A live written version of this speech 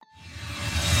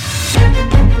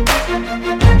And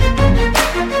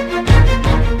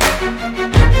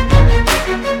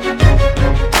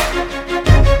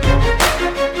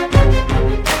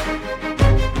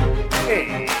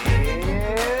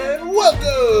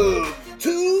welcome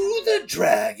to the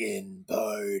Dragon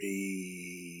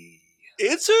Party.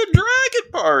 It's a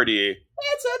dragon party.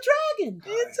 It's a dragon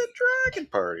party. It's a dragon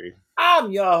party.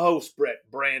 I'm your host, Brett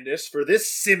Brandis, for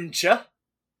this Simcha.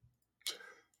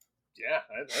 Yeah,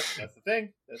 that's the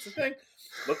thing. That's the thing.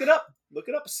 Look it up. Look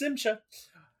it up, Simcha.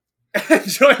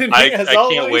 Joining me as I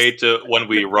always. can't wait to when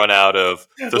we run out of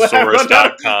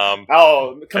thesaurus.com.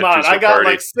 Oh, come on. I got party.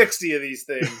 like 60 of these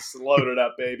things loaded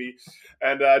up, baby.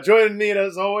 And joining me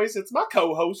as always, it's my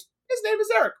co-host. His name is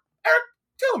Eric. Eric,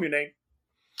 tell him your name.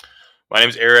 My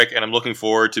name's Eric, and I'm looking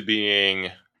forward to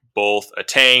being both a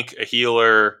tank, a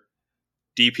healer,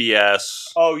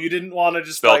 DPS, Oh, you didn't want to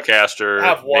just spellcaster,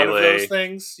 have one melee. of those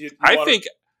things? I think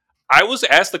I was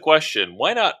asked the question,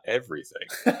 why not everything?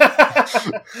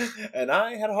 And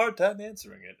I had a hard time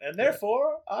answering it. And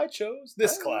therefore, I chose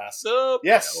this class. The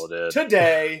Yes, Paladin.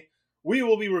 today we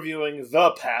will be reviewing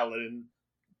the Paladin.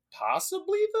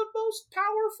 Possibly the most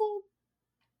powerful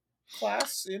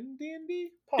class in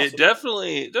D&D? It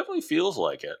definitely feels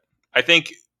like it. I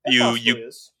think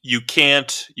you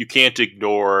can't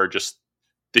ignore just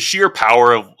the sheer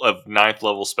power of ninth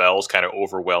level spells kind of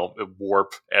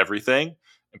warp everything,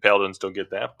 and paladins don't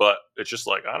get that. But it's just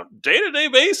like on a day-to-day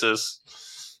basis.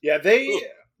 Yeah,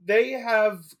 they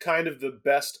have kind of the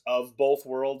best of both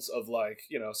worlds of, like,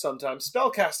 you know, sometimes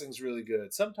spellcasting's really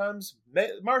good, sometimes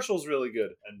martial's really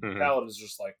good, and paladin's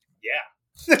just like, yeah.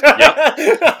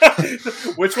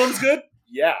 Which one's good?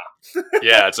 Yeah.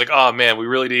 Yeah, it's like, oh man, we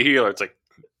really need a healer. It's like,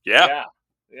 yeah.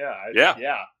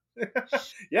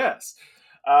 Yes.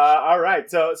 All right.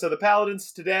 So the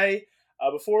paladins today.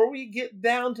 Before we get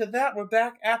down to that, we're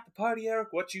back at the party. Eric,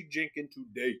 what you drinking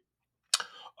today?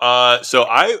 So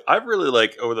I've really,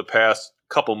 like, over the past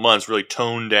couple months really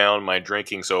toned down my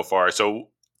drinking so far. So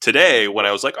today, when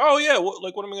I was like, oh yeah, what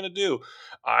am I gonna do?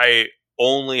 I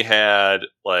only had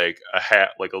like a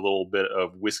little bit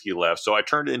of whiskey left, so I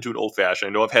turned it into an old fashioned.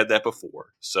 I know I've had that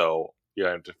before, so you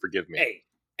have to forgive me.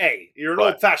 Hey, you're an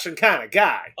old fashioned kind of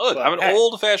guy. Look, I'm an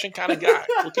old fashioned kind of guy.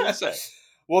 What can I say?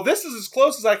 Well, this is as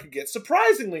close as I could get,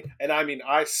 surprisingly. And I mean,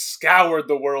 I scoured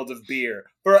the world of beer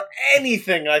for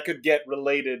anything I could get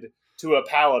related to a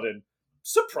paladin.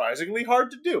 Surprisingly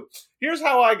hard to do. Here's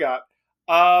how I got.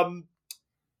 How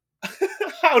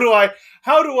do I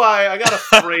gotta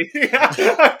phrase,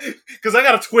 because I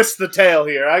gotta twist the tail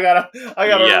here. I gotta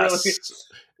yes. really.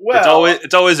 Well,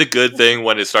 it's always a good thing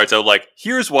when it starts out like,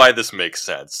 here's why this makes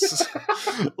sense.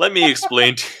 Let me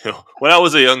explain to you. When I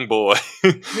was a young boy.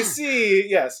 You see,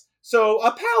 yes. So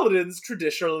paladins,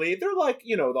 traditionally, they're like,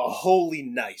 you know, the holy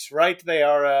knight, right? They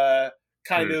are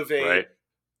kind of a... Right.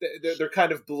 They're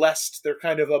kind of blessed. They're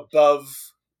kind of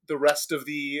above the rest of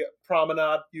the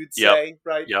promenade, you'd say,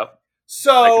 right? Yep.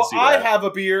 So I have a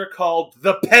beer called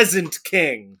the Peasant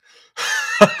King.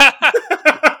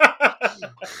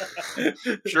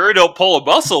 Sure don't pull a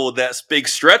muscle with that big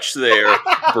stretch there,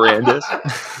 Brandis.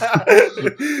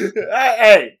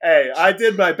 Hey, I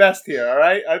did my best here, all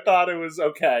right? I thought it was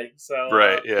okay. So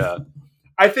right, yeah.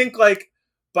 I think, like,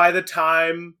 by the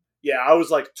time, I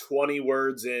was like 20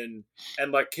 words in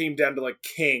and, like, came down to, like,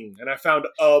 king, and I found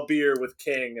a beer with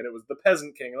king, and it was the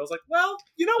Peasant King, and I was like, well,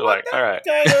 you know what? All right.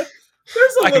 Kinda,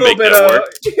 there's a I can little make bit that of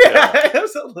work.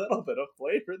 there's a little bit of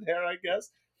flavor there, I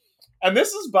guess. And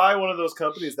this is by one of those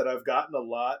companies that I've gotten a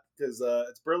lot, because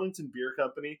it's Burlington Beer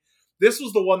Company. This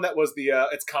was the one that was the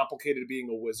It's Complicated Being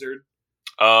a Wizard.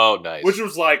 Oh, nice. Which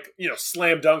was like, you know,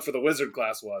 slam dunk for the Wizard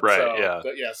class one. Right, so, yeah.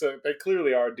 But yeah, so they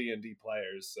clearly are D&D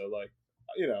players. So, like,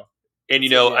 you know. And,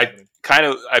 you know,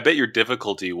 I bet your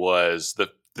difficulty was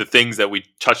the things that we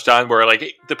touched on where,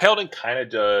 like, the Paladin kind of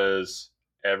does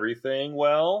everything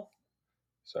well.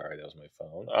 Sorry, that was my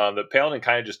phone. The Paladin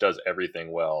kind of just does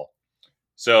everything well.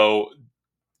 So,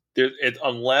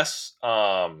 unless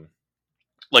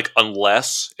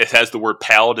it has the word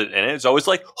paladin in it, it's always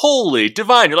like holy,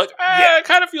 divine. You're like, it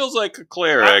kind of feels like a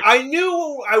cleric. I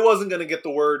knew I wasn't going to get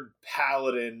the word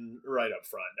paladin right up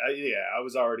front. I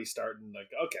was already starting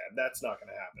like, okay, that's not going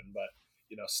to happen. But,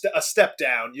 you know, a step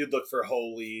down, you'd look for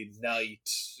holy, knight,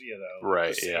 you know,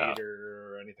 right,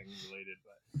 crusader or anything related.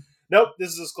 But nope, this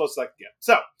is as close as I can get.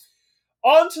 So,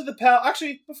 on to the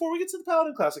Actually, before we get to the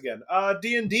paladin class again,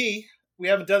 D&D. We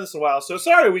haven't done this in a while, so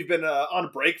sorry we've been on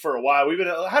break for a while. We've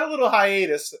had a little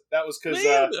hiatus. That was because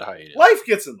life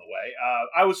gets in the way.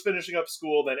 I was finishing up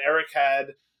school, then Eric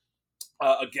had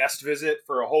a guest visit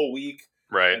for a whole week.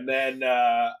 Right. And then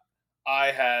I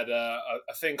had a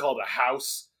thing called a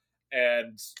house,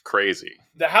 and Crazy.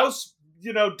 the house,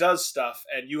 does stuff,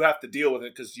 and you have to deal with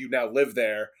it because you now live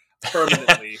there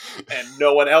permanently, and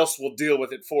no one else will deal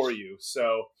with it for you.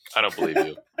 So I don't believe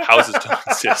you. Houses don't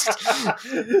exist.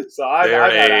 So I've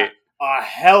had a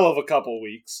hell of a couple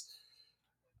weeks.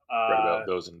 Read about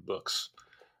those in books.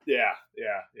 Yeah.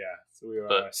 So we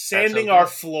are sanding our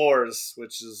floors,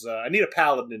 which is I need a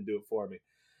paladin to do it for me.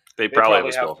 They probably have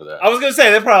a spell for that. I was going to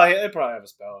say they probably have a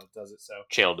spell that does it. So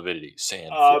Channel Divinity,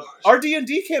 sand. Our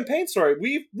D&D campaign story.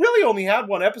 We've really only had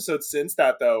one episode since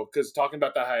that, though, because talking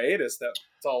about the hiatus, that's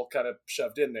all kind of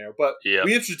shoved in there. But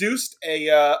we introduced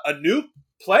a new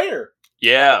player,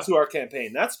 to our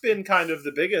campaign. That's been kind of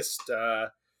the biggest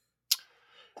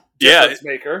difference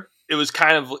maker. It was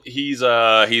kind of he's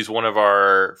one of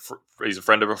he's a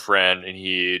friend of a friend, and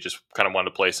he just kind of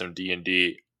wanted to play some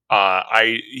D&D.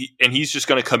 And he's just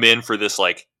going to come in for this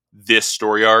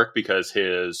story arc because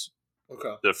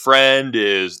the friend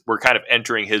we're kind of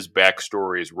entering his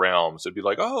backstory's realm. So it'd be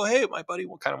like, oh, hey, my buddy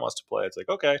kind of wants to play. It's like,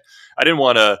 okay, I didn't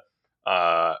want to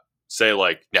say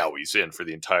now he's in for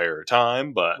the entire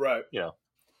time, but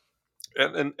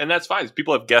and that's fine.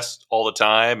 People have guests all the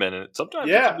time, and sometimes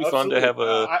it can be fun to have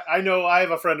I know I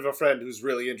have a friend of a friend who's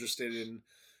really interested in.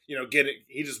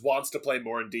 He just wants to play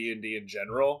more in D&D in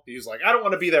general. He's like, I don't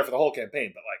want to be there for the whole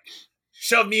campaign, but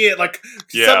shove me in,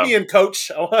 sub me in,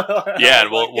 coach. And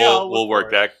we'll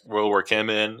work that. We'll work him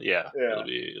in. Yeah.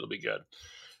 It'll be good.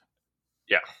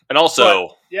 Yeah, and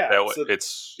also,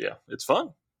 it's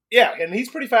fun. Yeah, and he's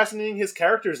pretty fascinating. His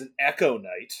character is an Echo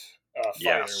Knight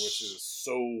fighter, which is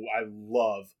so. I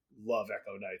love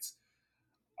Echo Knights.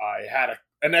 I had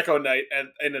an Echo Knight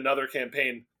and in another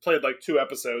campaign, played 2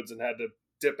 episodes and had to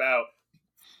dip out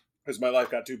because my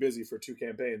life got too busy for 2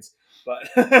 campaigns. But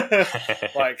I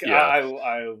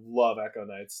love Echo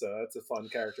Knights, so that's a fun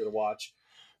character to watch.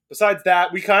 Besides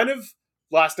that, we kind of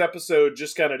last episode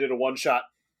just kind of did a one-shot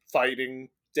fighting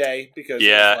day because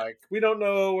we don't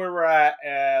know where we're at.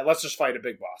 Let's just fight a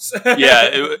big boss.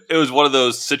 It was one of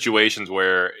those situations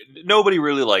where nobody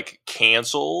really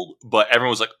canceled, but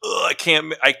everyone was like, "Oh, I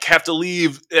have to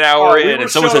leave an hour in," and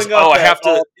someone says, "Oh, I have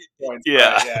to."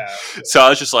 So I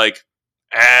was just like,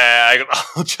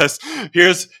 I'll just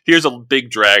here's a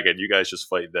big dragon. You guys just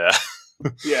fight that.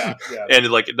 And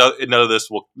none of this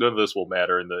will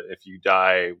matter. And if you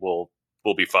die, we'll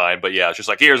be fine. But it's just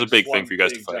here's a big thing for you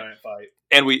guys to fight.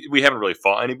 And we haven't really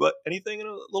fought anything in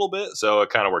a little bit, so it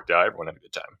kind of worked out. Everyone had a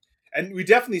good time. And we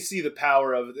definitely see the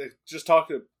power of it. Just talk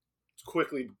to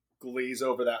quickly glaze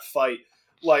over that fight.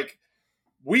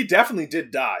 We definitely did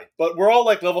die, but we're all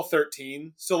level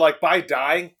 13. So by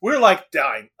dying, we're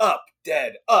dying up,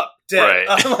 dead, right.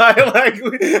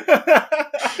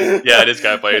 It is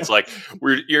kind of funny. It's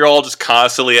you're all just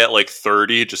constantly at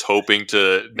 30, just hoping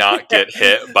to not get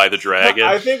hit by the dragon.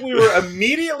 I think we were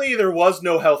immediately, there was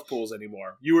no health pools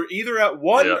anymore. You were either at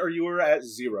 1 or you were at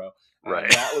 0. Right.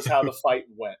 And that was how the fight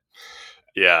went.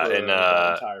 Yeah, and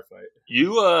the entire fight.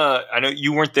 You, I know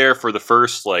you weren't there for the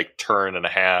first turn and a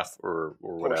half or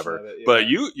whatever, but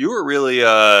you were really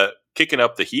kicking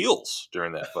up the heels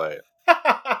during that fight.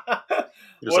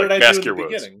 What did I do in the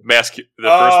beginning? The first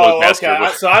one was Mask Your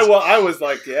Wounds. So I was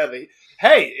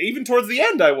hey, even towards the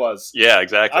end I was. Yeah,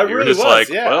 exactly. I really was.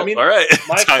 Well, all right.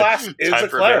 My class is a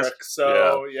cleric,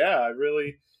 so I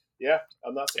really,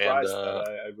 I'm not surprised that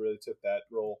I really took that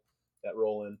role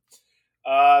in.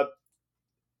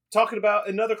 Talking about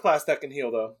another class that can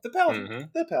heal, though. The Paladin. Mm-hmm.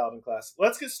 The Paladin class.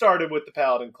 Let's get started with the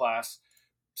Paladin class.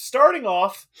 Starting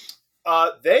off,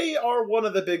 they are one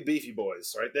of the big beefy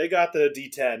boys, right? They got the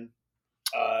D10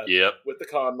 with the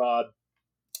con mod.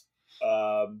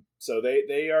 So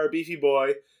they are a beefy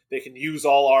boy. They can use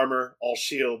all armor, all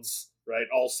shields, right?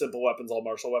 All simple weapons, all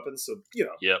martial weapons. So,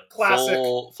 classic.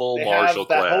 Full martial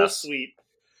class. That whole suite.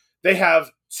 They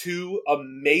have 2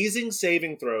 amazing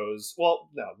saving throws.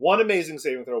 Well, no, 1 amazing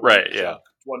saving throw.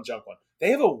 One junk one. They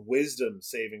have a wisdom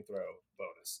saving throw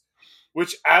bonus,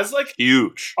 which as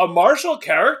huge a martial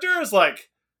character is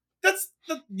that's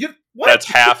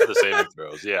half the saving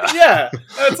throws. Yeah. Yeah.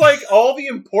 It's all the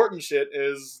important shit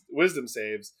is wisdom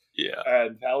saves. Yeah.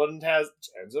 And Paladin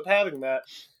ends up having that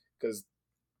because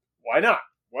why not?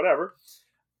 Whatever.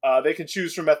 They can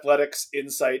choose from athletics,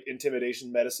 insight,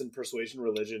 intimidation, medicine, persuasion,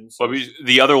 religion. So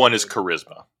the other one is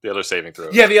charisma. The other saving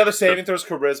throw. Yeah, the other saving throw is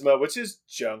charisma, which is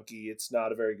junky. It's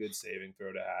not a very good saving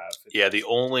throw to have. The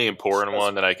only important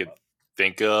one that I could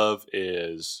think of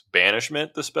is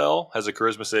banishment. The spell has a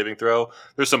charisma saving throw.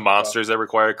 There's some monsters that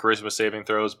require charisma saving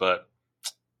throws, but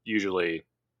usually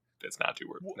it's not too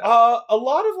worth it. A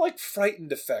lot of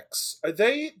frightened effects.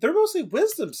 They're mostly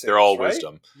wisdom saves. They're all right?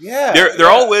 wisdom. Yeah. They're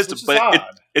all wisdom, but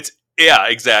Yeah,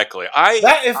 exactly.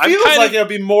 It feels like it would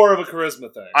be more of a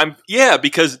charisma thing.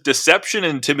 Because deception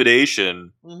and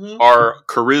intimidation Mm-hmm. are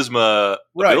charisma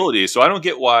abilities. So I don't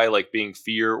get why like being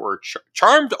fear or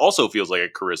charmed also feels like a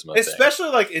charisma thing. Especially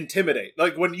like intimidate.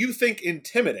 Like when you think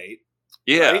intimidate,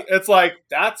 yeah, right? It's like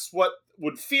that's what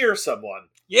would fear someone.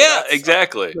 Yeah,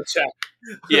 exactly.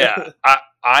 Yeah,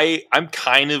 I'm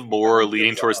kind of more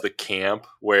leaning towards the camp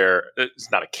where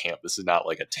it's not a camp. This is not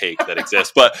like a take that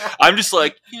exists, but I'm just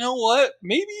like, you know what?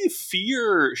 Maybe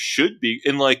fear should be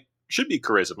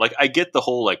charisma. Like I get the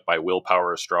whole like my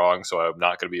willpower is strong, so I'm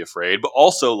not going to be afraid. But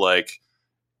also like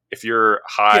if you're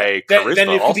high charisma, then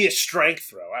it could be a strength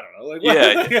throw. I don't know.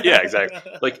 Like, yeah, exactly.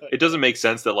 Like it doesn't make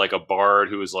sense that like a bard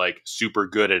who is like super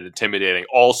good at intimidating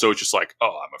also just like,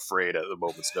 oh, I'm afraid at the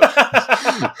moment's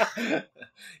notice.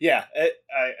 Yeah,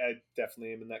 I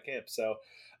definitely am in that camp. So,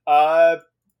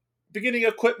 beginning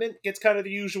equipment gets kind of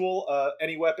the usual: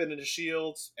 any weapon and a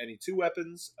shield, any 2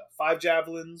 weapons, 5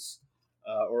 javelins,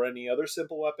 or any other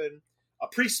simple weapon, a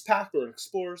priest pack or an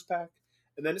explorer's pack.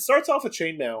 And then it starts off with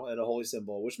chainmail and a holy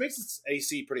symbol, which makes its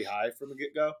AC pretty high from the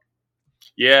get-go.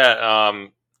 Yeah,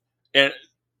 and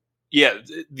yeah,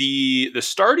 the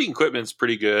starting equipment's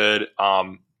pretty good.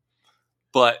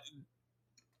 But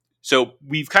so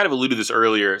we've kind of alluded to this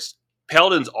earlier.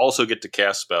 Paladins also get to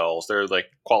cast spells. They're like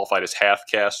qualified as half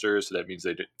casters, so that means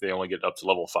they only get up to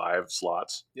level 5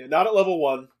 slots. Yeah, not at level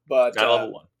 1, but not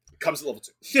level 1. Comes at level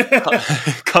 2.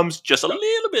 Comes just a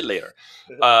little bit later.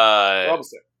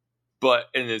 Almost there. But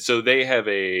and so they have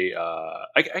a.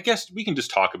 I guess we can just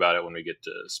talk about it when we get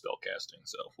to spellcasting.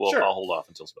 So Sure. I'll hold off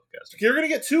until spellcasting. You're going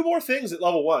to get 2 more things at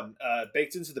level 1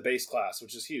 baked into the base class,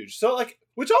 which is huge. So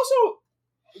which also,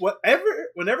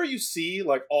 whenever you see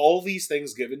like all these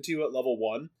things given to you at level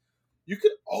 1, you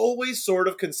could always sort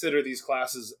of consider these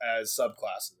classes as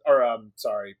subclasses or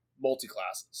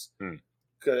multi-classes.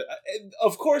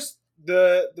 Of course.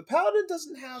 The paladin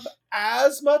doesn't have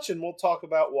as much, and we'll talk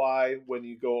about why when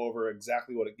you go over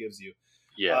exactly what it gives you.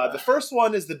 Yeah. The first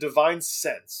one is the divine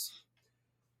sense.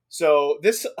 So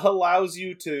this allows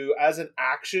you to, as an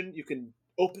action, you can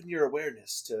open your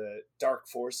awareness to dark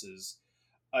forces.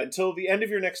 Until the end of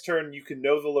your next turn, you can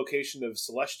know the location of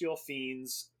celestial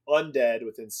fiends, undead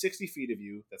within 60 feet of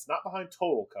you. That's not behind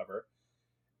total cover.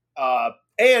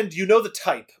 And you know the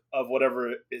type of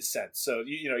whatever is sensed. So,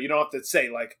 you don't have to say,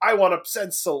 like, I want to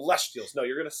sense celestials. No,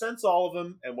 you're going to sense all of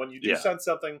them. And when you do sense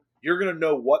something, you're going to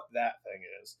know what that thing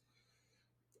is.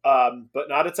 But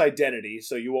not its identity.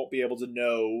 So you won't be able to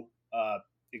know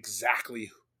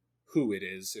exactly who it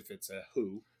is, if it's a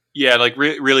who. Yeah, like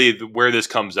really where this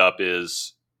comes up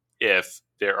is if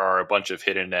there are a bunch of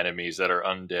hidden enemies that are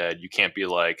undead, you can't be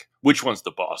like, which one's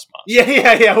the boss monster?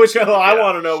 Yeah. I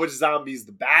want to know which zombie's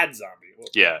the bad zombie. Well,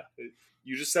 yeah.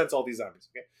 You just sense all these zombies.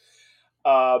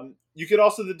 Okay. You can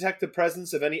also detect the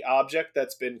presence of any object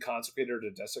that's been consecrated or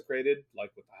desecrated,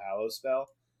 like with the Hallow spell.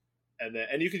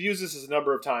 And you could use this as a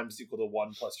number of times equal to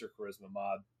 1 plus your charisma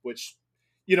mod, which,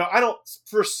 I don't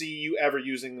foresee you ever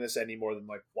using this any more than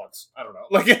like once. I don't know.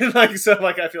 I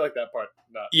feel like that part.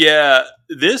 Not. Yeah,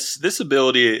 this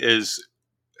ability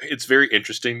it's very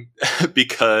interesting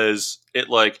because it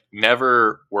like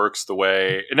never works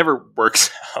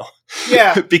out.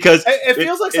 Yeah, because it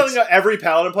feels like something that every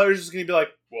paladin player is just going to be like,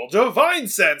 well, divine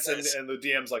sense, and the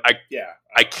DM's like,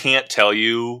 I can't tell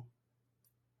you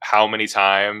how many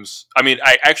times. I mean,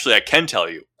 I can tell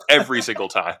you every single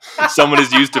time someone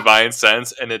has used divine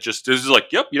sense, and it's just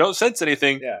like, yep, you don't sense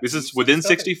anything. Yeah, this is within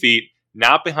 60 feet,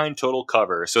 not behind total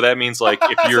cover. So that means like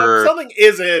if you're something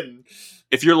is in.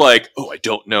 If you're like, oh, I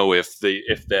don't know if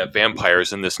that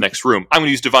vampire's in this next room, I'm going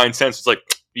to use divine sense. It's like,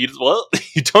 you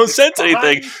don't sense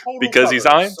anything because he's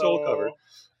on total cover.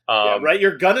 Right.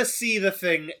 You're gonna see the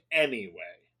thing anyway.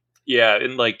 Yeah,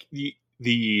 and like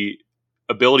the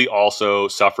ability also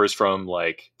suffers from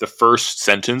like the first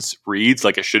sentence reads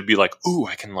like it should be like, ooh,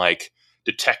 I can like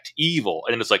detect evil,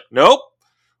 and it's like, nope,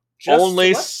 just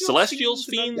only celestials,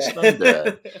 fiends, and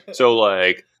undead. So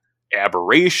like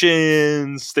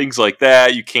aberrations, things like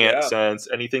that, you can't sense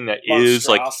anything that is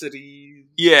like,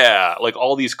 like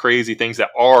all these crazy things that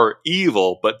are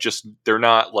evil, but just they're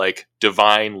not like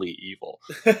divinely evil,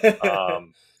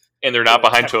 and they're not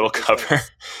behind total cover.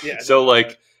 So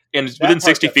like, and within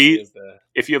 60 feet,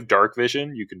 if you have dark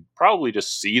vision, you can probably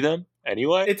just see them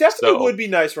anyway. It definitely would be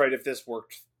nice, right, if this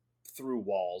worked through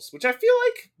walls, which I feel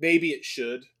like maybe it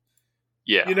should.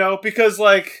 Yeah, because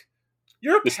like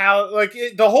you're a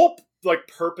the whole like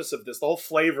purpose of this, the whole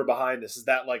flavor behind this is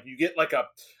that like you get like a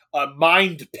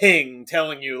mind ping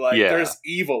telling you like there's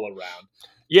evil around.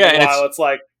 Yeah, and it's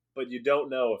like but you don't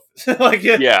know if like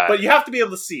Yeah. But you have to be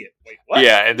able to see it. Wait, what?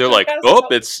 Yeah, and they're like, That's oh,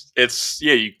 not- it's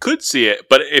yeah, you could see it,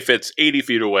 but if it's 80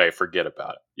 feet away, forget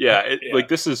about it. Yeah, Yeah. like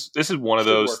this is one of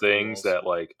Should those work the things rules. that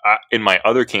like in my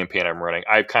other campaign I'm running,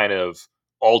 I've kind of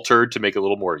altered to make it a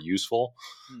little more useful.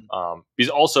 Because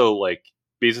also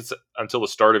because it's until the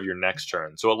start of your next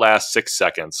turn, so it lasts 6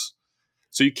 seconds.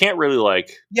 So you can't really like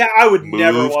Yeah, I would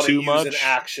never move want to too use much. an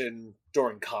action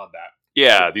during combat.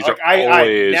 Yeah, these Like, are I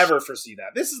always never foresee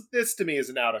that. This to me is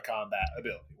an out of combat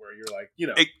ability where you're like,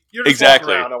 you're just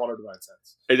exactly. walking around. I want to divine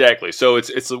sense. Exactly. So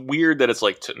it's weird that it's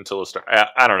like until the start.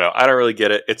 I don't know. I don't really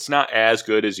get it. It's not as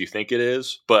good as you think it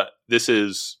is, but this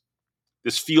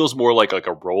feels more like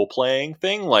a role playing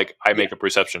thing. Like I make a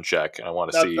perception check and I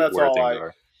want to see That's where all things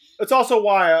are. It's also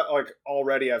why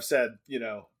already I've said,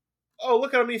 oh,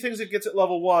 look how many things it gets at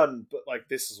level 1, but like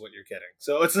this is what you're getting.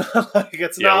 So it's not like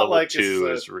level like 2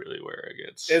 is really where it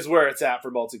gets. Is where it's at for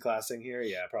multi-classing here.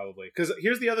 Yeah, probably. Because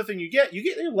here's the other thing you get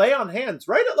your lay on hands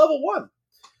right at level 1.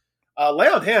 Lay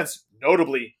on hands,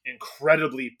 notably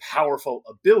incredibly powerful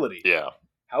ability. Yeah.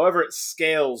 However, it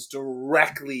scales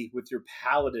directly with your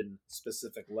paladin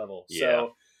specific level. Yeah.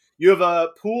 So you have a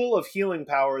pool of healing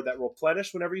power that will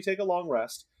replenish whenever you take a long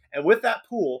rest. And with that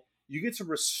pool, you get to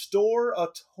restore a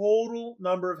total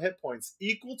number of hit points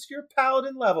equal to your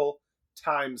paladin level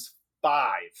times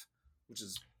 5, which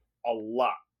is a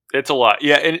lot. It's a lot.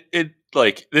 Yeah, and it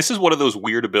like this is one of those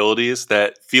weird abilities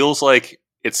that feels like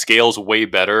it scales way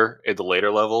better at the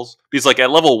later levels. Because like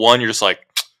at level 1, you're just like,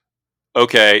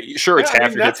 okay, sure, it's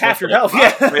half your that's hit half your points.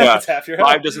 health. Yeah, Yeah. that's half your health.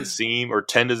 5 doesn't seem, or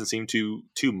 10 doesn't seem too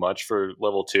much for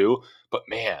level 2. But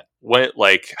man,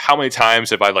 how many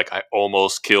times have I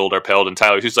almost killed our paladin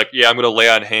Tyler? Who's like, yeah, I'm going to lay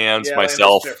on hands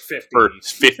myself for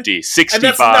 50,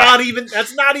 65. And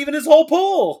that's not even his whole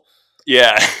pool.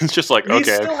 Yeah, it's just like, he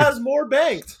okay. still has more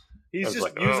banked. He's just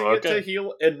like, using it to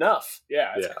heal enough.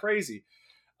 Yeah, it's crazy.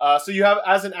 So you have,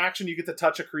 as an action, you get to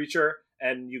touch a creature,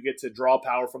 and you get to draw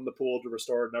power from the pool to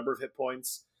restore a number of hit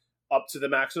points up to the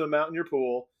maximum amount in your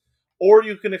pool. Or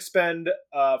you can expend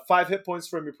 5 hit points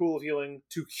from your pool of healing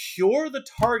to cure the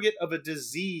target of a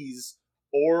disease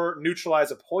or neutralize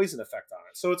a poison effect on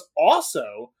it. So it's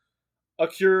also a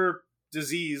cure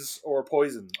disease or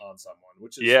poison on someone,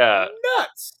 which is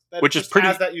nuts. Which is pretty,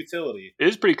 has that utility. It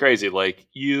is pretty crazy.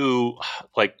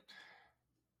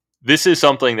 This is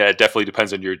something that definitely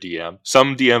depends on your DM.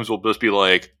 Some DMs will just be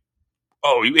like,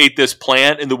 oh, you ate this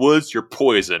plant in the woods, you're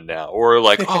poisoned now. Or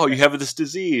like, oh, you have this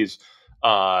disease.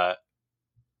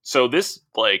 So this,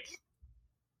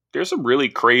 there's some really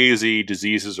crazy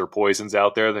diseases or poisons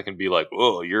out there that can be like,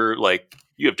 oh, you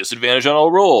have disadvantage on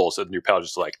all rolls. And your paladin's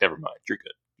just like, never mind, you're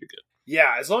good.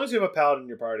 Yeah, as long as you have a paladin in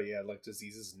your party,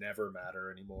 diseases never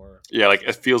matter anymore. Yeah,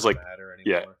 it feels like,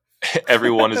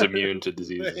 everyone is immune to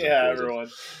diseases. Yeah,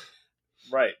 everyone.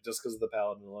 Right, just because of the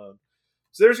paladin alone.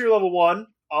 So there's your level 1.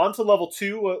 On to level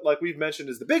 2, like we've mentioned,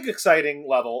 is the big exciting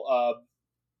level.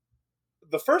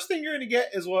 The first thing you're going to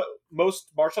get is what most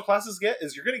martial classes get,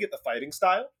 is you're going to get the fighting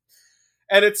style.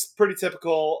 And it's pretty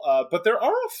typical, but there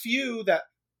are a few that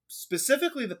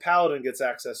specifically the paladin gets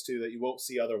access to that you won't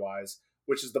see otherwise,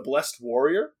 which is the Blessed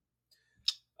Warrior.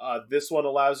 This one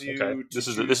allows you to... This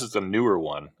is the newer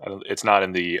one. It's not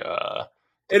in the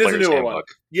it is a newer handbook. one.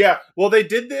 Yeah. Well, they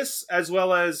did this as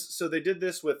well as... So they did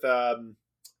this with a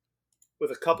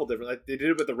couple different... they did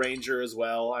it with the Ranger as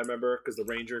well, I remember, because the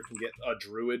Ranger can get a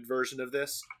Druid version of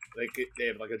this. They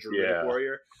have a Druidic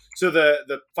warrior. So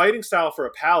the fighting style for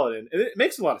a Paladin, and it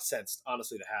makes a lot of sense,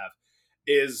 honestly, to have,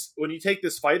 is when you take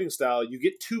this fighting style, you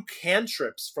get 2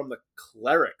 cantrips from the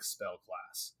Cleric spell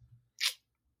class.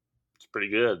 It's pretty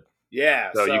good.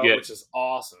 Yeah, so you get, which is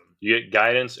awesome. You get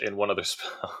guidance and one other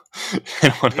spell.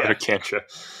 And one other cantrip.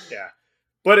 Yeah.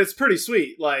 But it's pretty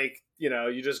sweet.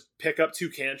 You just pick up 2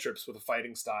 cantrips with a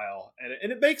fighting style.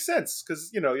 And it makes sense, because,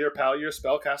 you're a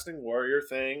spellcasting warrior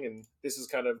thing, and this is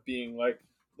kind of being like,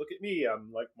 look at me,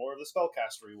 I'm more of the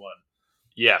spellcastery one.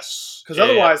 Yes. Because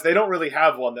otherwise, they don't really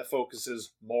have one that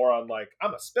focuses more on,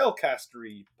 I'm a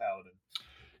spellcastery paladin.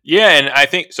 Yeah, and I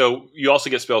think, so you also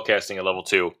get spellcasting at level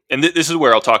 2. And this is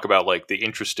where I'll talk about, the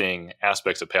interesting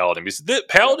aspects of Paladin. Because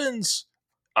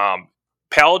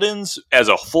Paladins as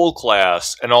a full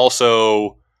class, and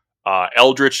also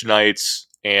Eldritch Knights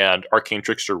and Arcane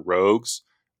Trickster Rogues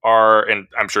are, and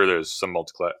I'm sure there's some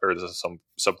there's some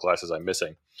subclasses I'm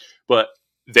missing, but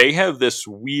they have this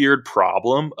weird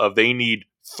problem of they need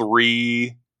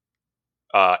 3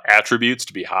 attributes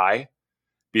to be high,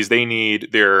 because they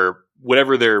need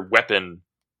whatever their weapon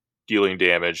dealing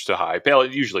damage to high.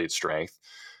 Usually it's strength,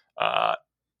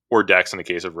 or dex in the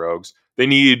case of rogues. They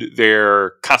need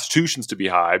their constitutions to be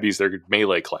high because they're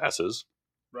melee classes.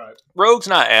 Right. Rogues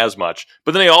not as much,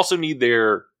 but then they also need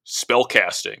their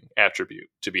spellcasting attribute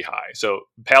to be high. So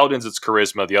paladins, it's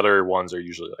charisma. The other ones are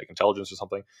usually like intelligence or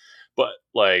something. But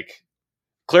like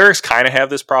clerics kind of have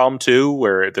this problem too,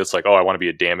 where it's like, oh, I want to be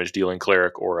a damage dealing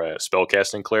cleric or a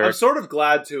spellcasting cleric. I'm sort of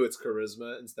glad too it's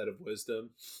charisma instead of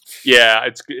wisdom. Yeah,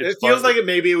 it feels like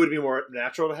maybe it would be more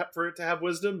natural for it to have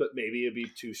wisdom, but maybe it'd be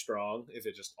too strong if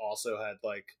it just also had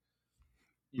like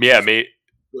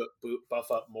buff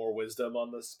up more wisdom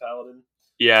on this paladin.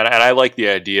 Yeah, and I like the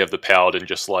idea of the paladin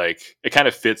just like it kind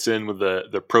of fits in with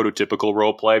the prototypical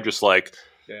role play, just like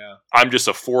I'm just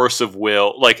a force of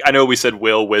will. Like I know we said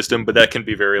will, wisdom, but that can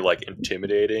be very like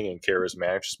intimidating and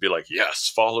charismatic. Just be like,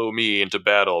 yes, follow me into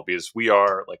battle because we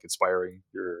are like inspiring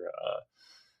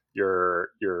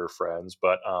your friends.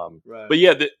 But but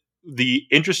yeah, the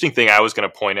interesting thing I was going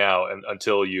to point out, and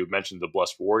until you mentioned the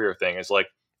blessed warrior thing, is like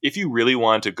if you really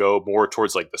want to go more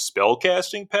towards like the spell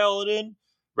casting paladin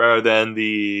rather than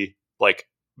the like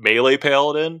melee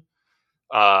paladin.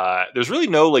 There's really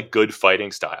no like good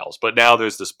fighting styles, but now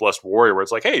there's this blessed warrior where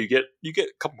it's like, hey, you get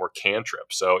a couple more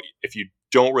cantrips. So if you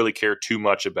don't really care too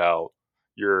much about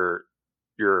your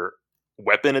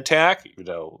weapon attack,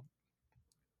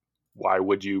 why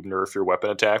would you nerf your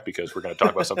weapon attack? Because we're going to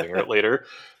talk about something later.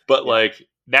 But like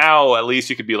now, at least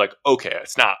you could be like, okay,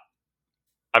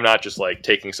 I'm not just like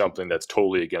taking something that's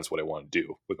totally against what I want to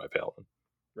do with my paladin.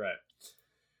 Right.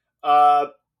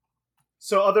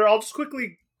 So I'll just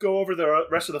quickly go over the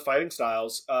rest of the fighting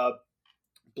styles.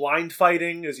 Blind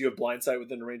fighting is you have blind sight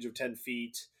within a range of 10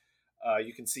 feet.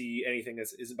 You can see anything that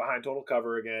isn't behind total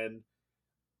cover again.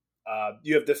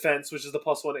 You have defense, which is the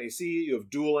 +1 AC. You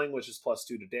have dueling, which is +2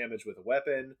 to damage with a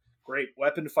weapon. Great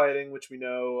weapon fighting, which we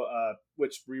know,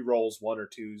 which re-rolls 1 or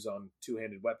 2s on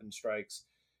two-handed weapon strikes.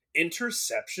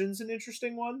 Interception's an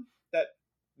interesting one that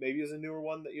maybe is a newer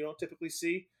one that you don't typically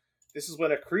see. This is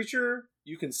when a creature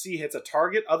you can see hits a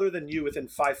target other than you within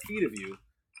 5 feet of you.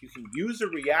 You can use a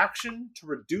reaction to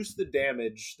reduce the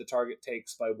damage the target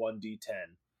takes by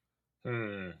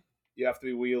 1d10. You have to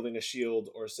be wielding a shield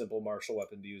or a simple martial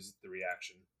weapon to use the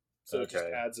reaction. So it just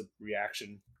adds a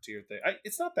reaction to your thing.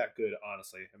 It's not that good,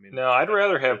 honestly. I mean, no, I'd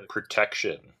rather have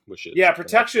protection, which is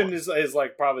protection is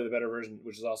like probably the better version,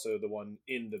 which is also the one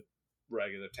in the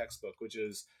regular textbook, which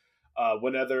is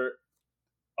whenever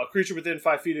a creature within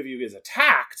 5 feet of you is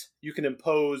attacked, you can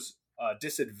impose a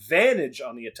disadvantage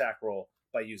on the attack roll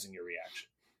by using your reaction.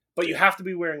 But you have to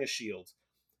be wearing a shield.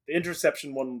 The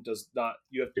interception one does not.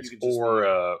 You can just or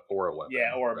a weapon.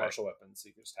 Yeah, or a martial weapon. So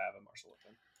you can just have a martial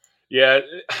weapon. Yeah,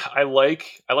 I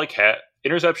like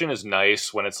interception is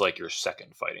nice when it's like your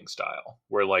second fighting style,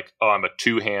 where like, oh, I'm a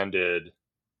two-handed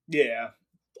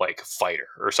like fighter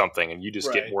or something, and you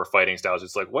just get more fighting styles.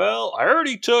 It's like, well, I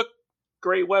already took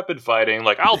great weapon fighting.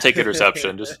 Like, I'll take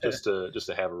interception just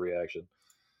to have a reaction.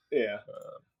 Yeah,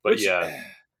 but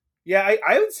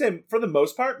I would say for the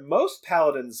most part, most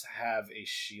paladins have a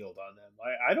shield on them.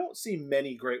 I don't see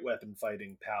many great weapon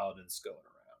fighting paladins going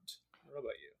around. What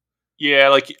about you? Yeah,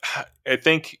 like I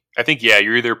think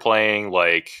you're either playing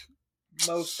like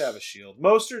most have a shield.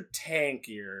 Most are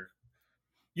tankier.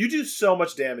 You do so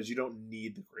much damage, you don't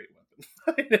need the great weapon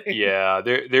fighting. Yeah,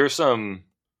 there's some.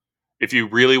 If you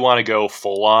really want to go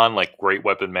full on, like Great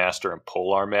Weapon Master and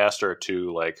Polearm Master, are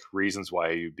two like reasons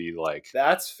why you'd be like,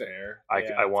 that's fair.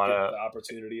 I want the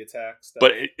opportunity attack stuff,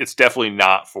 but it's definitely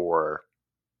not for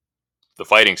the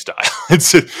fighting style.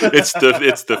 it's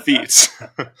the feats.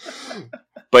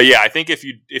 But yeah, I think if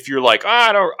you're like,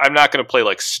 I'm not going to play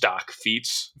like stock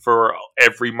feats for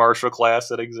every martial class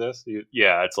that exists.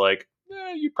 It's like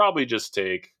you probably just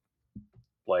take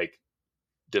like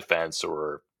defense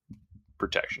or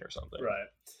protection or something, right?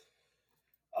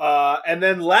 And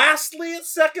then lastly, at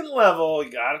second level,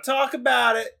 you gotta talk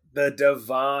about it, the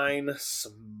Divine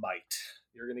Smite.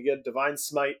 You're gonna get Divine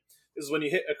Smite. This is when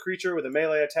you hit a creature with a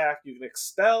melee attack, you can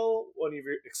expend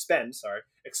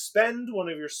one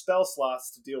of your spell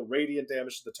slots to deal radiant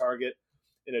damage to the target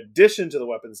in addition to the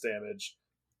weapon's damage.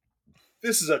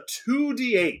 This is a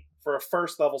 2d8 for a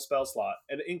first level spell slot,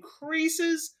 and it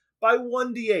increases by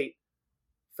 1d8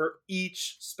 for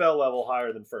each spell level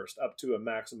higher than first, up to a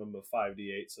maximum of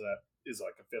 5d8. So that is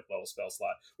like a 5th level spell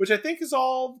slot, which I think is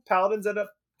all paladins end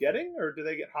up getting, or do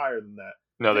they get higher than that?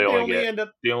 No, they only get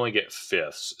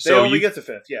 5ths. They only get the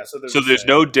 5th, yeah. So there's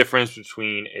no difference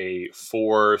between a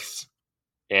 4th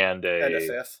and a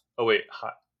 5th. Oh wait,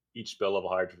 each spell level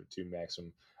higher to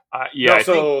maximum.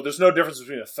 There's no difference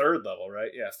between a 3rd level,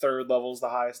 right? Yeah, 3rd level is the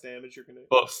highest damage you're going to.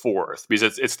 But 4th,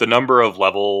 because it's the number of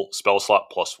level spell slot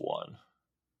plus 1.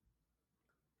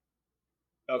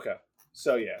 Okay.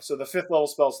 So yeah, so the 5th level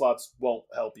spell slots won't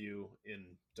help you in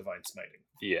Divine Smiting.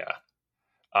 Yeah.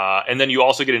 And then you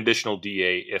also get an additional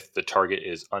D8 if the target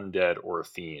is undead or a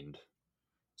fiend.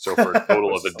 So for a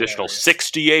total of additional hilarious.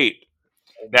 68.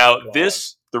 Oh now, God.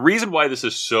 the reason why this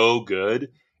is so good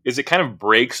is it kind of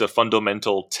breaks a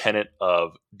fundamental tenet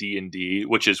of D&D,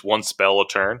 which is one spell a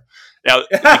turn. Now,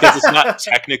 because it's not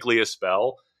technically a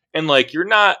spell, and like you're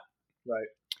not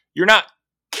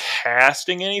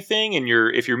casting anything, and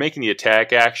if you're making the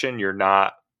attack action, you're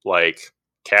not like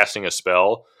casting a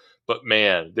spell. But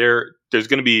man, there's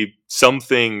going to be some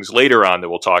things later on that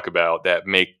we'll talk about that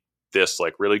make this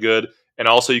like really good. And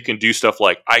also, you can do stuff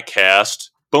like I cast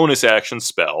bonus action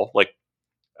spell, like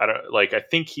I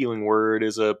think Healing Word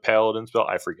is a paladin spell.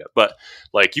 I forget, but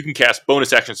like you can cast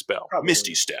bonus action spell, Probably.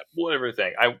 Misty Step, whatever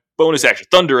thing. Bonus action,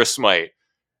 Thunderous Smite.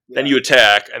 Yeah. Then you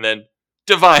attack, and then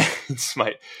Divine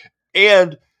Smite,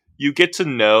 and you get to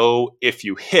know if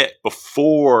you hit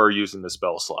before using the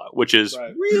spell slot, which is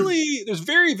really there's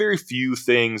very very few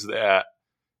things that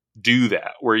do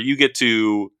that where you get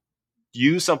to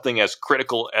use something as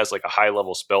critical as like a high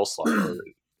level spell slot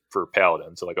for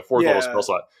paladin, so like a 4th level spell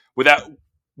slot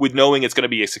with knowing it's going to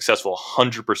be a successful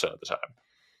 100% of the time.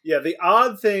 Yeah, the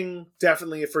odd thing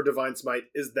definitely for Divine Smite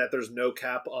is that there's no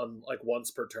cap on like once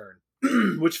per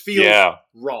turn, which feels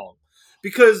wrong.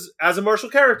 Because as a martial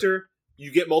character,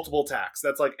 you get multiple attacks.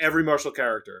 That's like every martial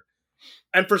character.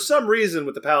 And for some reason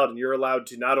with the paladin, you're allowed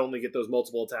to not only get those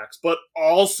multiple attacks, but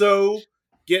also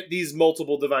get these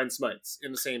multiple Divine Smites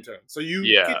in the same turn. So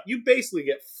you basically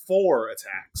get 4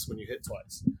 attacks when you hit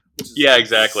twice. Which is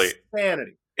exactly.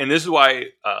 Insanity. And this is why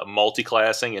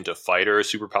multi-classing into fighter is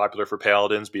super popular for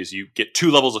paladins, because you get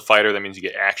 2 levels of fighter. That means you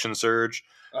get action surge.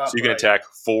 So you can attack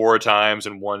 4 times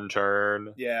in one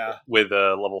turn. Yeah. With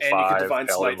a level 5. And you can Divine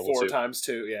Smite 4 times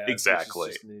too. Yeah. Exactly.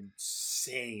 It's just an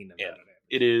insane amount of damage.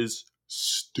 It is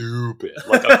stupid.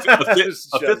 Like a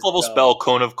 5th level spell,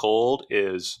 Cone of Cold,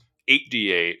 is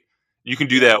 8d8. You can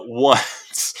do that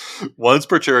once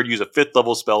per turn. Use a 5th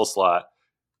level spell slot.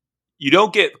 You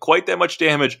don't get quite that much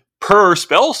damage per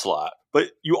spell slot,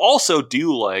 but you also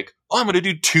do like, I'm going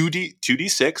to do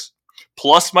 2d6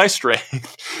 plus my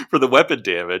strength for the weapon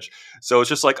damage. So it's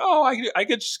just like, I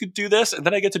could just do this, and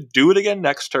then I get to do it again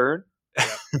next turn. Yep.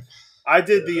 I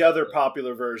did the other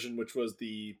popular version, which was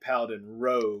the Paladin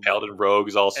Rogue. Paladin Rogue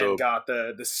is also... And got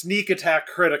the sneak attack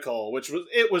critical, which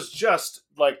was just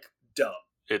like dumb.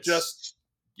 It's just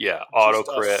auto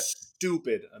crit. A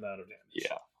stupid amount of damage.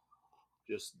 Yeah.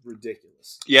 Just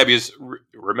ridiculous. Yeah, because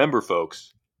remember,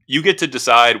 folks, you get to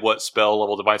decide what spell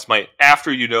level Divine Smite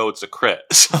after you know it's a crit.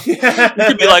 So you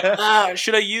can be like,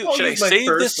 should I save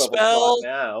this spell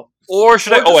now, or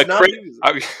should I crit?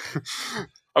 I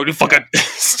would do fucking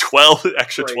 12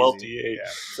 extra 12 d8. Yeah.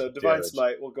 So Divine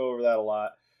Smite, we'll go over that a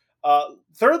lot.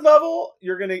 3rd level,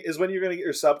 is when you're gonna get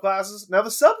your subclasses. Now the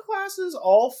subclasses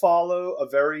all follow a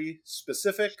very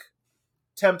specific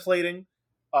templating.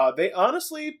 They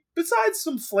honestly, besides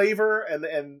some flavor and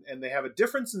they have a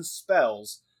difference in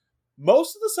spells,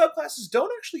 most of the subclasses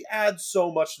don't actually add so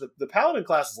much. The paladin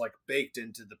class is like baked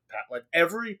into like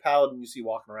every paladin you see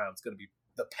walking around is going to be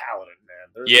the paladin,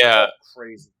 man. They're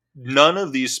crazy. None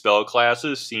of these spell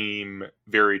classes seem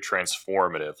very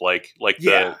transformative. Like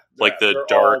the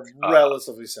dark,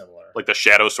 relatively similar. Like the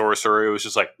Shadow Sorcerer, it was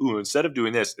just like, ooh, instead of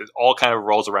doing this, it all kind of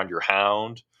rolls around your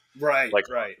hound. Right. Like,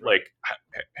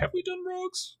 have we done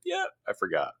rogues yet? I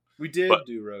forgot. We did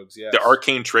do rogues. Yeah. The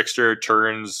Arcane Trickster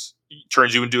turns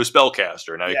you into a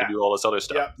spellcaster. Now you can do all this other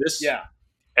stuff.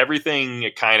 Everything,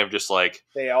 it kind of just like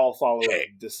they all follow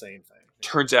the same thing.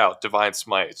 Turns out Divine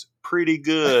Smite's pretty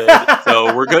good,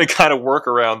 so we're going to kind of work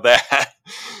around that.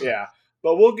 Yeah,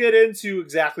 but we'll get into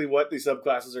exactly what the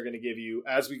subclasses are going to give you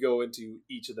as we go into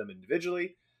each of them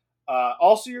individually.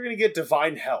 Also, you're going to get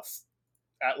Divine Health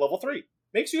at level 3.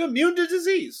 Makes you immune to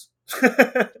disease.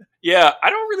 Yeah, I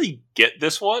don't really get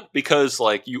this one because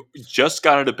like you just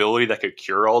got an ability that could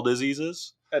cure all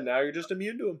diseases. And now you're just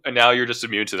immune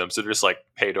to them. So they're just like,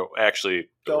 hey, don't worry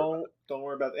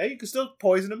about that. Hey, you can still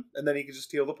poison him, and then he can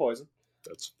just heal the poison.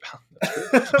 That's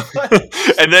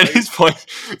and then he's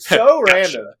so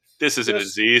random. This isn't a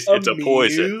disease; it's a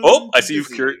poison. Oh, I see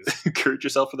you've cured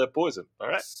yourself of that poison. All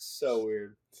right, so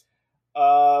weird.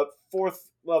 4th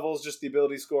level is just the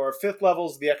ability score. 5th level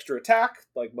is the extra attack,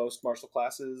 like most martial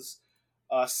classes.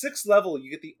 6th level, you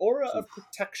get the Aura of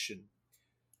Protection.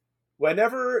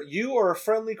 Whenever you or a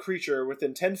friendly creature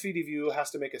within 10 feet of you has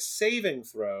to make a saving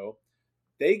throw,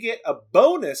 they get a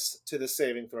bonus to the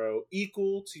saving throw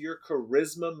equal to your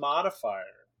charisma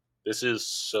modifier. This is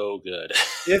so good.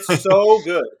 It's so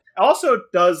good. Also, it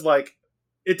does like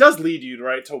it does lead you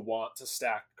right to want to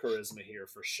stack charisma here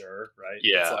for sure, right?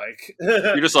 Yeah. It's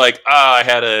You're just like, I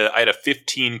had a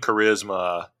 15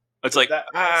 charisma. It's like,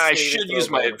 I should use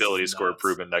my ability score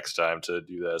improvement next time to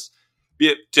do this.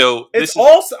 So it's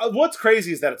also what's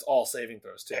crazy is that it's all saving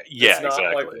throws too. Yeah, it's not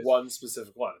exactly. like one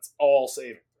specific one. It's all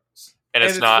saving throws, and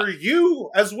it's not for you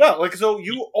as well. Like so,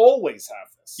 you always have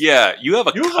this. Yeah, you have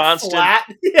a constant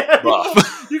flat. Yeah,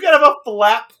 buff. You can have a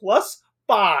flat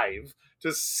 +5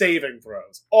 to saving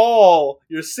throws. All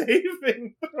your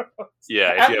saving throws.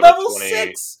 Yeah, if at you have level 20,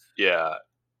 6. Yeah.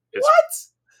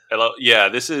 What? Yeah,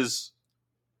 this is.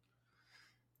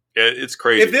 It's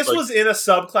crazy. If this was in a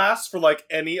subclass for like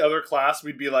any other class,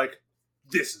 we'd be like,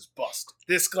 "This is busted.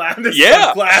 This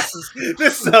subclass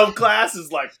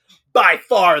is like by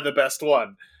far the best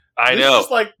one." I know.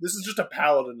 This is just a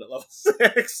paladin at level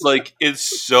 6. Like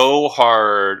it's so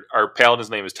hard. Our paladin's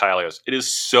name is Tylios. It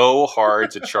is so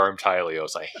hard to charm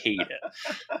Tylios. I hate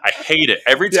it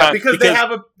every time because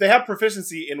they have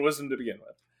proficiency in wisdom to begin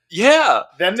with. Yeah.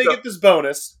 Then they get this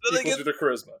bonus equal to their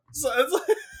charisma. So it's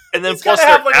like. And then plus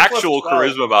their actual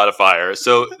charisma modifier.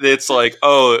 So it's like,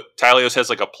 Tylios has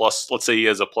like a plus, let's say he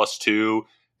has a +2.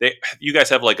 You guys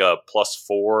have like a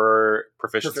 +4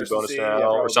 proficiency bonus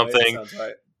now or something.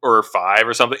 Right. Or 5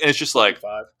 or something. And it's just like,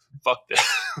 5. Fuck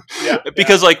that.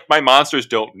 Because like my monsters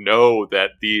don't know that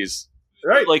these,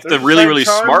 like the really, really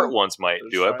smart ones might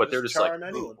do it, but they're just like,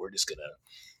 we're just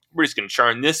gonna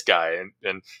charm this guy. And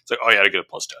it's like, I got to get a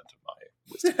 +10 to my.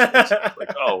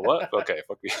 Like, what? Okay,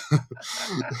 fuck you.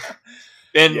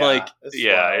 And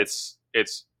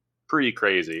it's pretty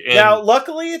crazy. And now,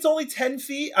 luckily, it's only 10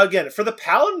 feet. Again, for the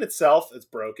paladin itself, it's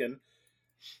broken.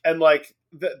 And like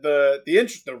the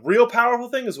real powerful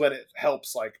thing is when it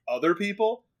helps like other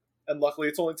people. And luckily,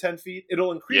 it's only 10 feet.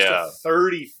 It'll increase to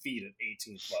 30 feet at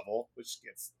 18th level, which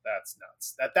that's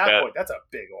nuts. At that point, that's a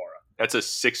big aura. That's a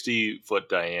 60-foot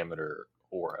diameter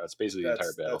aura. That's basically the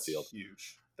entire battlefield. That's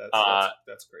huge.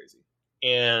 That's crazy.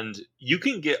 And you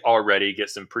can get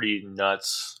some pretty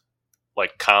nuts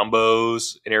like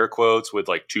combos in air quotes with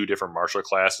like 2 different martial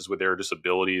classes with their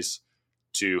abilities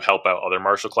to help out other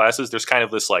martial classes. There's kind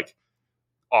of this like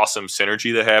awesome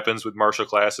synergy that happens with martial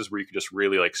classes where you can just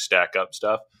really like stack up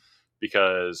stuff,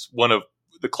 because one of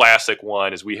the classic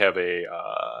one is we have a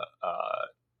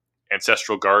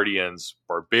Ancestral Guardians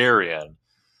Barbarian.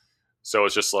 So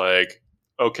it's just like,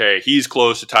 okay, he's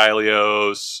close to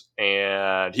Tylios,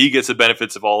 and he gets the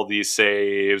benefits of all of these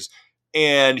saves,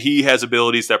 and he has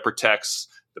abilities that protects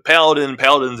the Paladin.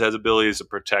 Paladin has abilities to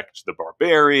protect the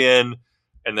Barbarian,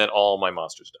 and then all my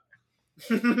monsters die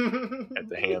at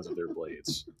the hands of their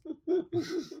blades.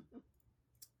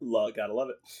 Gotta love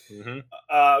it. Mm-hmm.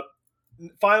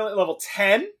 Finally, level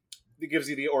 10, it gives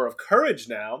you the Aura of Courage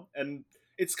now, and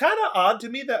it's kind of odd to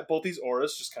me that both these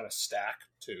auras just kind of stack,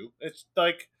 too. It's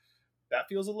like... that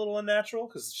feels a little unnatural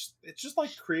because it's just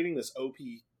like creating this OP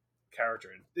character.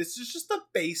 It's just the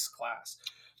base class.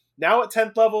 Now at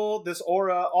 10th level, this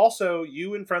aura, also,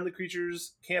 you and friendly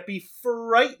creatures can't be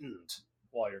frightened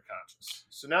while you're conscious.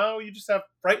 So now you just have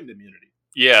frightened immunity.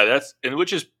 Yeah,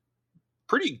 which is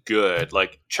pretty good.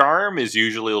 Like, Charm is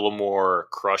usually a little more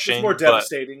crushing. It's more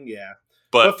devastating, yeah.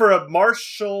 But for a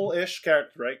martial-ish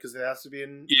character, right? Because it has to be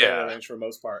in range for the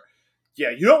most part.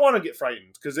 Yeah, you don't want to get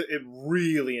frightened because it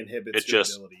really inhibits your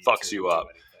ability. It just fucks you up.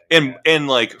 And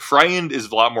like frightened is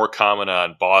a lot more common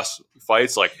on boss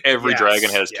fights. Like every dragon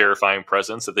has terrifying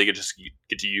presence that they get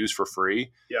to use for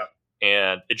free. Yeah.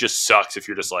 And it just sucks if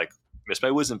you're just like, miss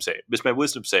my wisdom save.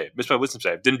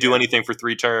 Didn't do anything for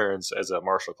 3 turns as a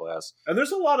martial class. And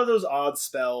there's a lot of those odd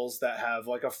spells that have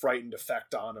like a frightened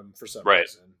effect on them for some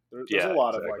reason. There's a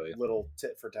lot of like little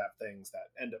tit for tat things that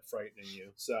end up frightening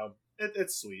you. So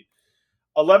it's sweet.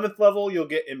 11th level, you'll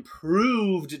get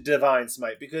improved Divine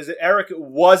Smite because Eric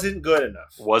wasn't good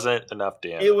enough. Wasn't enough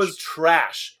damage. It was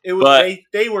trash. It was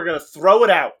they were going to throw it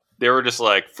out. They were just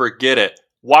like, forget it.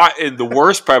 Why? And the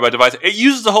worst part about Divine, it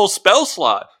uses the whole spell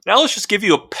slot. Now let's just give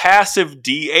you a passive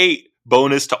D8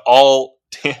 bonus to all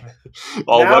damage.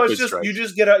 All now weapon it's just strikes. you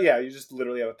just get you just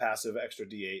literally have a passive extra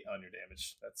D8 on your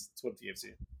damage. That's what it gives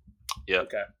you. Yeah.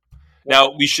 Okay.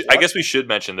 Now I guess we should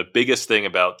mention the biggest thing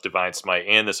about Divine Smite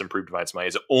and this improved Divine Smite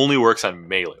is it only works on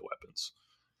melee weapons,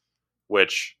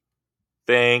 which,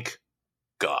 thank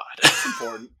God,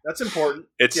 That's important.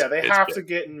 They have to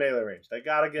get in melee range. They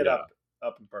got to get up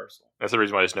and personal. That's the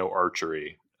reason why there's no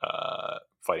archery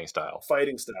fighting style.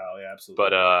 Yeah, absolutely.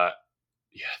 But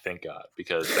thank God,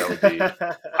 because that would be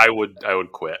I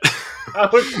would quit.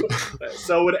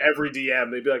 So would every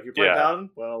DM. They'd be like, "You're playing Paladin?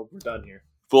 Well, we're done here."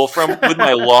 Well, with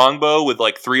my longbow with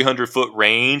like 300-foot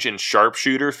range and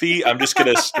sharpshooter feat, I'm just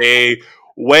gonna stay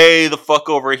way the fuck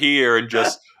over here and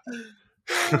just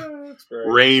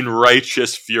rain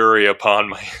righteous fury upon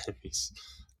my enemies.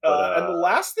 And the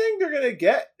last thing they're going to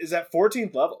get is at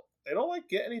 14th level. They don't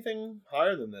get anything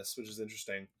higher than this, which is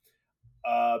interesting.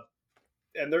 And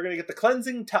they're going to get the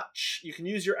Cleansing Touch. You can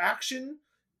use your action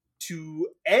to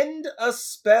end a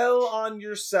spell on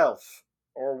yourself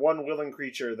or one willing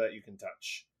creature that you can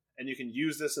touch. And you can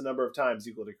use this a number of times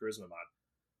equal to Charisma mod.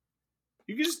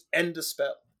 You can just end a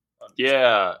spell.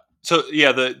 Yeah. So,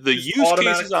 yeah, the use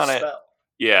cases on it. Spell.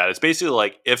 Yeah, it's basically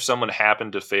like if someone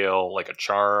happened to fail like a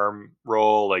charm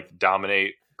roll, like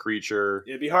dominate creature.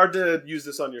 It'd be hard to use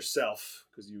this on yourself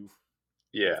because you've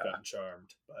gotten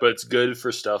charmed. But it's good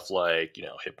for stuff like,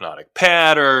 hypnotic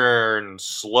pattern,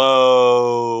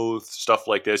 slow, stuff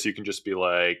like this. You can just be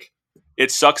like,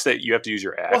 it sucks that you have to use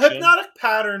your action. Well, hypnotic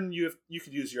pattern, you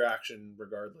could use your action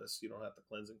regardless. You don't have to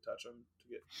Cleansing Touch them to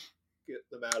get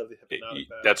them out of the hypnotic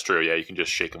pattern. That's true. Yeah, you can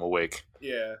just shake them awake.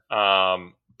 Yeah.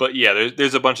 But yeah,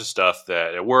 there's a bunch of stuff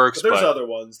that it works. But there's other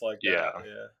ones like that.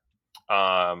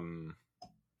 Yeah.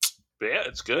 But yeah,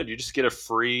 it's good. You just get a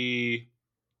free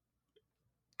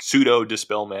pseudo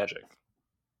dispel magic.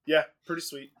 Yeah, pretty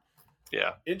sweet.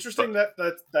 Yeah. Interesting that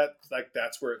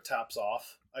that's where it tops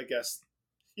off. I guess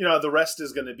the rest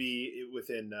is going to be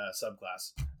within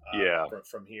subclass.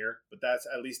 From here, but that's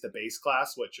at least the base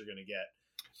class what you're going to get.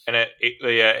 And at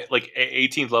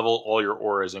 18th level, all your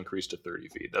auras increase to 30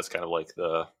 feet. That's kind of like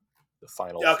the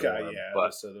final. Okay, form, yeah.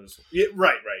 But so there's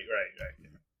right. Yeah.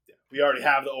 We already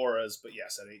have the auras, but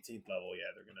yes, at 18th level,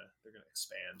 they're gonna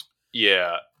expand.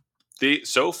 Yeah,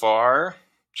 so far,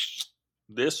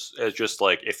 this is just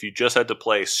like if you just had to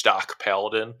play stock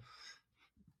paladin,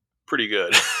 pretty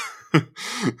good.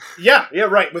 yeah,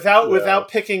 right. Without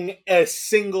picking a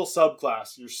single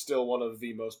subclass, you're still one of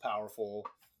the most powerful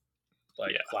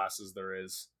classes there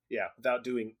is. Yeah, without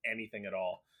doing anything at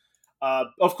all.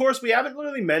 Of course, we haven't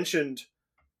really mentioned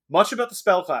much about the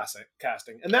spell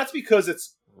casting, and that's because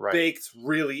it's baked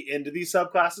really into these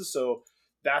subclasses, so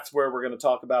that's where we're going to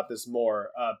talk about this more.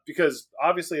 Because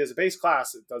obviously, as a base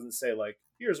class, it doesn't say,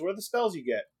 here's where the spells you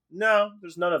get. No,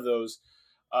 there's none of those.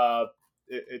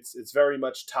 It's very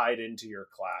much tied into your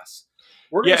class.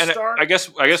 We're going to start... I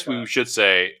guess we should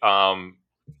say...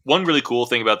 one really cool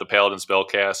thing about the Paladin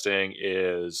spellcasting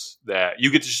is that you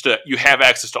get to you have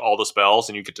access to all the spells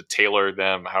and you get to tailor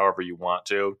them however you want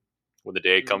to when the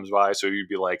day comes by. So you'd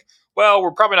be like, well,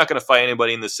 we're probably not going to fight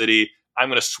anybody in the city. I'm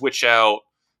going to switch out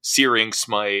Searing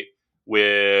Smite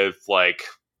with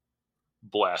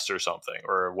Bless or something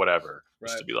or whatever.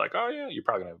 Just to be like, oh yeah, you're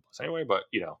probably going to have Bless anyway, but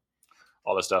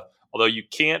all this stuff. Although you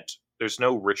can't, there's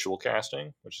no ritual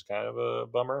casting, which is kind of a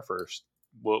bummer first.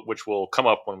 Which will come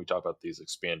up when we talk about these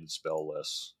expanded spell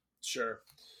lists. Sure.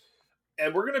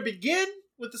 And we're going to begin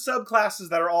with the subclasses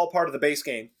that are all part of the base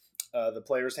game, the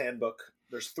Player's Handbook.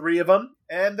 There's 3 of them,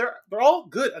 and they're all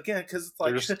good again because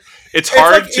it's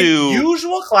hard to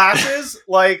usual classes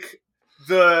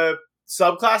the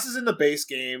subclasses in the base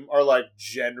game are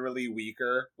generally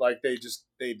weaker.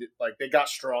 They got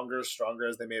stronger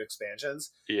as they made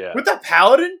expansions. Yeah. With the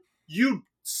Paladin, you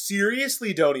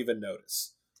seriously don't even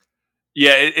notice.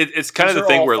 Yeah, it's kind of the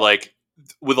thing where,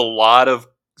 with a lot of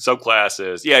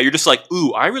subclasses, you're just like,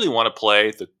 ooh, I really want to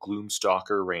play the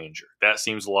Gloomstalker Ranger. That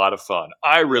seems a lot of fun.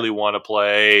 I really want to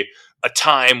play a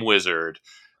Time Wizard.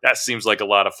 That seems like a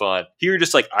lot of fun. Here, you're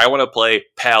just like, I want to play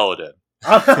Paladin.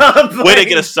 Way to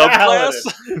get a subclass.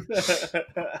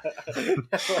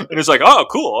 And it's like, oh,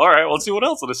 cool. All right, well, let's see what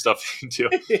else of this stuff you can do.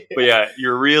 But yeah,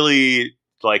 you're really,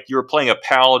 you're playing a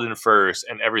Paladin first,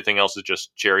 and everything else is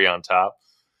just cherry on top.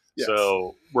 Yes.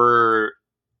 So we're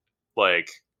when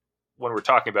we're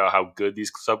talking about how good these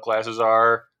subclasses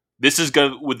are, this is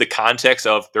good with the context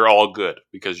of they're all good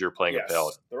because you're playing a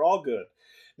paladin. They're all good.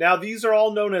 Now these are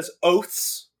all known as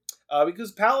oaths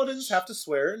because paladins have to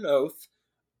swear an oath.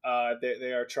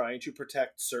 They are trying to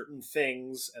protect certain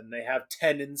things, and they have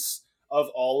tenets of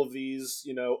all of these,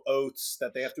 oaths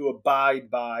that they have to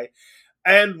abide by.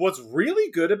 And what's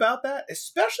really good about that,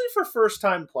 especially for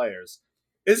first-time players,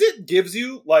 is it gives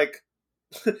you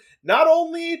not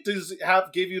only does it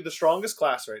give you the strongest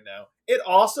class right now, it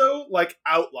also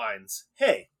outlines,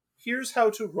 hey, here's how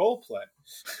to roleplay.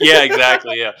 Yeah,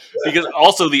 exactly. Yeah, because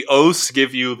also the oaths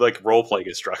give you roleplay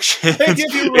instructions. They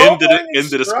give you roleplay in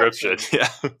the description. Yeah,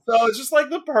 so it's just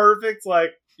the perfect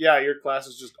your class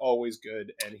is just always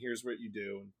good, and here's what you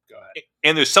do. Go ahead.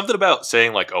 And there's something about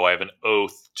saying oh, I have an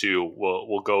oath to.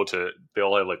 We'll go to. They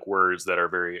all have words that are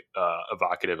very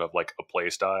evocative of a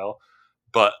play style,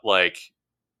 but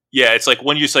it's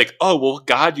when you say, oh, well,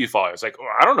 God you follow. It's I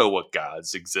don't know what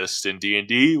gods exist in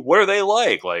D&D. What are they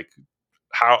like?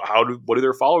 what do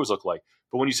their followers look like?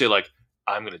 But when you say like,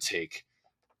 I'm going to take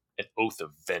an oath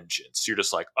of vengeance, you're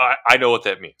just like, I know what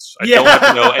that means. I don't have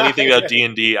to know anything about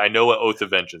D&D. I know what oath of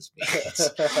vengeance means.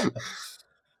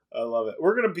 I love it.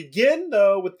 We're going to begin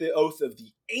though with the oath of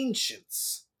the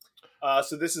ancients.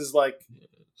 So this is like,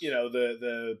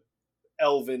 the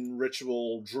elven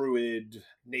ritual druid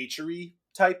nature-y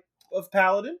type of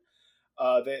paladin.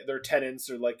 Their tenets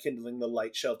are like kindling the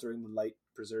light, sheltering the light,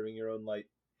 preserving your own light,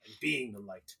 and being the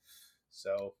light.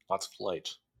 So lots of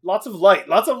light, lots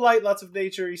of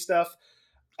nature-y stuff.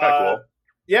 Cool.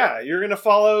 Yeah, you're gonna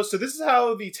follow. So this is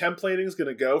how the templating is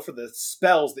gonna go for the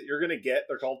spells that you're gonna get.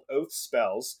 They're called oath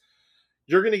spells.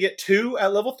 You're gonna get 2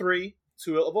 at level 3,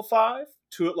 2 at level 5,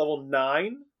 2 at level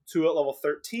 9, 2 at level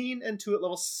 13, and 2 at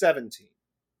level 17.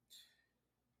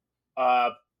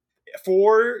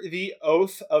 For the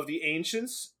Oath of the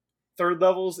Ancients, 3rd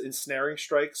levels Ensnaring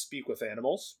Strike, Speak with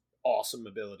Animals. Awesome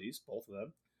abilities, both of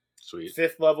them. Sweet.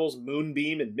 5th levels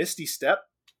Moonbeam and Misty Step.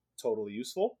 Totally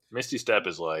useful. Misty Step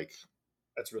is like...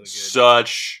 That's really good.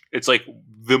 It's like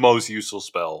the most useful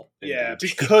spell. Yeah,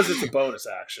 because it's a bonus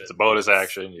action. It's a bonus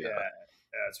action, yeah.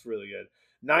 Yeah, it's really good.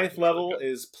 9th level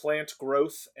is Plant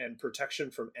Growth and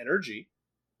Protection from Energy.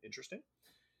 Interesting.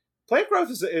 Plant Growth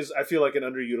is I feel like an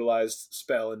underutilized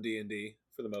spell in D&D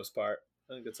for the most part.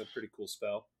 I think that's a pretty cool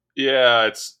spell. Yeah,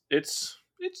 it's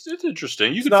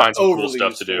interesting. You can find some cool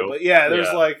stuff to do. But yeah,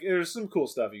 there's some cool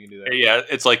stuff you can do there. Yeah,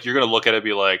 it's like you're gonna look at it and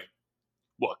be like,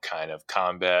 what kind of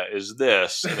combat is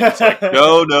this? And it's like,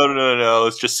 no.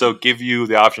 It's just so give you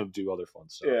the option to do other fun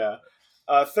stuff. Yeah.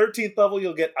 13th level,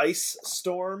 you'll get Ice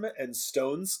Storm and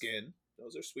Stone Skin.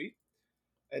 Those are sweet.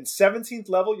 And 17th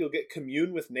level, you'll get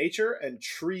Commune with Nature and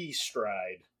Tree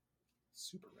Stride.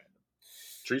 Super random.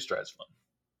 Tree Stride's fun.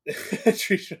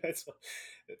 Tree Stride's fun.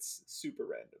 It's super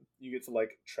random. You get to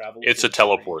like travel. It's a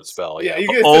teleport spell. Yeah, you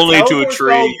get only to a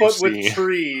tree. Spell, but with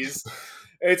trees.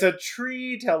 It's a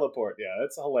tree teleport. Yeah,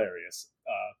 that's hilarious.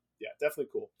 Yeah,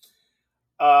 definitely cool.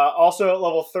 Also at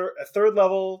level 3rd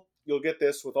level, you'll get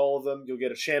this with all of them. You'll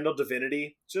get a Chandel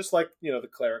Divinity, just like the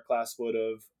cleric class would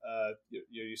have.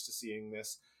 You're used to seeing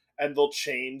this, and they'll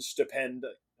change depend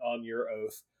on your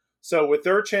oath. So with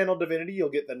their Channel Divinity, you'll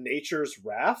get the Nature's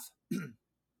Wrath.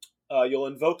 You'll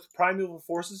invoke primeval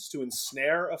forces to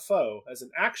ensnare a foe. As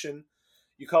an action,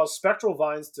 you cause spectral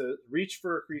vines to reach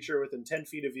for a creature within 10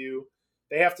 feet of you.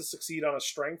 They have to succeed on a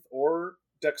strength or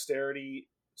dexterity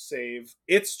save,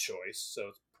 its choice. So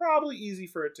it's probably easy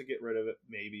for it to get rid of it,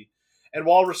 maybe. And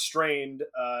while restrained,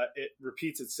 it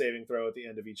repeats its saving throw at the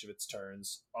end of each of its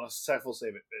turns. On a successful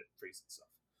save, it frees itself.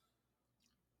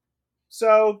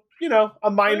 So, a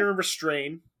minor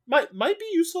restrain might be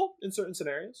useful in certain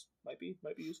scenarios. Might be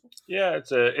useful. Yeah,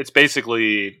 it's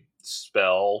basically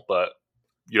spell, but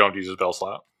you don't use a spell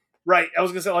slot. Right. I was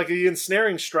gonna say, like, the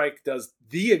Ensnaring Strike does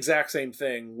the exact same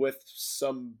thing with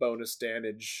some bonus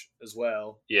damage as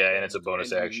well. Yeah, and it's a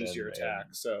bonus action. Use your attack.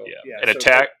 So yeah, an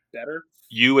attack better.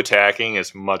 You attacking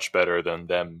is much better than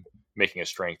them making a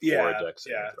strength or a dex.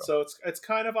 Yeah. So it's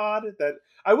kind of odd that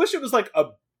I wish it was like a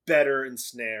better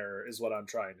ensnare is what I'm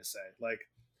trying to say. Like,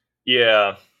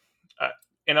 yeah,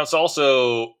 and it's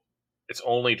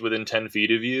only within 10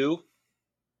 feet of you.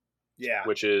 Yeah,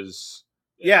 which is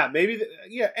maybe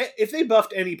if they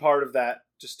buffed any part of that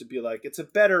just to be like it's a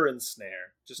better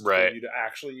ensnare, just for you to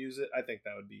actually use it, I think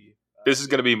that would be. This is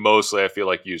going to be mostly, I feel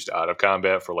like, used out of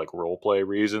combat for like roleplay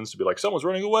reasons to be like someone's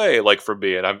running away, like from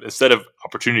me, and I'm instead of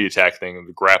opportunity attack thing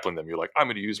and grappling them, you're like, I'm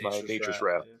going to use my Nature's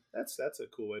Wrath. Yeah. That's a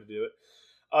cool way to do it.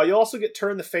 You'll also get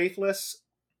Turn the Faithless.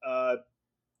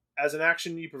 As an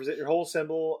action, you present your whole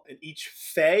symbol, and each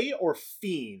Fae or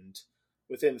Fiend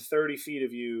within 30 feet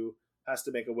of you has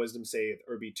to make a Wisdom save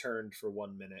or be turned for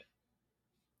 1 minute.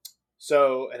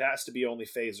 So it has to be only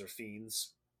Faes or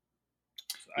Fiends.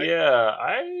 So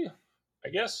I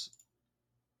guess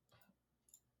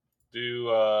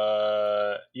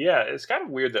it's kind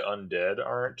of weird that undead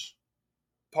aren't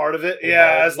part of it.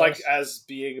 Yeah, as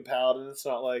being a paladin, it's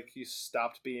not like you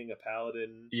stopped being a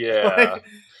paladin. Yeah.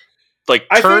 I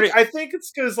think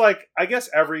it's because I guess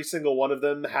every single one of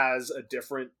them has a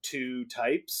different 2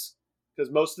 types,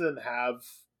 because most of them have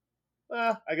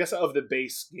I guess of the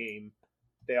base game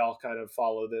they all kind of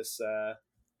follow this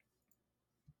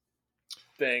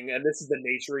thing, and this is the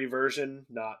nature-y version,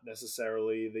 not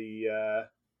necessarily the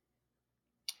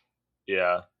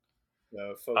that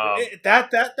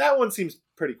one seems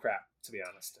pretty crap, to be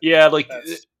honest. Yeah,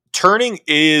 turning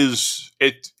is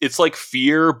it's like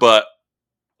fear, but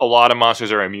a lot of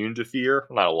monsters are immune to fear.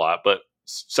 Not a lot, but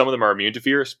some of them are immune to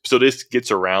fear. So this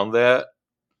gets around that.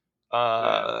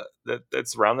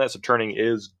 That's around that. So turning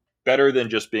is better than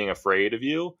just being afraid of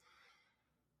you.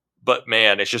 But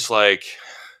man, it's just like,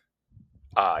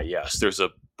 yes, there's a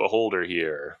beholder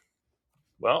here.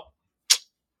 Well,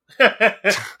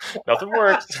 nothing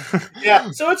works.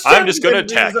 Yeah, so it's I'm just going to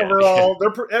attack it. overall.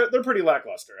 They're pretty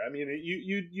lackluster. I mean,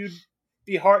 you'd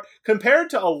be hard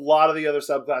compared to a lot of the other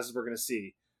subclasses we're going to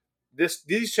see.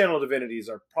 These channel divinities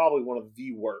are probably one of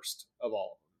the worst of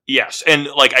all. Yes, and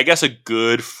like I guess a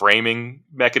good framing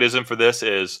mechanism for this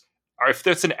is, if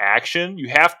there's an action, you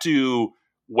have to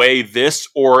weigh this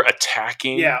or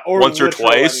attacking or once or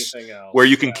twice, else, where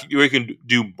you can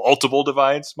do multiple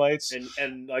divine smites.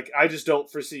 And like I just don't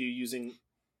foresee you using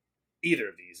either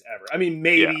of these ever. I mean,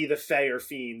 maybe the Fae or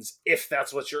Fiends, if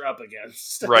that's what you're up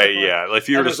against. Right? Yeah. If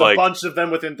you're just like a bunch of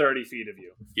them within 30 feet of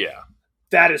you. Yeah.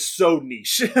 That is so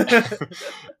niche.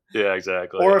 Yeah,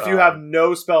 exactly. Or if you have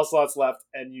no spell slots left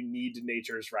and you need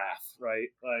Nature's Wrath, right?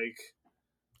 Like,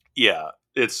 yeah,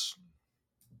 it's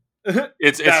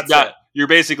not. You're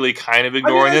basically kind of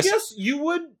ignoring this. I guess you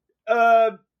would.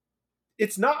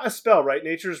 It's not a spell, right?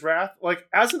 Nature's Wrath. Like,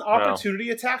 as an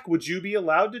opportunity attack, would you be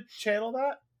allowed to channel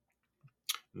that?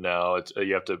 No,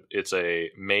 it's a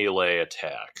melee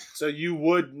attack. So you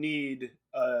would need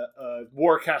a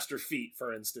Warcaster feat,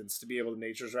 for instance, to be able to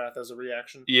Nature's Wrath as a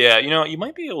reaction. Yeah, you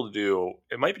might be able to do.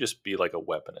 It might just be like a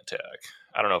weapon attack.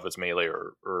 I don't know if it's melee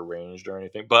or ranged or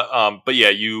anything. But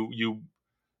yeah, you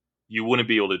wouldn't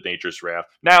be able to Nature's Wrath.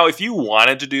 Now, if you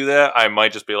wanted to do that, I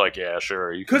might just be like, yeah,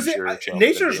 sure. Because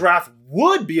Nature's Wrath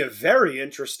would be a very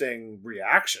interesting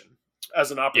reaction as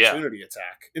an opportunity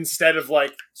attack, instead of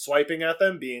like swiping at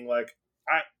them, being like,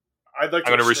 I'd like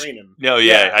to restrain him. No,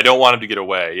 I don't want him to get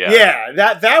away. Yeah,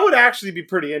 that would actually be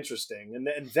pretty interesting,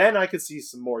 and then I could see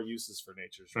some more uses for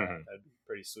Nature's Wrath. Mm-hmm. That'd be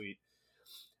pretty sweet.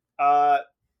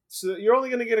 So you're only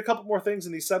going to get a couple more things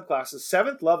in these subclasses.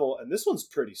 7th level, and this one's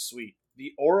pretty sweet.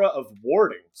 The Aura of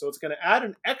Warding. So it's going to add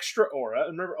an extra aura,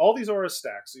 and remember, all these auras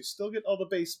stack, so you still get all the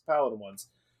base Paladin ones.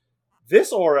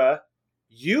 This aura,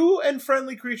 you and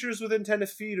friendly creatures within 10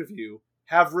 feet of you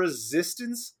have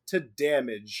resistance to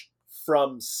damage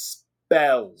from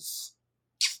spells.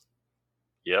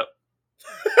 Yep.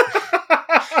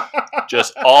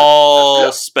 Just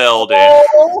all spell damage.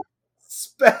 All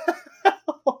spells.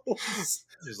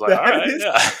 He's like, all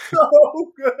right,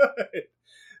 so good.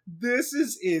 This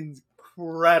is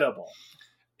incredible.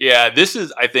 Yeah, this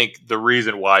is, I think, the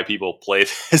reason why people play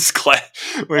this class.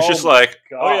 Where it's just like,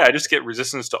 I just get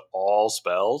resistance to all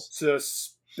spells. To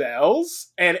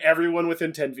spells, and everyone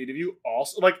within 10 feet of you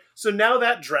also. Like, so now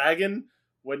that dragon,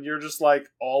 when you're just like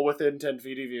all within 10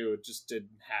 feet of you, it just did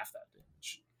half that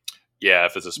damage. Yeah,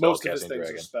 if it's a spell most casting of his things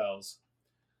dragon. Are spells.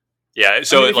 Yeah,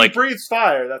 so if he breathes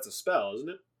fire, that's a spell, isn't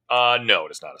it? No,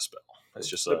 it's not a spell. It's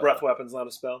just the breath weapon's not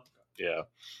a spell. Yeah,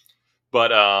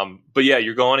 but yeah,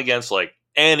 you're going against like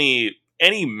any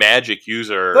magic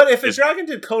user. But if a dragon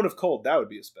did Cone of Cold, that would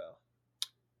be a spell.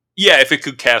 Yeah, if it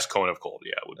could cast Cone of Cold,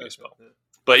 it would be a spell.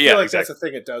 But I feel like that's a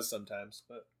thing it does sometimes.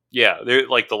 But yeah, they're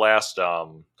like the last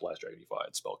dragon you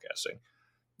fought, spell casting.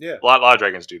 Yeah, a lot of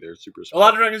dragons do. They're super small. A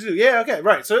lot of dragons do. Yeah, okay,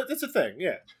 right. So it's a thing.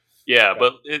 Yeah. Yeah, okay.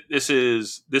 But this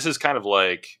is kind of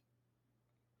like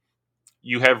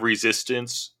you have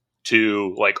resistance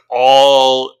to like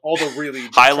all the really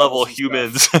high level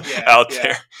humans out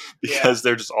there because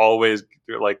they're always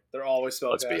spellcasters.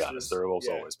 Let's be honest, they're almost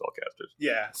always spellcasters.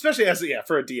 Yeah, especially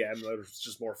for a DM, it's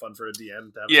just more fun for a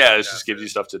DM. To have it just gives you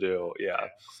stuff to do. Yeah.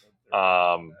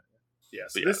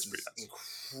 So this is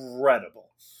incredible.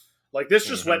 Like this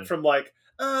just went from like,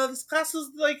 this class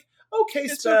is like okay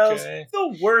spells,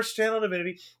 the worst channel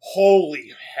divinity.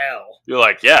 Holy hell! You're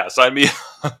like, yeah, sign me.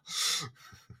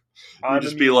 You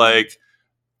just be like,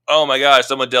 oh my gosh,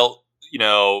 someone dealt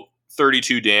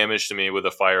 32 damage to me with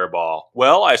a fireball.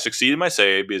 Well, I succeeded my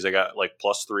save because I got like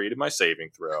 +3 to my saving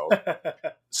throw.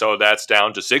 So that's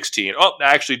down to 16. Oh,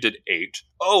 I actually did 8.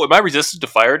 Oh, am I resistant to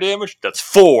fire damage? That's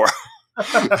 4.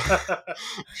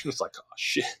 Just like, oh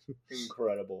shit.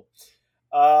 Incredible.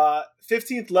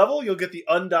 15th level, you'll get the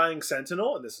Undying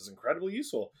Sentinel, and this is incredibly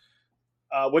useful.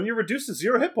 When you're reduced to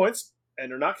 0 hit points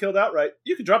and are not killed outright,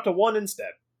 you can drop to 1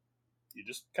 instead. You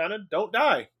just kind of don't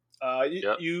die.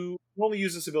 You only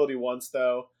use this ability once,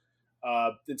 though,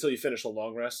 until you finish a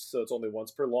long rest, so it's only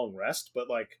once per long rest. But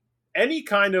like any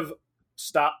kind of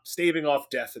staving off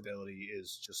death ability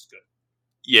is just good.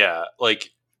 Yeah,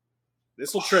 like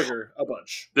this will trigger a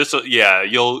bunch.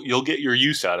 You'll get your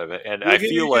use out of it, and I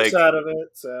feel like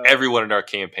everyone in our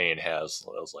campaign has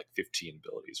like 15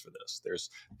 abilities for this. There's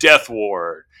Death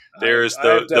Ward. There's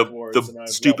the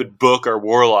stupid book our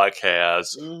warlock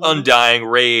has. Mm-hmm. Undying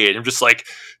Rage. I'm just like,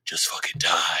 just fucking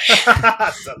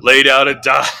die. Lay down and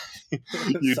die,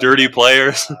 you dirty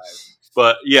players.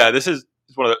 But yeah, this is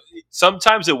one of the.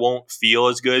 sometimes it won't feel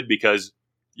as good because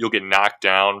you'll get knocked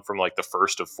down from like the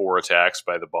first of 4 attacks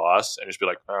by the boss and just be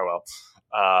like, oh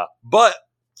well. But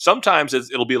sometimes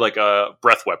it'll be like a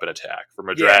breath weapon attack from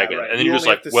a dragon, right. and then you you're just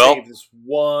only like, have to well, save this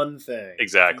one thing.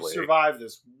 exactly. If you survive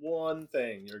this one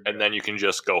thing, you're good. And then you can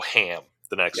just go ham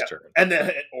the next turn, and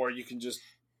then or you can just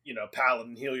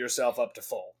paladin heal yourself up to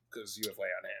full because you have lay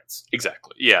on hands.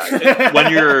 Exactly. Yeah.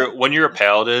 when you're a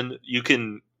paladin,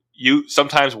 you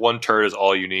sometimes one turn is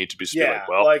all you need to be like,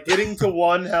 well, like getting to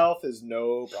 1 health is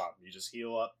no problem. You just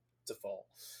heal up to full.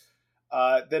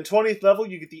 Then 20th level,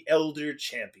 you get the Elder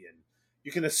Champion.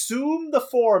 You can assume the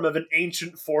form of an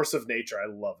ancient force of nature. I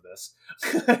love this.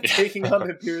 Taking on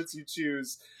the appearance you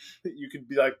choose, you can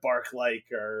be like Bark-like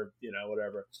or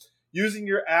whatever. Using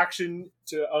your action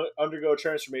to undergo a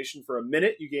transformation for a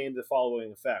minute, you gain the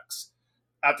following effects.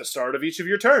 At the start of each of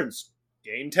your turns,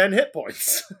 gain 10 hit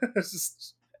points.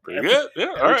 Pretty good.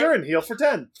 Yeah. Every turn, heal for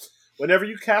 10. Whenever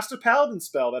you cast a paladin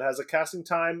spell that has a casting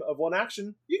time of 1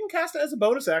 action, you can cast it as a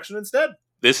bonus action instead.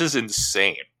 This is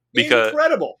insane. Because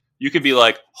incredible. You can be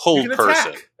like, hold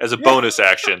person as a bonus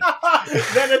action.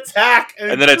 Then attack.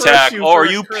 And then attack. Oh, are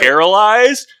you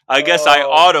paralyzed? I guess I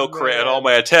auto-crit on all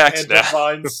my attacks and now.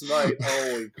 Divine Smite.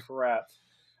 Holy crap.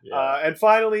 Yeah. And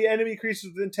finally, enemy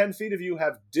creatures within 10 feet of you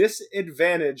have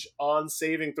disadvantage on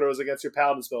saving throws against your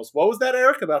paladin spells. What was that,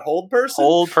 Eric, about hold person?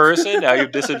 Hold person? Now you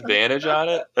have disadvantage on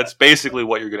it? That's basically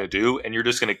what you're going to do, and you're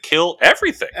just going to kill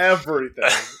everything. Everything.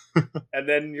 And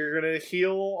then you're going to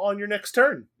heal on your next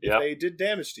turn if they did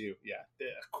damage to you. Yeah.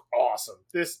 Awesome.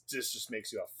 This just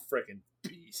makes you a freaking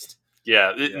beast.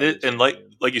 Yeah, and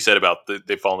like you said about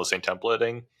they follow the same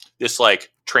templating, this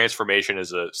like transformation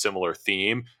is a similar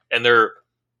theme, and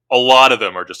a lot of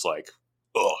them are just like,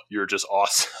 oh, you're just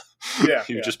awesome. Yeah,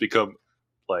 you just become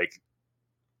like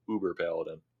uber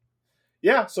paladin.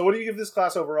 Yeah. So what do you give this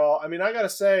class overall? I mean, I gotta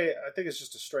say, I think it's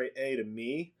just a straight A to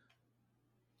me.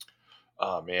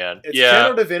 Oh man, it's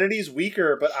Channel Divinity's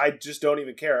weaker, but I just don't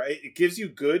even care. It gives you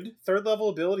good 3rd level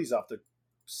abilities off the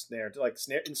snare. Like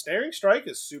Ensnaring Strike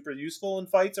is super useful in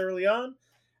fights early on,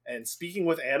 and speaking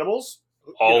with animals,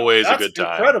 always a good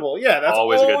time. Incredible, yeah, that's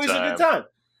always a good time.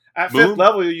 At 5th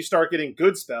level, you start getting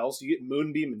good spells. You get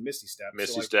Moonbeam and Misty Step.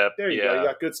 Step. There you go. You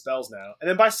got good spells now. And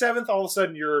then by 7th, all of a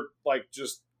sudden, you're like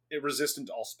just resistant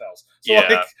to all spells. So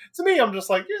like, to me, I'm just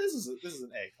like, yeah, this is an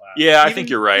A class. Yeah, I think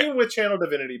you're right. Even with Channel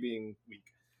Divinity being weak.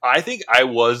 I think I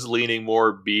was leaning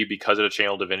more B because of the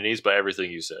Channel Divinities, but everything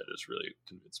you said has really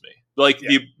convinced me. Like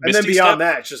the and Misty then beyond Step,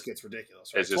 that, it just gets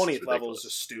ridiculous. Right? 20th level is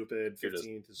just stupid.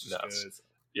 15th is just nuts. good.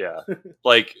 Yeah,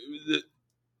 like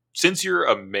since you're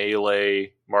a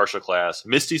melee martial class,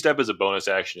 Misty Step as a bonus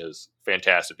action is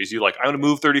fantastic because you're like, I'm going to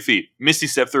move 30 feet, Misty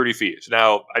Step 30 feet. So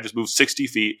now I just moved 60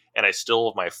 feet and I still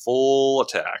have my full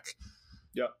attack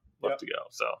left to go.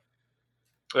 So,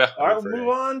 yeah. All right, we'll move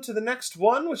on to the next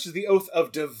one, which is the Oath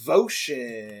of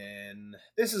Devotion.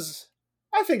 This is,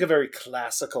 I think, a very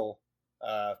classical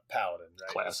paladin. Right?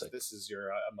 Classic. This is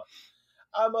your,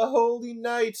 I'm a holy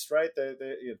knight, right?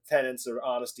 The tenets are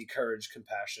honesty, courage,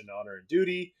 compassion, honor, and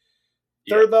duty.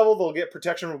 3rd level, they'll get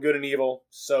protection from good and evil.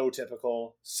 So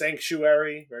typical.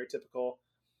 Sanctuary, very typical.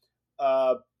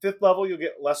 5th level, you'll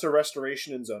get lesser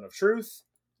restoration and zone of truth.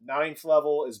 9th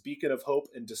level is beacon of hope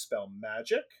and dispel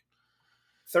magic.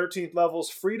 13th level is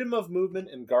freedom of movement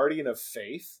and guardian of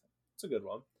faith. It's a good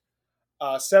one.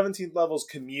 17th level is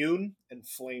commune and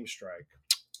flame strike.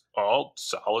 All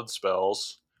solid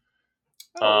spells.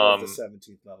 I don't love the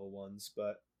 17th level ones,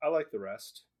 but I like the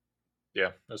rest.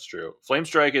 Yeah, that's true. Flame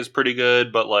Strike is pretty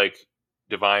good, but like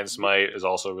Divine Smite is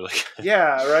also really good.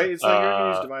 Yeah, right? It's like you're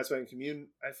going to use Divine Smite and Commune.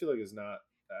 I feel like it's not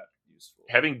that useful.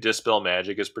 Having Dispel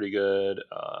Magic is pretty good.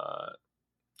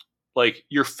 Like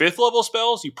your 5th level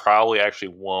spells, you probably actually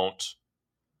won't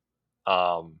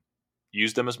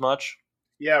use them as much.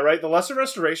 Yeah, right. The Lesser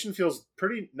Restoration feels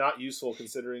pretty not useful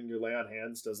considering your Lay on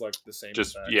Hands does like the same.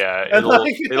 Just effect. Yeah,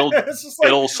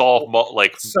 it'll solve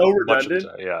like so redundant.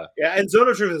 Yeah, and Zone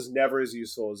of Truth is never as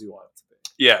useful as you want it to be.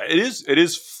 Yeah, it is. It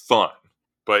is fun,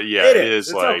 but yeah, it is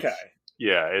it's like okay.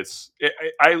 Yeah,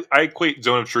 I equate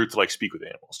Zone of Truth to like Speak with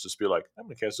Animals. Just be like, I'm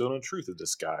gonna cast Zone of Truth at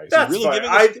this guy. That's really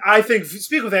fun. I think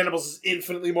Speak with Animals is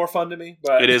infinitely more fun to me.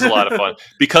 But it is a lot of fun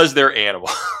because they're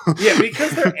animals. Yeah,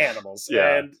 because they're animals.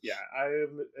 Yeah. And I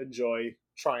enjoy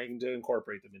trying to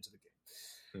incorporate them into the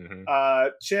game. Mm-hmm.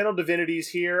 Channel Divinities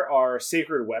here are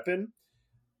Sacred Weapon.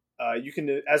 You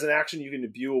can, as an action, you can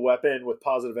imbue a weapon with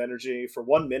positive energy. For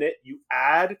 1 minute, you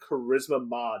add Charisma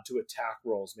mod to attack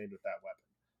rolls made with that weapon.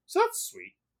 So that's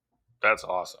sweet. That's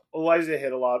awesome. Allows you to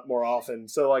hit a lot more often.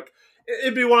 So like,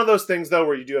 it'd be one of those things though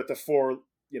where you do have to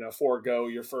forego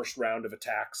your first round of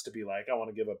attacks to be like, I want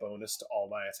to give a bonus to all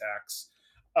my attacks.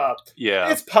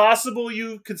 Yeah. It's possible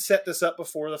you could set this up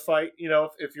before the fight,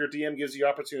 if your DM gives you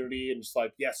opportunity and just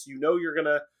like, yes, you're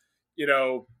gonna,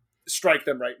 strike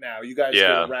them right now. You guys get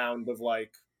a round of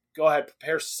like, go ahead,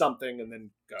 prepare something, and then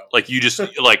go. Like you just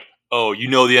like, oh,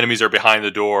 the enemies are behind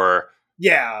the door.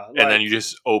 Yeah, and then you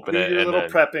just open it and little then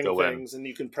prepping go things, and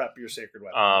you can prep your sacred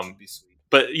weapon. Which would be sweet.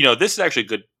 But this is actually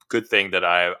a good thing that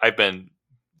I've been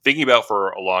thinking about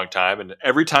for a long time, and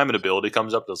every time an ability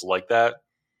comes up that's like that,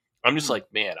 I'm just like,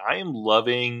 man, I am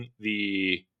loving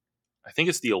I think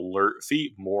it's the alert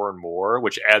feat more and more,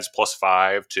 which adds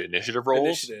 +5 to initiative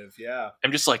rolls. Initiative, yeah.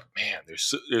 I'm just like, man,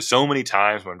 there's so many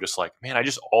times where I'm just like, man, I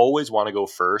just always want to go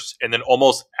first and then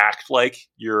almost act like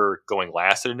you're going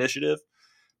last at initiative.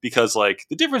 Because, like,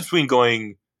 the difference between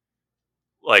going,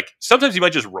 like, sometimes you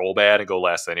might just roll bad and go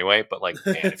last anyway. But, like,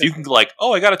 man, if you can, like,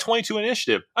 oh, I got a 22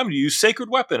 initiative. I'm going to use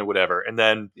Sacred Weapon or whatever. And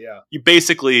then you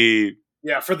basically...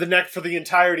 Yeah, for the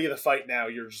entirety of the fight now,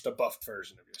 you're just a buffed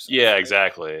version of yourself. Yeah, right?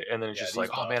 Exactly. And then it's just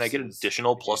like, oh, man, I get an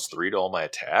additional +3 to all my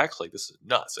attacks. Like, this is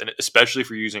nuts. And especially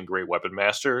if you're using Great Weapon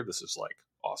Master, this is, like,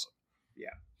 awesome.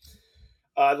 Yeah.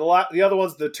 The other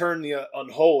one's the Turn the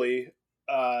Unholy.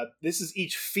 This is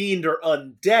each fiend or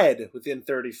undead within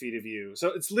 30 feet of you. So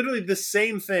it's literally the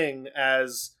same thing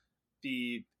as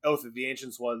the Oath of the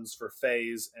Ancients ones for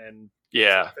Fays and...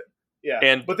 Yeah. Yeah,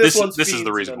 and but this is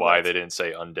the reason why they didn't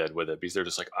say undead with it, because they're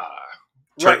just like,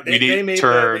 right. They made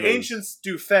the ancients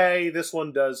do Fae. This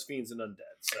one does fiends and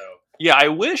undead. So yeah, I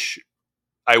wish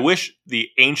the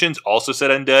ancients also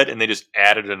said undead, and they just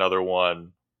added another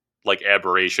one, like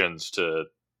aberrations to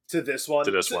this one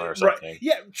or something. Right.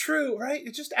 Yeah, true. Right.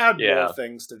 It just add more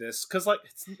things to this because like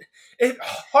it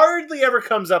hardly ever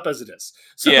comes up as it is.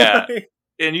 So, yeah.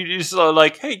 And you just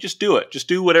like, hey, just do it. Just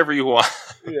do whatever you want.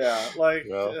 Yeah, like,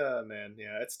 man,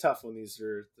 yeah, it's tough when these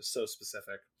are so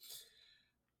specific.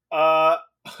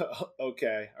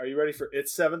 Okay, are you ready for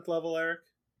its 7th level, Eric?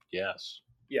 Yes.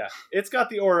 Yeah, it's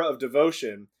got the aura of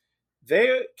devotion.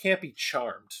 They can't be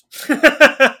charmed.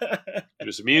 It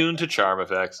is immune to charm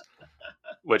effects,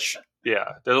 which,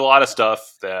 yeah, there's a lot of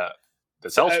stuff that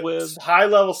helps with. High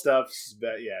level stuff,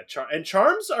 but yeah, and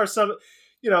charms are some...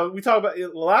 we talk about the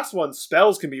last one,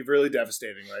 spells can be really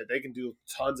devastating, right? They can do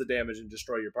tons of damage and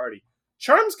destroy your party.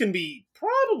 Charms can be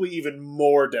probably even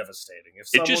more devastating if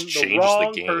the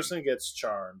wrong person gets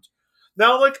charmed.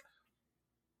 Now, like,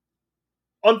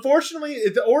 unfortunately,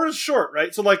 the aura is short,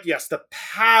 right? So, like, yes, the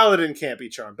paladin can't be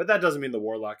charmed, but that doesn't mean the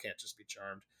warlock can't just be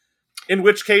charmed. In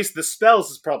which case, the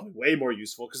spells is probably way more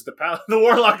useful because the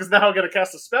warlock is now going to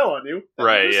cast a spell on you.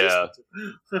 Right, yeah.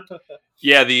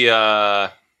 Yeah,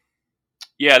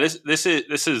 yeah, this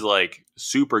is like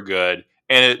super good,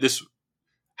 and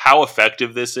how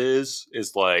effective this is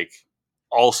like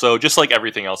also just like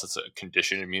everything else. It's a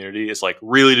condition immunity. It's like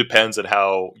really depends on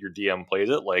how your DM plays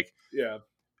it. Like, yeah,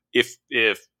 if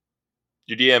your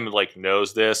DM like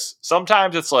knows this,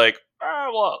 sometimes it's like,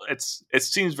 it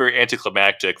seems very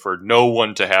anticlimactic for no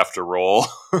one to have to roll.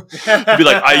 You'd be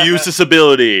like, I use this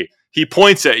ability. He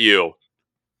points at you.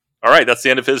 All right, that's the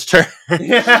end of his turn.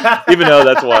 Even though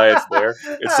that's why it's there.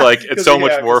 It's like, it's so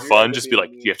much more fun. Just be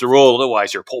like, you have to roll,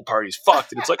 otherwise your whole party's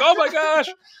fucked. And it's like, oh my gosh.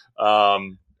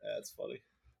 That's funny.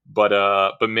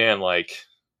 But man, like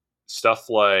stuff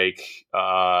like,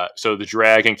 so the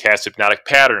dragon casts Hypnotic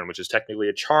Pattern, which is technically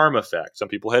a charm effect. Some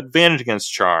people had advantage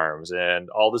against charms and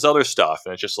all this other stuff.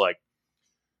 And it's just like,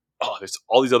 oh, there's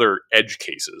all these other edge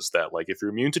cases that like, if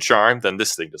you're immune to charm, then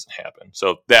this thing doesn't happen.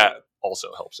 So that also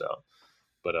helps out.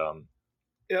 But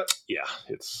yeah,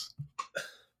 it's.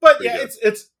 But yeah, good.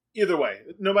 It's either way.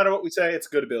 No matter what we say, it's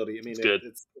a good ability. I mean,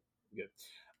 it's good.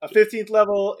 A 15th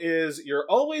level is you're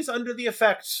always under the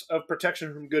effects of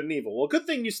protection from good and evil. Well, good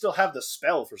thing you still have the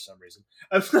spell for some reason.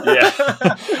 Yeah,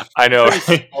 I know.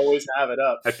 Always have it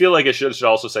up. I feel like it should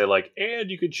also say like,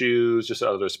 and you could choose just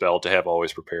another spell to have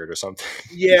always prepared or something.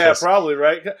 Yeah, probably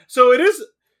right. So it is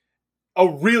a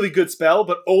really good spell,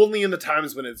 but only in the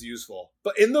times when it's useful.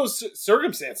 But in those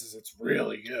circumstances, it's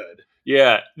really good.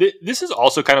 Yeah, this is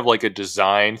also kind of like a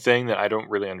design thing that I don't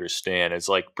really understand. It's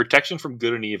like protection from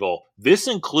good and evil. This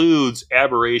includes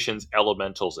aberrations,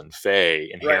 elementals, and fae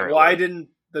inherently. Right. Why didn't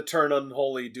the Turn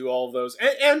Unholy do all of those?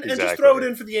 And just throw it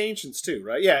in for the ancients too,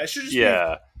 right? Yeah, it should just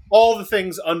be all the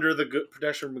things under the good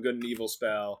protection from good and evil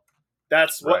spell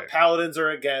That's what Right. paladins are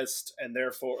against, and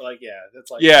therefore, like, yeah,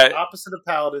 that's like Yeah. the opposite of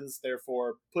paladins.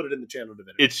 Therefore, put it in the channel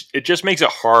divinity. It just makes it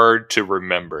hard to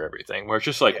remember everything. Where it's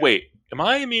just like, Yeah. wait, am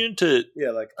I immune to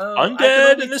Yeah, like undead I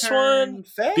can only in this turn one?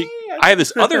 Fae? I have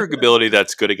this other ability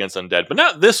that's good against undead, but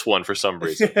not this one for some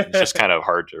reason. It's just kind of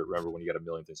hard to remember when you got a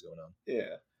million things going on.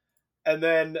 Yeah. And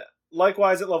then,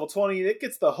 likewise, at level 20, it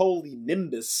gets the Holy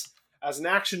Nimbus. As an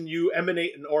action, you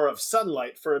emanate an aura of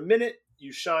sunlight. For a minute,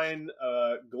 you shine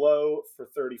a glow for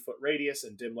 30-foot radius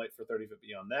and dim light for 30 foot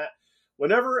beyond that.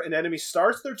 Whenever an enemy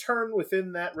starts their turn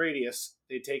within that radius,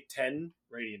 they take 10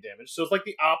 radiant damage. So it's like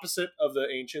the opposite of the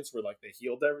Ancients, where like they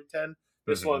healed every 10.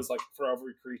 This Mhm. one's like for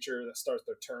every creature that starts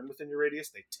their turn within your radius,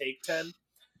 they take 10.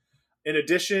 In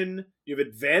addition, you have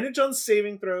advantage on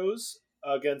saving throws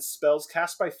against spells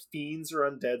cast by fiends or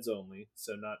undeads only.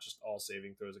 So not just all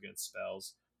saving throws against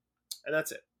spells. And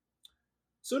that's it.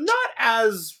 So not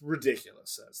as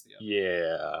ridiculous as the other.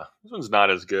 Yeah, this one's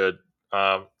not as good.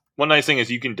 One nice thing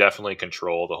is you can definitely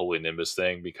control the Holy Nimbus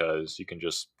thing because you can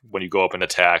just, when you go up and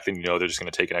attack, then you know they're just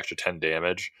going to take an extra 10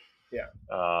 damage. Yeah.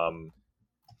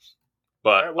 But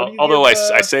Alright, what do you although give,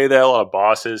 I say that a lot of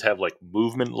bosses have like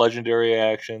movement legendary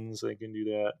actions, they can do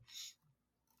that.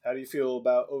 How do you feel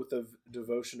about Oath of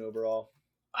Devotion overall?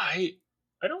 I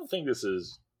don't think this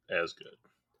is as good.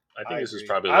 I think this is agree.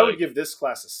 probably I like, would give this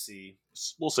class a C.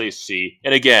 we'll say C.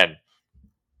 And again,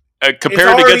 compared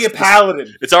It's already against a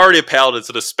paladin. it's already a paladin.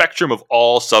 So the spectrum of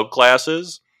all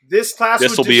subclasses, This class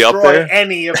This would will be up destroy there.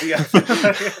 any of the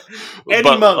other. Any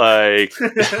but monk.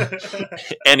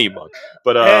 like any monk.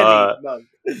 But Any monk.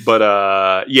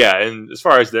 yeah. And as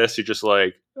far as this, you're just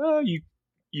like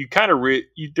you kind of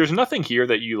there's nothing here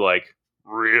that you like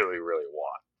really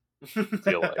want.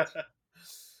 Feel like.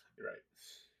 You're right.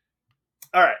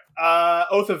 All right.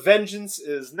 Oath of Vengeance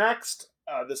is next.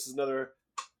 This is another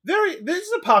this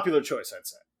is a popular choice, I'd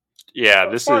say. Yeah,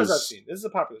 As this far as I've is seen, this is a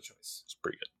popular choice. it's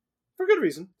pretty good. For good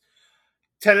reason.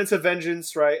 Tenets of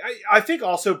Vengeance, right? I think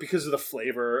also because of the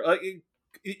flavor. Like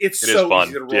it's It is so fun,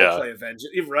 easy to yeah. roleplay a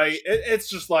Vengeance, right? It's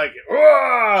just like,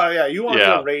 yeah, you want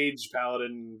Yeah. a rage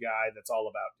paladin guy that's all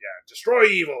about, destroy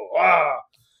evil,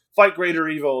 fight greater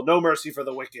evil, no mercy for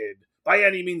the wicked, by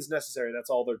any means necessary. That's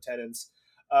all their tenets.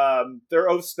 Their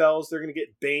oath spells, they're going to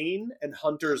get Bane and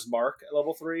Hunter's Mark at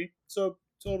level 3, so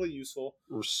totally useful.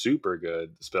 We're super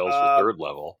good spells for third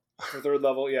level. For third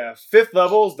level, yeah. 5th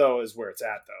levels, though, is where it's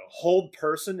at, though. Hold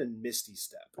Person and Misty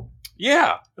Step.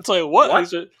 Yeah, it's like what?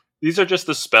 What? These are just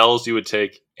the spells you would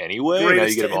take anyway. Now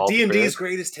you get them all D&D's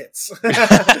greatest hits.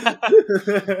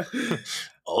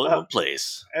 all in one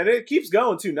place. And it keeps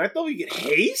going, too. 9th level, you get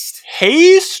Haste?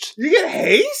 Haste? You get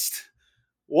Haste?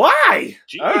 Why?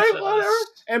 Jesus. All right, whatever.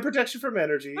 And Protection from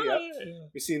Energy. Oh, Yep. yeah.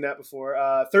 We've seen that before.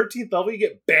 13th level, you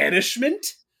get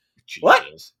Banishment Jesus. What?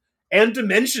 and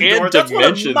Dimension And Door. That's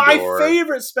Dimension one of my Door.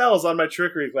 favorite spells on my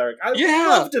Trickery Cleric. I Yeah.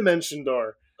 love Dimension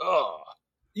Door. Oh,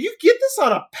 You get this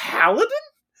on a Paladin?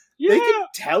 yeah. They can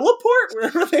teleport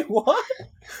wherever they want?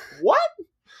 What?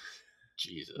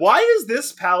 Jesus. Why does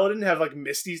this Paladin have like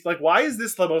Misty's? Like, why is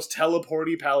this the most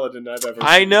teleporty Paladin I've ever seen?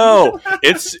 I know.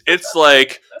 It's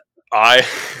like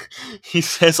he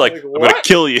says like, Like, I'm gonna what?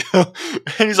 kill you. And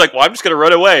he's like, well, I'm just gonna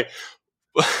run away.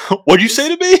 What'd you say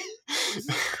to me? This is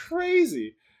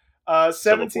crazy.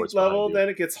 17th Teleports level, behind you. then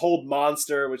it gets Hold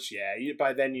Monster, which,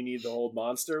 by then you need the Hold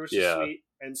Monster, which Yeah. is sweet.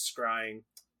 And Scrying.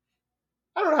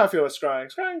 I don't know how I feel about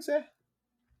Scrying. Scrying's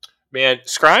Man,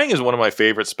 scrying is one of my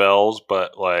favorite spells,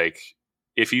 but like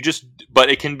but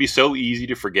it can be so easy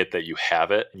to forget that you have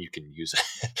it and you can use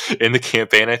it in the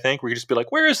campaign, I think, where you just be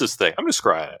like, where is this thing? I'm just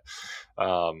scrying it.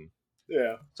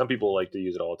 yeah. Some people like to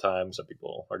use it all the time. Some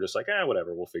people are just like,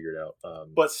 whatever, we'll figure it out.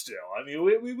 But still, I mean,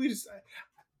 we just...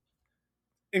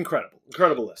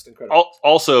 Incredible list. Incredible.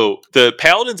 Also, the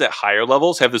paladins at higher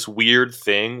levels have this weird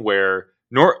thing where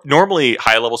normally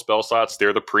high level spell slots,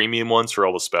 they're the premium ones for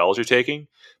all the spells you're taking.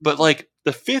 But like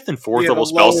the 5th and 4th level the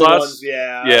spell lower slots, ones,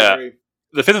 yeah. Yeah. I agree.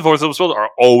 the 5th and 4th level spells are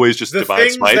always just The divine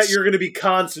things smites. that you're going to be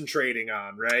concentrating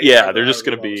on, right? Yeah, Are they're the just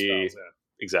gonna lower be- spells,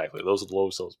 Exactly. Those are the low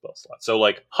spell slots. So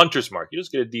like Hunter's Mark, you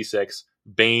just get a D6.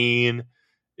 Bane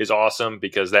is awesome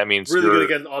because that means Really you're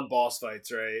good again on boss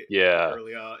fights, right? Yeah.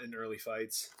 Early on, in early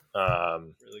fights.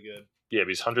 Really good. Yeah,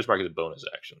 because Hunter's Mark is a bonus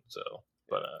action. So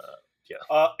but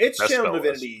Its Best channel spell list.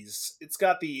 divinities. It's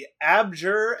got the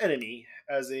Abjure Enemy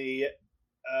as a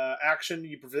action.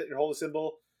 You prevent your holy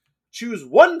symbol. Choose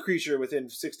one creature within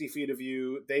 60 feet of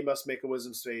you. They must make a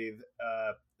wisdom save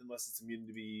unless it's immune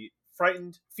to be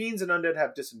frightened. Fiends and undead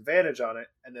have disadvantage on it,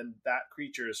 and then that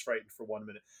creature is frightened for 1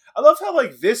 minute. I love how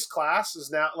like this class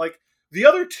is now like the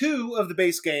other two of the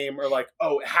base game are like,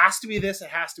 oh, it has to be this, it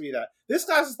has to be that. This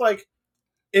class is like,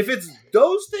 If it's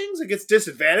those things, it gets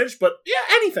disadvantaged. But yeah,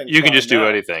 anything. You can just do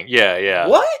anything. Yeah, yeah.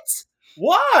 What?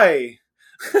 Why?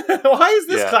 Why does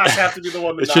this class have to be the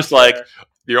one that's It's just like,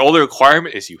 your only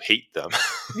requirement is you hate them.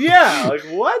 Yeah, like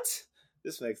what?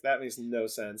 That makes no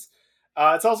sense.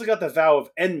 It's also got the Vow of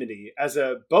Enmity. As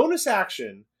a bonus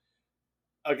action,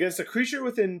 against a creature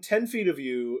within 10 feet of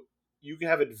you, you can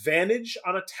have advantage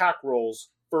on attack rolls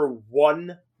for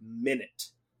 1 minute.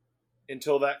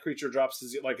 Until that creature drops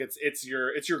his, like it's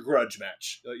your grudge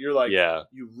match. You're like,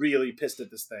 you really pissed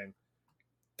at this thing.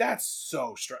 That's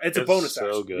so strong. It's a bonus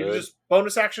action. Good. You can just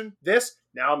bonus action this.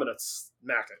 Now I'm gonna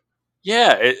smack it.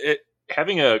 Yeah,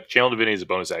 having a Channel Divinity as a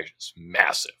bonus action is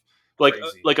massive.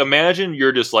 Like imagine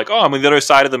you're just like, oh, I'm on the other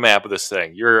side of the map of this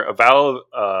thing. You're a Vow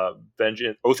of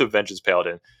Vengeance, Oath of Vengeance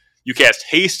Paladin. You cast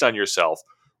haste on yourself.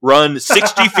 Run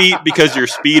 60 feet because your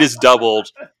speed is doubled.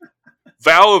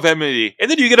 Vow of Enmity,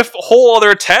 and then you get a whole other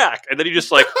attack, and then you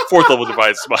just like 4th level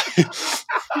Divine Smite.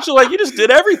 You just did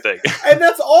everything, and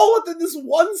that's all within this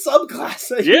one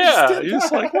subclass. You're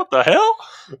just like, what the hell?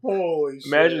 Holy shit!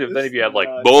 Imagine if you had like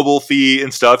mobile feet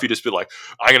and stuff, you just be like,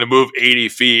 I'm gonna move 80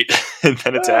 feet and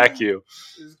then attack you.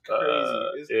 It's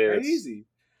crazy. It's crazy.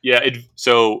 Yeah.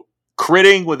 So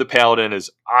critting with the Paladin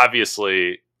is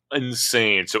obviously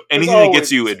insane. So anything that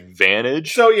gets you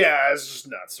advantage. So yeah, it's just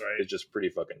nuts, right? It's just pretty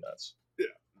fucking nuts.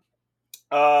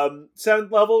 7th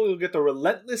level, you'll get the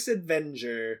Relentless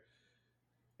Avenger.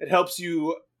 It helps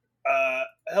you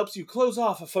close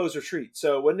off a foe's retreat.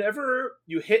 So whenever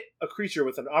you hit a creature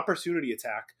with an opportunity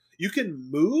attack, you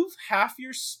can move half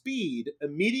your speed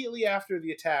immediately after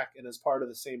the attack and as part of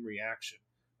the same reaction.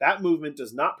 That movement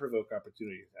does not provoke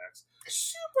opportunity attacks.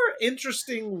 Super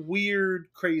interesting, weird,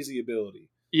 crazy ability.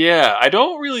 Yeah, I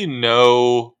don't really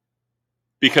know,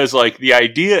 because like the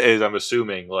idea is, I'm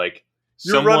assuming like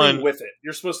you're running with it.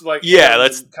 You're supposed to like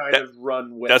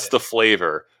run with it. That's the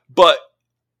flavor, but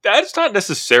that's not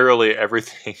necessarily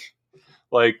everything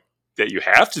like that you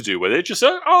have to do with it. Just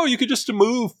you could just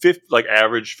move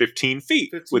average 15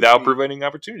 feet without preventing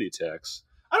opportunity attacks.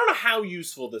 I don't know how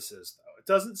useful this is though. It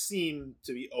doesn't seem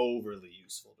to be overly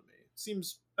useful to me. It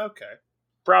seems okay.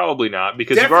 Probably not,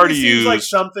 because definitely you've already seems used like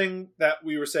something that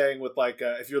we were saying with like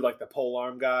if you're like the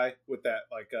polearm guy with that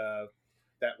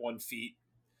that 1 feat.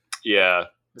 Yeah,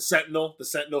 the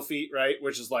sentinel feat, right?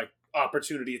 Which is like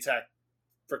opportunity attack,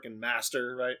 freaking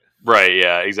master, right? Right.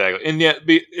 Yeah. Exactly. And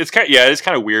it's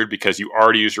kind of weird because you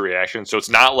already used a reaction, so it's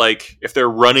not like if they're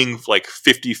running like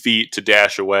 50 feet to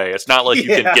dash away, it's not like you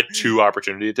can get 2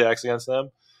 opportunity attacks against them,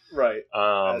 right?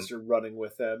 As you're running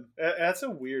with them, that's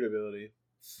a weird ability.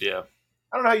 Yeah.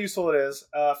 I don't know how useful it is.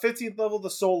 15th level,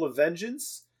 the Soul of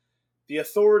Vengeance. The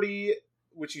authority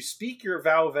which you speak your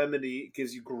Vow of Enmity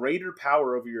gives you greater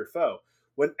power over your foe.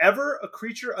 Whenever a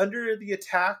creature under the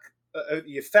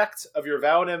effect of your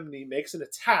Vow of Enmity makes an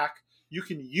attack, you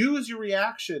can use your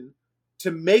reaction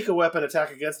to make a weapon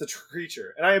attack against the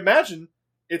creature. And I imagine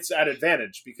it's at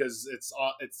advantage because it's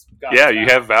got you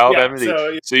have Vow of Enmity,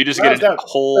 so you just get a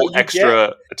whole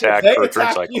extra attack per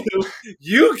turn cycle.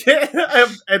 You get an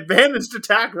advantaged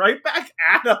attack right back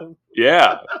at them.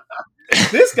 Yeah.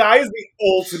 This guy is the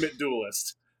ultimate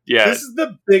duelist. Yeah. This is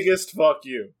the biggest fuck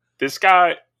you. This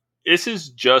is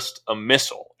just a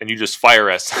missile, and you just fire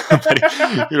at somebody.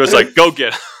 You're just like, go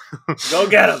get him. Go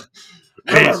get him.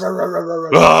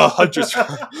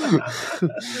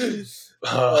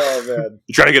 Oh man!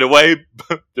 You trying to get away?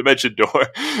 Dimension door.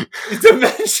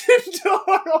 Dimension door.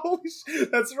 Holy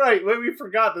that's right. We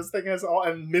forgot this thing has all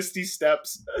and misty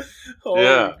steps.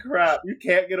 Holy crap! You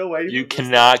can't get away. You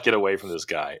cannot get away from this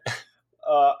guy.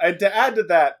 And to add to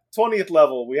that, 20th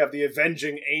level, we have the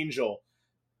Avenging Angel.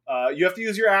 You have to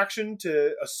use your action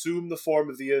to assume the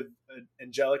form of the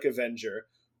Angelic Avenger.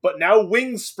 But now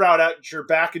wings sprout out at your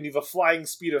back and you have a flying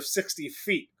speed of 60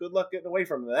 feet. Good luck getting away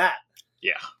from that.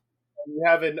 Yeah. You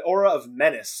have an Aura of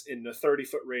Menace in the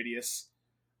 30-foot radius.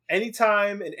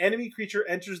 Anytime an enemy creature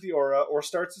enters the aura or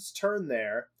starts its turn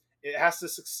there, it has to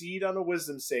succeed on a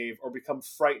wisdom save or become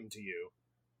frightened to you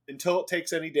until it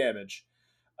takes any damage.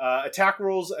 Attack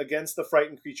rolls against the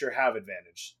frightened creature have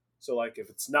advantage. So, like, if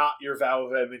it's not your Vow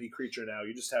of Enmity creature now,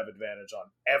 you just have advantage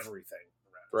on everything.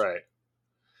 Right.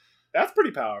 That's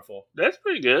pretty powerful. That's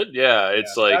pretty good. Yeah,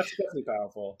 it's like that's definitely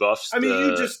powerful. Buffs. I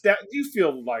mean, you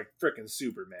feel like freaking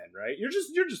Superman, right? You're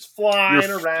just flying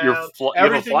around.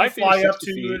 Everything you fly up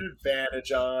to, you an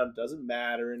advantage on. Doesn't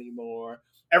matter anymore.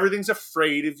 Everything's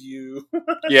afraid of you.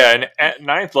 Yeah, and at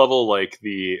 9th level, like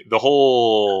the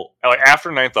whole after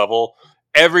 9th level,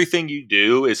 everything you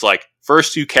do is like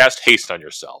first you cast haste on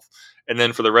yourself, and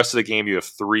then for the rest of the game you have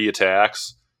 3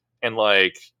 attacks, and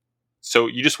like so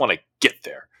you just want to get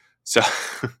there. So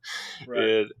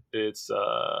Right. it's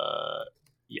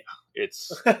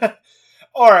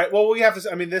All right. Well, we have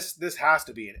to. I mean, this has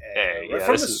to be an A. A. Right Yeah,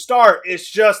 from this the is start, it's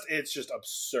just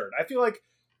absurd. I feel like it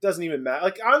doesn't even matter.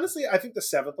 Like honestly, I think the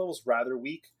 7th level is rather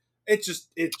weak. It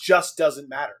just doesn't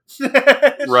matter.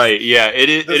 right. Yeah, The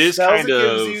it is spells kind it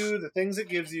gives of you, the things it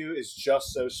gives you, is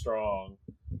just so strong.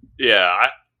 yeah.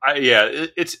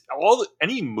 It's all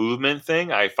any movement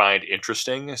thing I find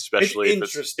interesting, especially if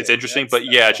it's interesting. But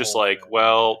That's yeah, the it's just whole like, thing.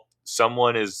 well,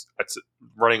 someone is it's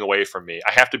running away from me.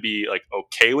 I have to be like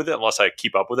okay with it unless I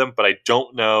keep up with them, but I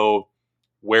don't know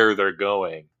where they're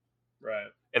going. Right.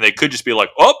 And they could just be like,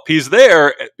 "Oh, he's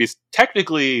there." Because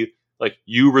technically, like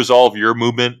you resolve your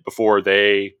movement before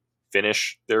they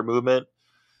finish their movement,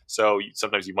 so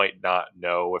sometimes you might not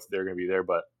know if they're going to be there.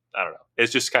 But I don't know.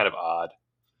 It's just kind of odd.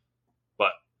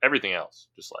 But everything else,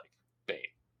 just like Bane,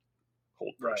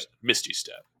 Hold Person, Misty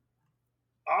Step.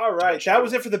 All right, that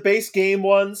was it for the base game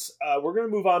ones. We're going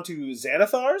to move on to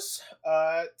Xanathar's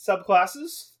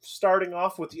subclasses, starting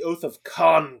off with the Oath of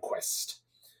Conquest.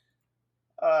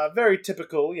 Very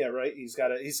typical, yeah, right. He's got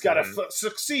to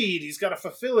succeed. He's got to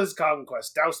fulfill his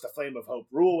conquest, douse the flame of hope,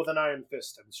 rule with an iron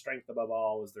fist, and strength above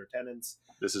all as their tenants.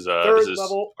 This is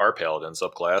level. Our paladin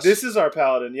subclass. This is our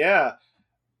paladin, yeah.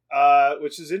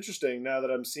 Which is interesting now that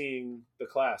I'm seeing the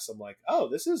class. I'm like, oh,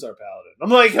 this is our paladin. I'm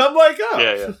like, oh,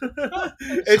 yeah.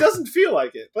 It doesn't feel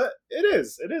like it, but it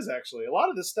is. It is actually. A lot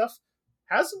of this stuff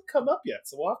hasn't come up yet,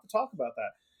 so we'll have to talk about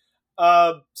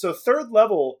that. So 3rd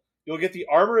level. You'll get the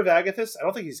Armor of Agathis. I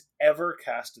don't think he's ever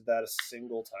casted that a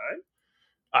single time.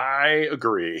 I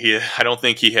agree. I don't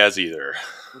think he has either.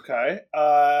 Okay.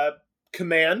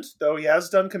 Command, though he has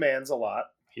done commands a lot.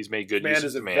 He's made good command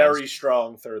use of commands. Command is a very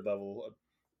strong 3rd level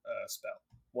spell.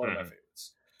 One of my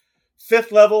favorites.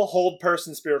 5th level, Hold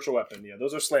Person, Spiritual Weapon. Yeah,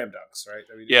 those are slam dunks, right?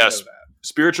 I mean, yes.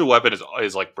 Spiritual Weapon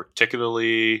is like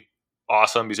particularly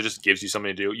awesome because it just gives you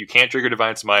something to do. You can't trigger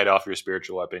Divine Smite off your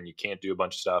Spiritual Weapon. You can't do a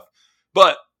bunch of stuff.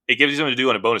 But it gives you something to do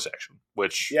on a bonus action,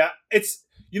 which... Yeah, it's...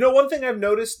 one thing I've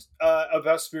noticed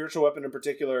about Spiritual Weapon in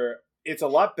particular, it's a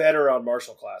lot better on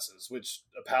martial classes, which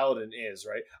a paladin is,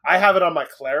 right? I have it on my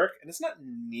cleric, and it's not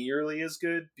nearly as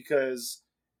good because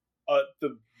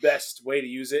the best way to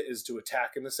use it is to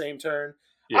attack in the same turn.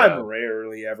 Yeah. I'm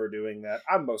rarely ever doing that.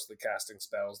 I'm mostly casting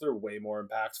spells. They're way more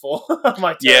impactful on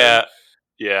my turn.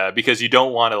 Yeah, because you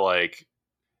don't want to, like...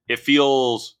 It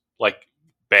feels like...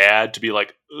 bad to be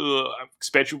like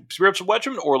spiritual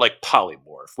weapon or like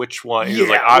polymorph. Which one? Yeah,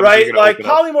 like, right. Like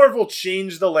polymorph will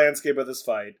change the landscape of this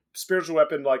fight. Spiritual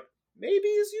weapon, like maybe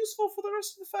is useful for the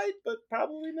rest of the fight, but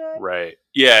probably not. Right.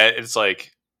 Yeah, it's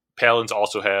like paladins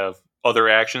also have other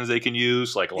actions they can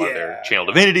use, like a lot of their channel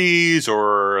divinities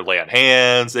or lay on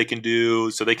hands they can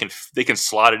do, so they can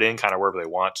slot it in kind of wherever they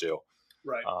want to.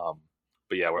 Right.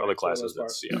 But yeah, where other classes,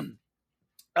 that's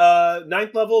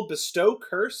 9th level, Bestow,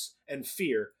 Curse, and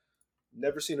Fear.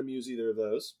 Never seen him use either of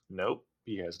those. Nope,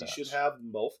 he has not. He should have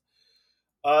them both.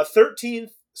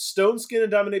 13th, Stone Skin and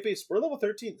Dominate Beast. We're level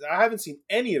 13. I haven't seen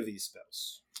any of these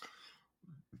spells.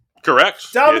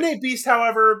 Correct. Dominate Beast,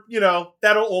 however,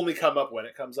 that'll only come up when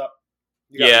it comes up.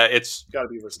 It's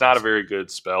not a very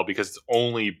good spell because it's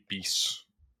only beasts,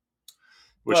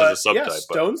 which is a subtype. Yeah,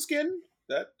 Stone Skin.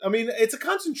 It's a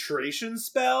concentration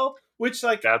spell. Which,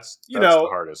 like, that's the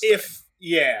hardest thing.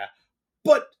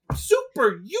 But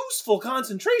super useful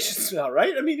concentration spell,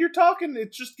 right? I mean, you're talking,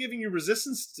 it's just giving you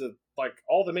resistance to, like,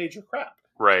 all the major crap.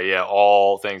 Right, yeah,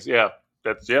 all things, yeah.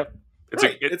 It's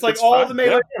like all the melee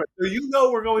damage.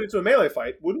 So we're going into a melee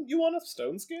fight. Wouldn't you want a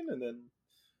Stone Skin? And then...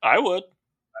 I would.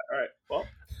 All right, well...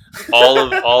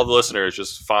 all the listeners,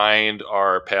 just find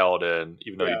our paladin,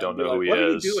 even though you don't know who he is. What are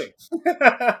you doing?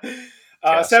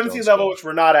 17th level, which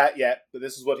we're not at yet, but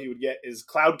this is what he would get, is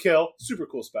Cloud Kill. Super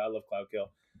cool spell. I love Cloud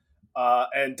Kill.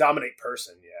 And Dominate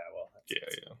Person.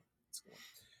 That's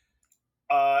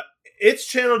cool. It's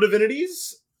Channel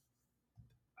Divinities,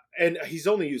 and he's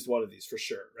only used one of these for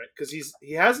sure, right? Because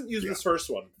he hasn't used this first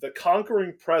one. The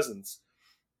Conquering Presence.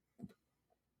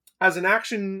 As an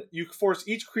action, you force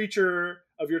each creature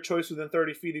of your choice within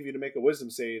 30 feet of you to make a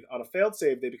Wisdom save. On a failed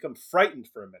save, they become frightened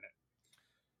for a minute.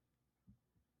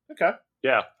 Okay.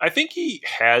 Yeah, I think he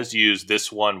has used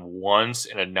this one once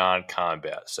in a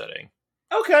non-combat setting.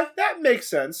 Okay, that makes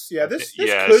sense. Yeah, this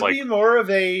could be more of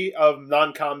a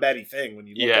non-combat-y thing when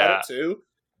you look at it, too.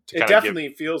 It definitely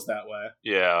feels that way.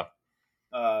 Yeah.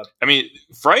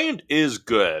 Frightened is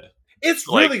good. It's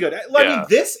really good. I mean,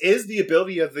 this is the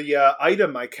ability of the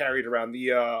item I carried around,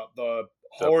 the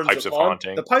Horns Pipes of Haunt-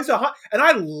 Haunting. The Pipes of Haunting. And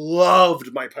I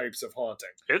loved my Pipes of Haunting.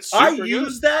 It's super I good.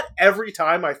 used that every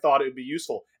time I thought it would be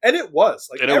useful. And it was.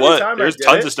 Like, And it every was. time There's I did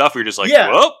tons it, of stuff where you're just like, Yeah.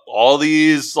 well, all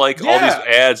these Yeah.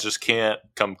 ads just can't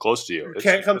come close to you.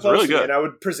 can't come it's close really to me. good. And I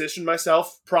would position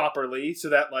myself properly so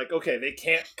that, like, okay, they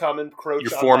can't come and encroach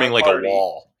You're on forming my like party. a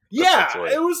wall. Yeah,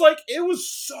 essentially. it was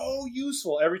so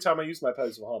useful every time I used my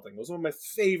Pipes of Haunting. It was one of my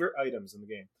favorite items in the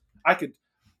game.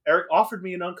 Eric offered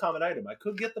me an uncommon item. I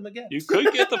could get them again. You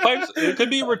could get the pipes. It could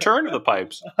be a return of the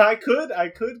pipes. I could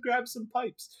grab some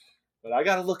pipes, but I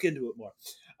got to look into it more.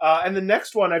 And the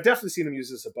next one, I've definitely seen them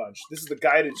use this a bunch. This is the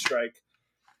Guided Strike.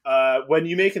 When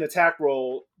you make an attack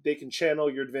roll, they can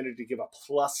channel your divinity to give a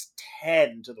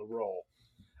 +10 to the roll,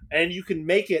 and you can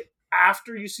make it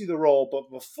after you see the roll, but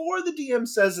before the DM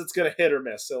says it's going to hit or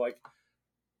miss. So, like,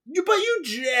 but you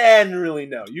generally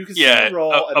know. You can see the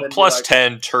roll. A and then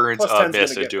 +10 turns plus a 10's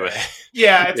miss gonna into get a there.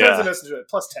 Yeah, it turns Yeah. a miss into a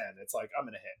 +10. It's like, I'm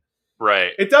going to hit.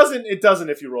 right. It doesn't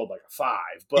if you rolled like a 5.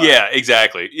 But Yeah,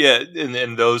 exactly. Yeah,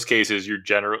 in those cases, you're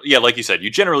like you said, you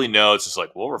generally know. It's just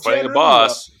like, well, we're fighting a Generally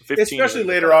boss. 15 especially is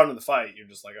later the fight. on in the fight, you're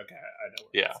just like, okay, I know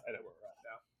where Yeah. I know where we're at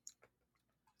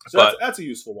now. So But- that's a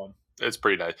useful one. It's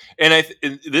pretty nice,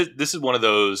 and this is one of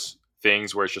those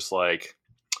things where it's just like,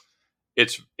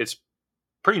 it's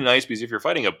pretty nice because if you're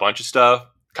fighting a bunch of stuff,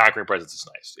 Conquering Presence is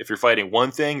nice. If you're fighting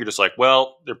one thing, you're just like,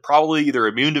 well, they're probably either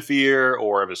immune to fear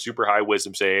or have a super high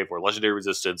wisdom save or legendary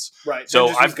resistance. Right. So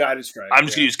then just use Guided Strike. I'm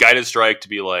just gonna use Guided Strike to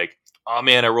be like, oh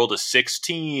man, I rolled a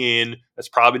 16. That's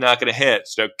probably not gonna hit.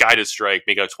 So Guided Strike,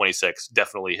 make out 26,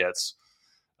 definitely hits.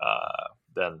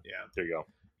 Then Yeah. there you go.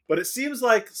 But it seems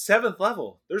like 7th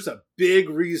level, there's a big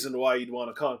reason why you'd want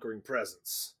a Conquering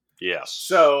Presence. Yes.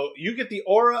 So you get the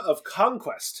Aura of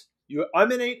Conquest. You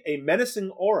emanate a menacing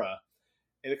aura.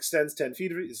 It extends 10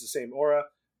 feet of it. It's the same aura.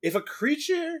 If a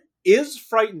creature is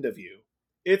frightened of you,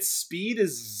 its speed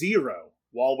is 0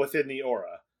 while within the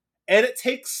aura. And it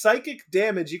takes psychic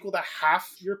damage equal to half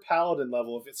your paladin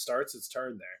level if it starts its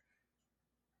turn there.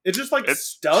 It just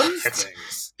stuns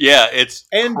things. Yeah, it's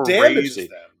And crazy. damages them.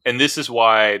 And this is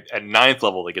why at 9th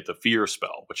level they get the Fear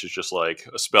spell, which is just like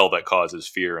a spell that causes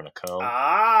fear in a cone.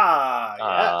 Ah,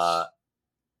 yes.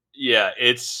 Yeah,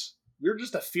 it's You're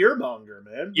just a fearmonger,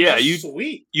 man. Yeah, Which you- is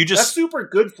sweet. you That's just super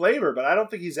good flavor, but I don't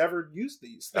think he's ever used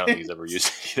these. I don't think he's ever used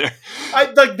it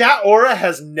either. Like that aura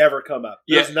has never come up.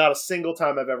 There's Yeah. not a single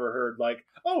time I've ever heard like,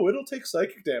 "Oh, it'll take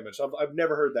psychic damage." I've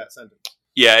never heard that sentence.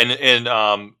 Yeah,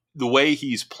 and the way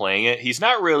he's playing it, he's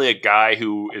not really a guy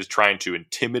who is trying to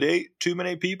intimidate too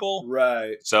many people.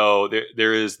 Right. So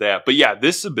there is that. But yeah,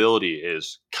 this ability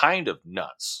is kind of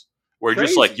nuts. Where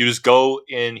just Crazy. like you just go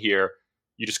in here,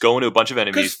 you just go into a bunch of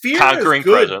Because enemies, fear conquering is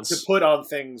good presence. to put on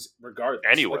things regardless.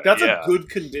 Anyway, Like, that's yeah. a good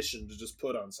condition to just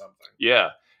put on something. Yeah.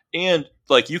 And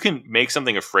like you can make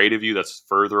something afraid of you that's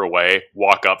further away,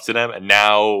 walk up to them, and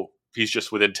now he's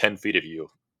just within 10 feet of you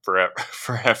forever.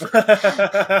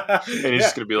 And he's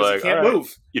just gonna be like, can't all right,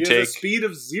 move. you He has take- a speed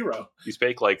of 0. You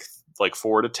take like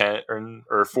 4 to 10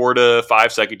 or 4 to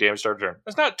 5 psychic damage start turn.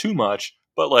 That's not too much,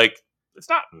 but like it's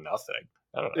not nothing.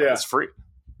 I don't know. Yeah. It's free.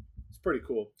 It's pretty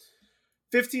cool.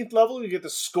 15th level, you get the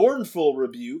Scornful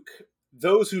Rebuke.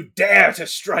 Those who dare to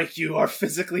strike you are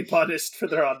physically punished for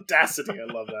their audacity. I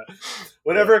love that.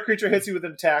 Whenever a creature hits you with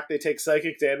an attack, they take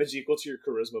psychic damage equal to your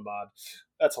charisma mod.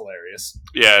 That's hilarious.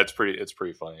 Yeah, it's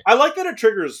pretty funny. I like that it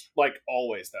triggers like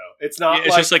always though. It's not It's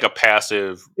like just like a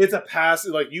passive. it's a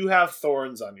passive. Like you have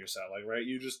thorns on yourself, like right.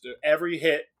 You just every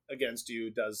hit against you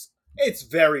does. It's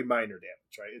very minor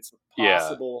damage, right? It's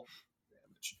possible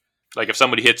damage. Like if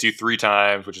somebody hits you 3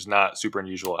 times, which is not super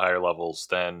unusual at higher levels,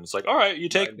 then it's like, all right, you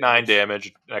take 9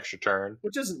 damage, an extra turn.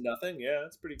 Which isn't nothing. Yeah,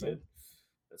 that's pretty good.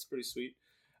 That's pretty sweet.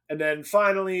 And then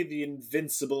finally, the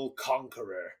Invincible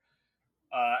Conqueror.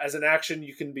 As an action,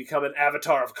 you can become an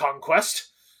Avatar of Conquest.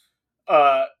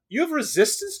 You have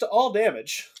resistance to all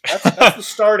damage. That's the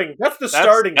starting. That's the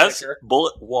starting That's kicker.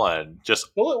 bullet 1.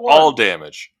 Just Bullet 1. all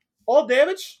damage. All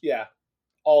damage? Yeah.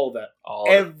 All of that.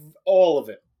 All of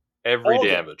it. Every all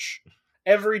damage.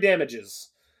 Every damages.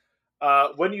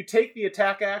 When you take the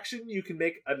attack action, you can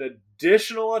make an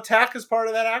additional attack as part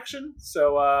of that action.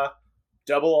 So,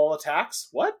 double all attacks.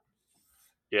 What?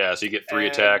 Yeah, so you get 3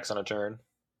 And- attacks on a turn.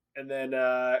 And then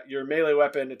your melee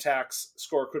weapon attacks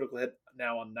score a critical hit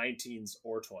now on 19s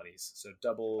or 20s. So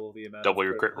double the amount. Double of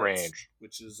your crit critical hits, range.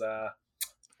 which is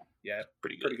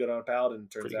Pretty good. pretty good on a paladin.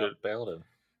 Turns Pretty out. good paladin.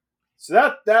 So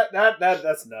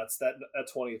that's nuts. That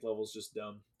 20th level is just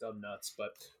dumb nuts.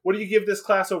 But what do you give this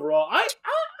class overall? I don't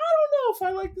know if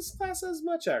I like this class as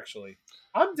much. Actually,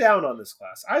 I'm down on this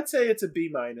class. I'd say it's a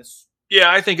B-. Yeah,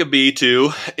 I think a B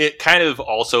too. It kind of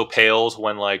also pales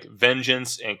when like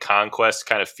Vengeance and Conquest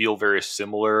kind of feel very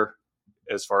similar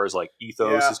as far as like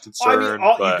ethos Yeah. is concerned.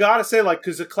 You but gotta say, like,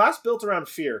 because a class built around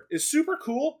fear is super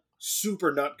cool,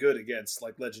 super not good against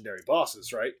like legendary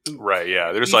bosses, right? right,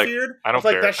 yeah, they're just Be like, feared. I don't It's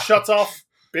like care. that shuts off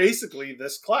basically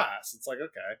this class. It's like,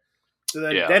 okay. So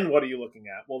then what are you looking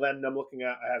at? Well, then I'm looking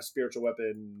at I have spiritual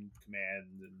weapon, command,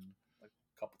 and like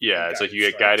a couple. Yeah, it's like you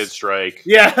get guided strike.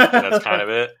 Yeah, and that's kind of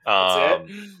it.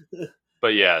 That's it.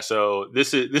 But yeah, so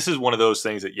this is one of those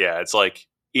things that it's like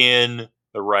in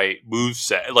the right move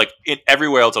set, like in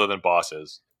everywhere else other than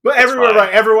bosses. But everywhere, fine.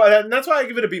 right? Everywhere, and that's why I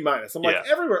give it a B-. I'm like, Yeah.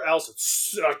 everywhere else,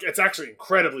 it's actually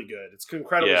incredibly good. It's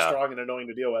incredibly Yeah. strong and annoying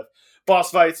to deal with. Boss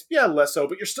fights, yeah, less so,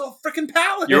 but you're still a freaking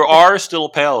paladin. You are still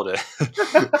a paladin.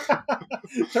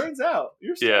 Turns out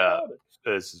you're still a Yeah. paladin.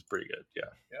 This is pretty good. Yeah.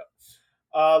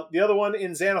 The other one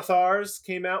in Xanathars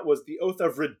came out was the Oath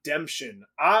of Redemption.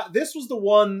 This was the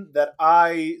one that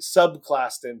I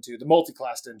subclassed into, the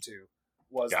multi-classed into,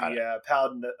 was Got the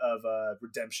Paladin of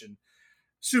Redemption.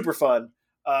 Super fun.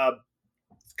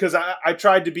 Because I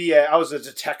tried to be I was a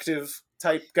detective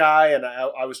type guy, and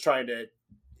I was trying to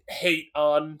hate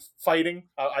on fighting.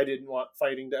 I didn't want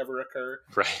fighting to ever occur.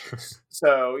 Right.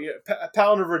 So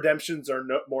Paladin of Redemptions are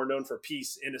more known for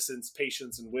peace, innocence,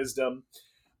 patience, and wisdom.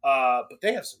 But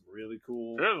they have some really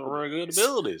cool, really good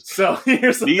abilities. So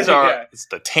here's it's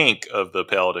the tank of the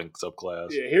paladin subclass.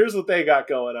 Yeah, here's what they got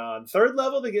going on. Third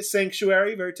level, they get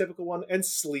Sanctuary, very typical one, and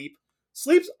Sleep.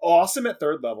 Sleep's awesome at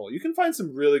third level. You can find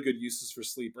some really good uses for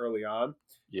Sleep early on.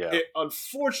 Yeah. It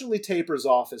unfortunately tapers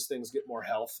off as things get more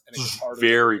health, and it gets harder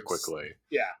very quickly.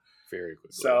 Yeah. Very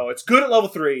quickly. So it's good at level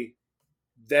 3,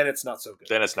 then it's not so good.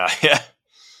 Then it's not,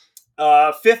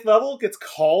 yeah. Fifth level gets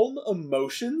Calm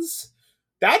Emotions.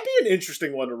 That'd be an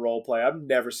interesting one to roleplay. I've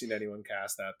never seen anyone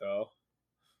cast that, though.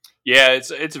 Yeah,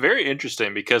 it's very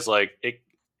interesting because like it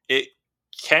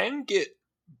can get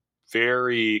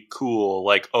very cool.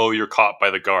 Like, oh, you're caught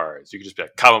by the guards. You can just be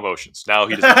like, calm emotions. Now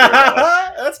he doesn't care about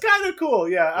us. That's kind of cool.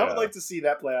 Yeah, I would like to see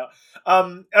that play out.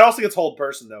 It also gets Hold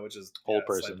Person, though, which is Hold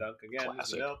Person. Slam Dunk again.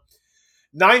 Classic. You know?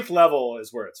 9th level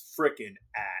is where it's freaking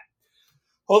at.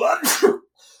 Hold on.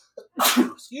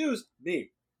 Excuse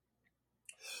me.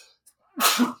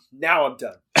 Now I'm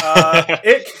done.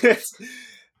 It gets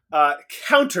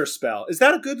Counterspell. Is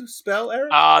that a good spell, Eric?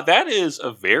 That is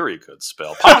a very good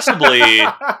spell. Possibly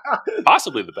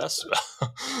the best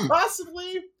spell.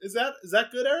 Possibly. Is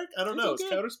that good, Eric? I don't know. Is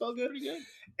good. Counterspell good? Pretty good.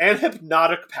 And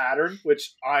Hypnotic Pattern,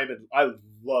 which I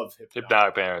love Hypnotic.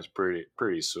 Hypnotic Pattern is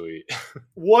pretty sweet.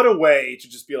 What a way to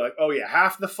just be like, oh yeah,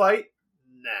 half the fight?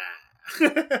 Nah.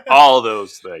 All of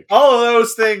those things. All of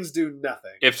those things do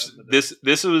nothing. If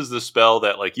this was the spell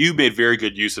that like you made very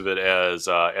good use of it as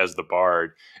the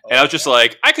bard, and I was just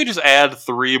like, I could just add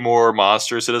 3 more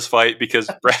monsters to this fight because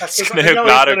Brad's gonna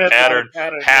Hypnotic Pattern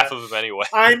half of them anyway.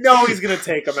 I know he's gonna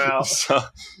take them out.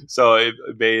 so it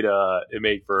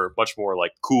made for much more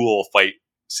like cool fight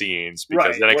scenes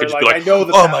because then I could just be like,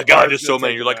 oh my god, there's so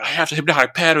many. You're like, I have to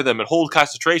Hypnotic Pattern them and hold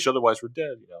concentration, otherwise we're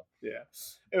dead. You know? Yeah,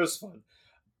 it was fun.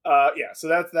 So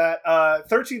that's that.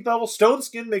 13th level, Stone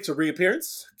Skin makes a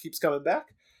reappearance, keeps coming back.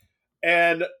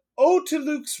 And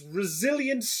Otiluke's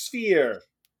Resilient Sphere.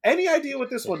 Any idea what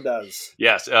this one does?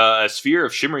 Yes, a sphere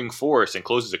of shimmering force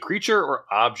encloses a creature or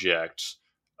object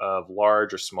of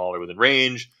large or smaller within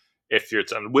range. If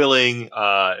it's unwilling,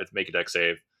 it's make a dex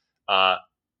save.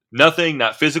 Nothing,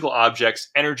 not physical objects,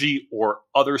 energy, or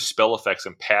other spell effects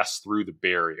can pass through the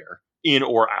barrier, in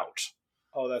or out.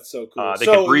 Oh, that's so cool. They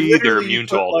can breathe, they're immune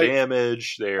to all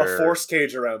damage. They're a force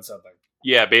cage around something.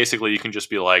 Yeah, basically you can just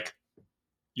be like,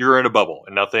 you're in a bubble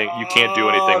and nothing. You can't do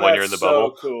anything when you're in the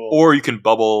bubble. Cool. Or you can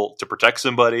bubble to protect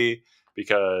somebody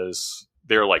because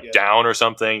they're like down or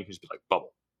something. You can just be like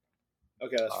bubble.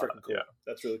 Okay, that's freaking cool. Yeah.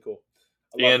 That's really cool.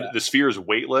 And the sphere is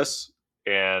weightless,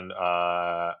 and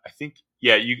I think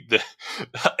an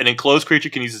enclosed creature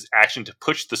can use its action to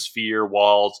push the sphere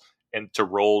walls and to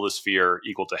roll the sphere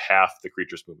equal to half the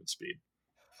creature's movement speed.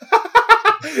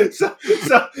 so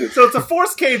it's a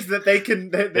force cage that they can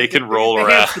roll around.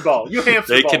 Hamster ball.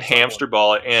 They can hamster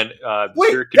ball it, and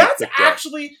wait,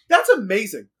 that's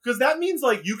amazing because that means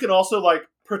like you can also like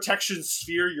protection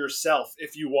sphere yourself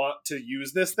if you want to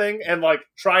use this thing and like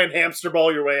try and hamster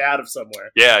ball your way out of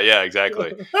somewhere. Yeah,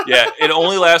 exactly. Yeah, it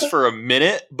only lasts for a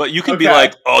minute, but you can be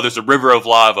like, oh, there's a river of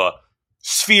lava.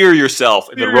 Sphere yourself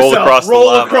and then roll across the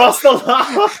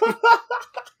lava.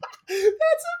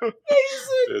 That's amazing.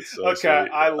 It's so okay,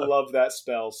 sweet. I love that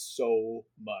spell so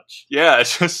much. Yeah,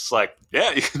 it's just like,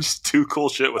 you can just do cool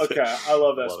shit with it. Okay, I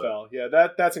love that spell. Yeah,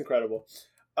 that's incredible.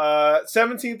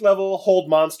 17th level, Hold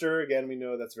Monster. Again, we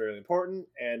know that's very important.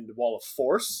 And Wall of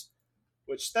Force,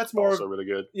 which that's more... Also really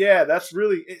good. Yeah, that's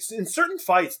really... It's, in certain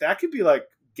fights, that could be like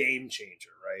game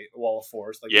changer, right? A Wall of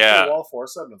Force. Like, you put a Wall of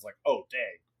Force up and it's like, oh, dang.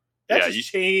 That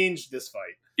just changed this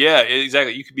fight. Yeah,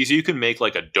 exactly. You can make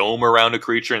like a dome around a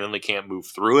creature and then they can't move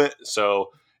through it.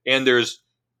 So, and there's...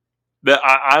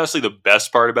 honestly, the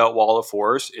best part about Wall of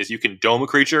Force is you can dome a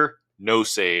creature, no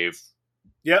save.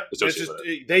 Yep, it's just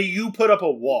you put up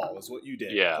a wall is what you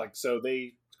did. Yeah, like so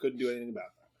they couldn't do anything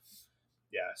about that.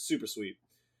 Yeah, super sweet.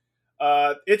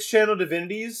 Its channel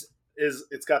divinities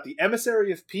it's got the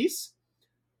Emissary of Peace.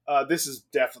 This is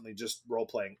definitely just role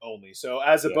playing only. So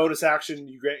as a bonus action,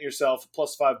 you grant yourself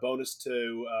 +5 bonus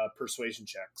to persuasion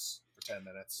checks for 10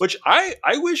 minutes. Which I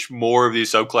wish more of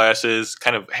these subclasses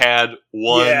kind of had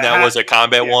one that was a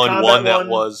combat one that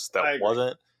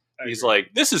wasn't. He's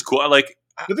like, this is cool.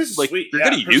 But this is like, sweet. You're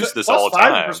going to use this all the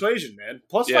time. +5 persuasion, man.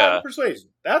 +5 in persuasion.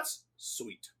 That's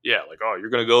sweet. Yeah, like, oh,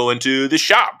 you're going to go into the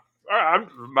shop. I'm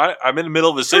in the middle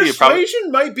of the city.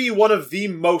 Persuasion might be one of the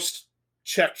most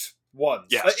checked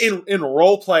ones in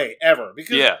role play ever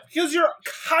because you're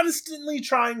constantly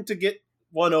trying to get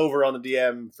one over on the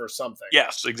DM for something.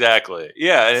 Yes, exactly.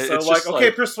 Yeah, so it's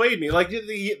okay, persuade me. Like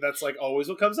that's like always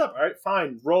what comes up. All right,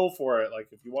 fine, roll for it. Like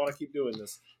if you want to keep doing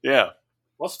this,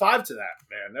 +5 to that,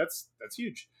 man. That's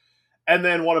huge. And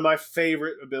then one of my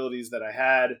favorite abilities that I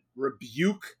had,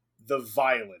 Rebuke the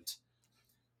Violent.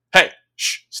 Hey,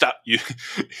 shh, stop.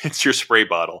 It's your spray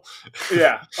bottle.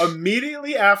 Yeah.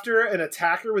 Immediately after an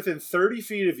attacker within 30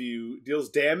 feet of you deals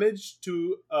damage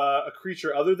to a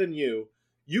creature other than you,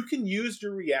 you can use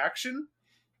your reaction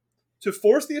to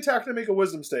force the attacker to make a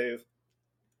wisdom save.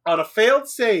 On a failed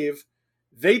save,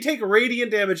 they take radiant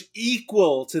damage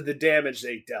equal to the damage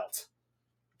they dealt.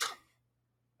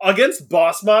 Against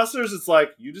boss monsters, it's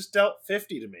like, you just dealt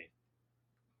 50 to me.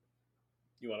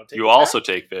 You want to take You also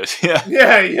take this. Yeah.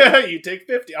 Yeah, you take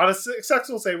 50. On a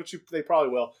successful save, which they probably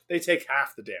will, they take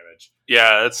half the damage.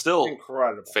 Yeah, that's still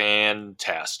incredible.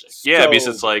 Fantastic. So because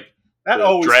it's like that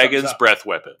always Dragon's Breath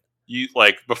weapon. You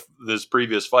like this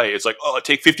previous fight, it's like, oh,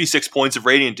 take 56 points of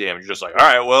radiant damage. You're just like, all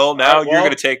right, well, now you're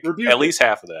going to take at least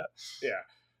half of that. Yeah.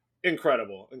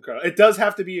 Incredible. It does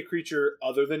have to be a creature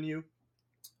other than you.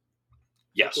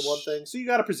 Yes. That's the one thing. So you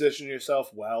got to position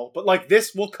yourself well. But like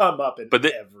this will come up in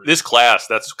every... This class,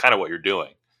 that's kind of what you're doing.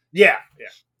 Yeah.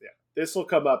 This will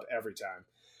come up every time.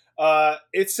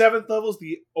 Its 7th level is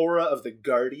the Aura of the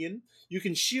Guardian. You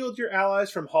can shield your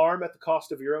allies from harm at the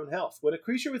cost of your own health. When a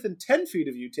creature within 10 feet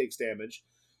of you takes damage,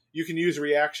 you can use a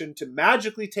reaction to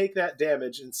magically take that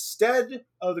damage instead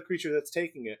of the creature that's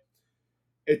taking it.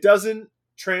 It doesn't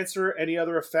transfer any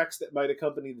other effects that might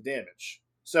accompany the damage.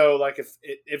 So, like, if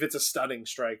it's a stunning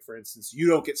strike, for instance, you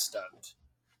don't get stunned.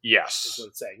 Yes. Is what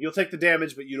it's saying. You'll take the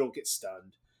damage, but you don't get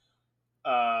stunned.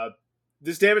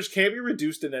 This damage can't be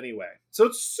reduced in any way. So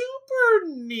it's super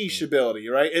niche ability,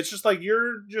 right? It's just like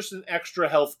you're just an extra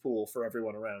health pool for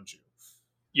everyone around you.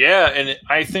 Yeah, and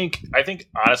I think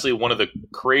honestly one of the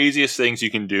craziest things you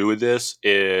can do with this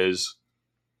is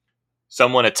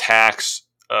someone attacks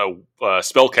a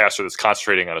spellcaster that's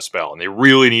concentrating on a spell, and they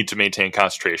really need to maintain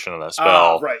concentration on that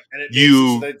spell. Right, and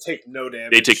they take no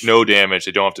damage. They take no damage.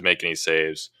 They don't have to make any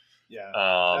saves. Yeah,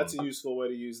 that's a useful way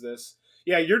to use this.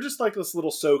 Yeah, you're just like this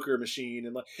little soaker machine,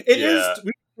 and like it is.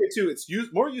 We say too. It's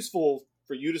more useful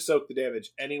for you to soak the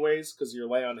damage, anyways, because your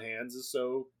lay on hands is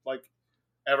so like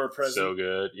ever present. So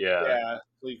good, yeah.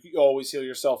 Like you always heal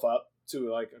yourself up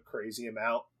to like a crazy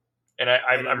amount. And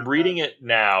I'm reading it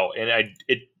now, and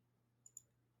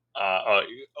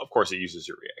of course it uses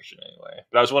your reaction anyway.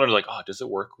 But I was wondering, like, does it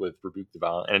work with Rebuke the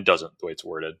Violent? And it doesn't, the way it's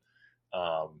worded.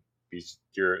 Because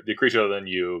the creature other than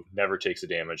you never takes the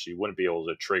damage, so you wouldn't be able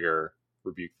to trigger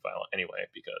Rebuke the Violent anyway,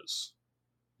 because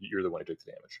you're the one who took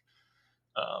the damage.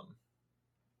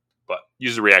 But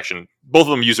use a reaction. Both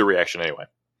of them use a reaction anyway.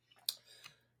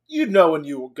 You'd know when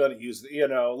you were going to use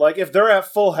it. Like if they're at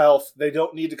full health, they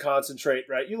don't need to concentrate,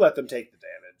 right? You let them take the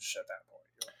damage at that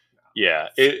point.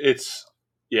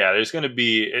 Yeah, there's going to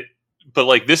be it, but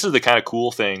like this is the kind of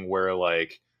cool thing where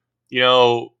like,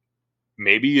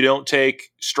 maybe you don't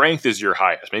take strength as your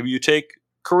highest. Maybe you take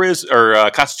charisma or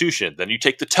constitution. Then you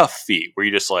take the tough feat where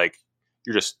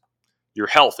your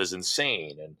health is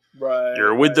insane and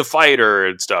you're with the fighter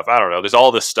and stuff. I don't know. There's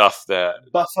all this stuff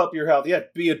that buff up your health. Yeah,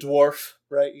 be a dwarf,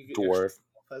 right? You get dwarf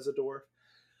as a dwarf.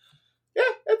 Yeah,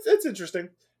 it's interesting.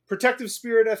 Protective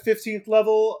Spirit at 15th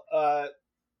level. A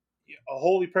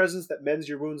holy presence that mends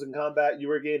your wounds in combat.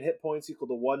 You regain hit points equal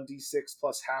to 1d6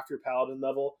 plus half your paladin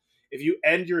level. if you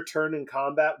end your turn in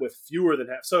combat with fewer than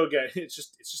half. So again, it's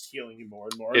just healing you more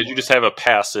and more. Yeah, you just have a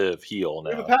passive heal now.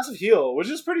 You have a passive heal, which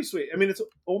is pretty sweet. I mean, it's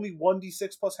only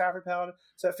 1d6 plus half your paladin.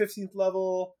 So at 15th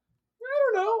level,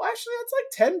 I don't know. Actually, that's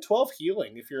like 10, 12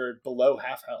 healing if you're below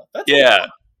half health. That's yeah.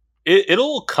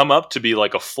 It'll come up to be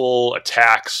like a full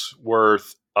attack's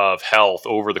worth of health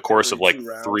over the course of like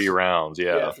 3 rounds.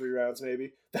 Yeah, 3 rounds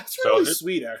maybe. That's really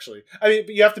sweet, actually. I mean,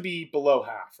 but you have to be below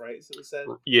half, right? So we said,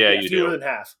 yeah, you fewer do. than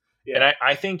half. Yeah. And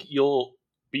I think you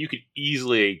could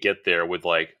easily get there with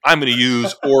like, I'm going to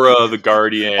use Aura the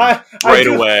Guardian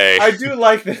away. I do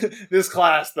like this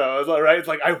class though, right? It's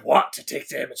like, I want to take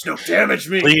damage. No, damage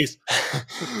me, please.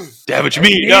 Damage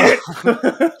me. No.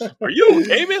 Are you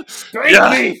okay, man?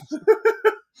 Spank me.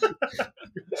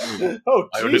 Oh,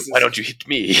 Jesus. Why don't you hit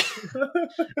me?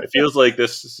 It feels like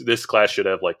this class should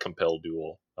have like Compel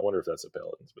Duel. I wonder if that's a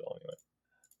paladin spell anyway.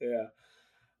 Yeah.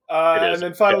 And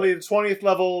then finally, the 20th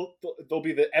level, there'll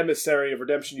be the Emissary of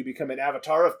Redemption. You become an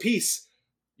Avatar of Peace.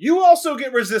 You also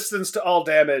get resistance to all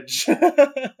damage.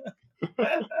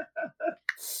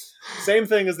 Same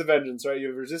thing as the Vengeance, right? You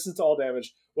have resistance to all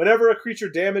damage. Whenever a creature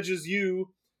damages you,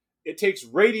 it takes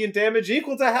radiant damage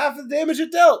equal to half the damage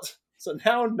it dealt. So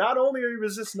now, not only are you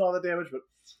resistant to all the damage, but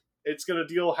it's going to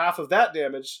deal half of that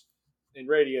damage in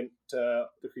radiant to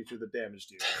the creature that damaged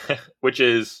you.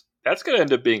 That's going to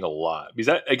end up being a lot.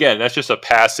 Because that's just a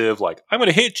passive, like, I'm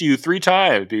going to hit you 3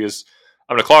 times because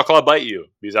I'm going to claw bite you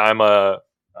because I'm a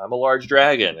large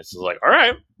dragon. It's just like, all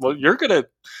right, well, you're going to.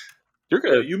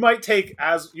 You might take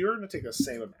you're going to take the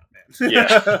same amount, man.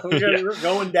 Yeah. We're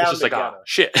going down. It's just like, oh,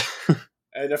 shit.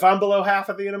 And if I'm below half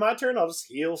at the end of my turn, I'll just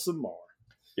heal some more.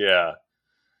 Yeah.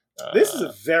 This is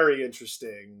a very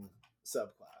interesting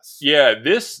subclass. Yeah,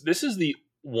 this is the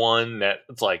one that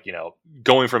it's like,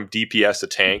 going from DPS to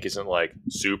tank isn't like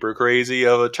super crazy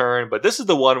of a turn, but this is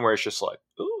the one where it's just like,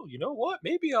 oh, you know what?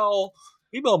 Maybe I'll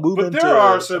move into. But there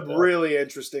are some really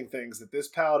interesting things that this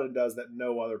paladin does that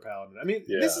no other paladin. I mean,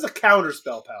 This is a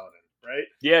counterspell paladin, right?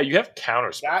 Yeah, you have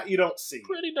counterspell. That you don't see.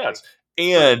 Pretty nuts.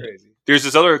 And there's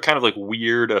this other kind of like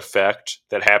weird effect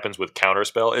that happens with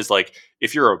counterspell is like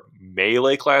if you're a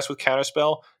melee class with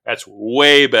counterspell, that's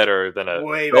way better than a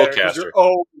spellcaster. You're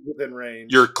always within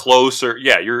range. You're closer.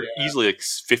 Yeah, you're easily like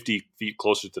 50 feet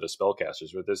closer to the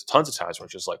spellcasters. But there's tons of times where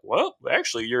it's just like, well,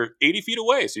 actually, you're 80 feet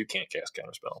away, so you can't cast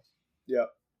counterspell. Yeah.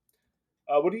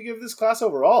 What do you give this class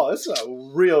overall? This is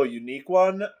a real unique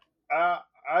one.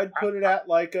 I'd put it at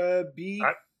like a B.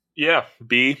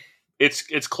 B.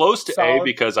 It's close to solid. A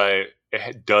because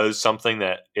it does something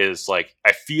that is like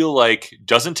I feel like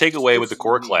doesn't take away with the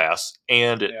core class,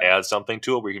 and it adds something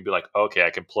to it where you can be like, okay, I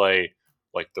can play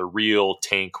like the real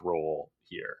tank role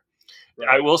here. Right.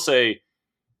 I will say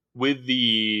with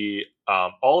the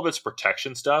all of its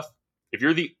protection stuff, if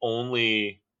you're the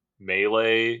only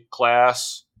melee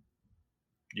class,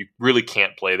 you really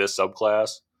can't play this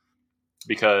subclass.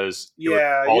 Because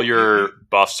all your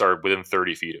buffs are within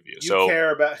 30 feet of you. So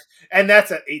care about, and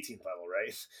that's at 18th level,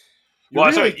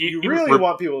 right? You really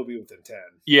want people to be within 10.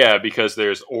 Yeah, because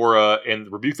there's Aura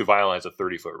and Rebuke the Violence at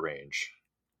 30-foot range.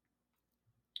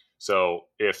 So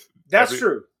if that's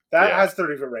true, that has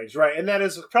 30-foot range, right? And that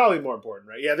is probably more important,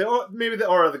 right? Yeah, maybe the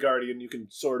Aura of the Guardian you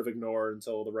can sort of ignore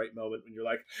until the right moment when you're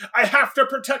like, I have to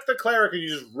protect the cleric, and you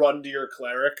just run to your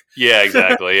cleric. Yeah,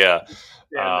 exactly. Yeah,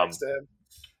 next to him.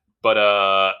 But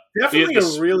definitely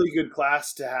a really good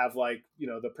class to have, like,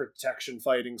 the protection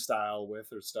fighting style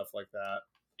with or stuff like that.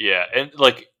 Yeah, and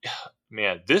like,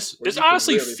 man, this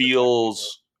honestly really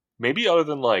feels maybe other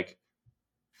than like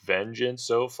Vengeance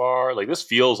so far, like this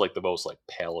feels like the most like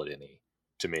paladin-y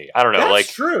to me. I don't know, that's like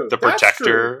true. The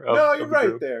protector. No, you're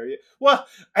right there. Yeah. Well,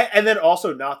 and then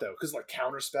also not though, because like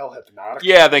counterspell hypnotic.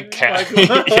 Yeah, then exactly.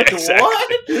 What?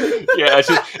 Yeah,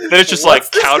 it's just like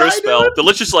counterspell.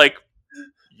 Let's just like.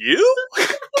 You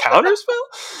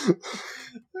counterspell?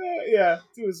 Yeah,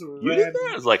 it was you did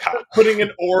that? It's like putting an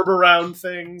orb around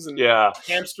things and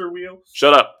hamster wheel.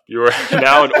 Shut up! You are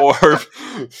now an orb.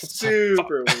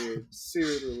 Super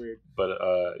weird. But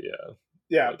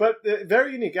but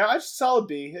very unique. I just solid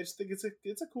B. I just think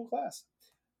it's a cool class.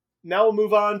 Now we'll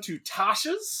move on to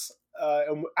Tasha's.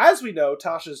 And as we know,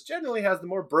 Tasha's generally has the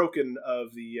more broken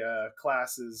of the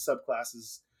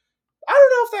subclasses. I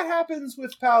don't know if that happens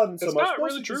with Paladin so much. It's not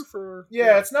really true for...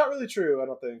 Yeah, it's not really true, I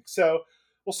don't think. So,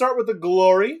 we'll start with the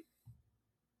Glory.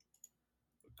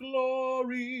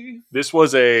 Glory. This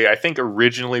was I think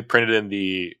originally printed in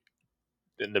the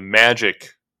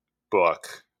Magic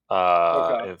book.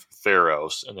 Okay. in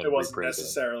Theros, and then It wasn't reprinted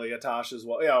necessarily Atash as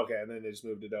well. Yeah, okay, and then they just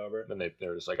moved it over. Then they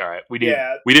were just like, all right, we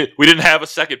Yeah. didn't have a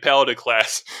second paladin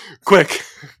class. Quick.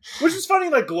 Which is funny,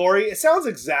 like Glory, it sounds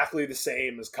exactly the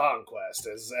same as Conquest,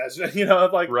 as you know,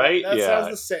 like Right? That Yeah. sounds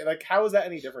the same. Like, how is that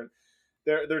any different?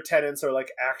 Their tenets are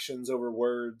like actions over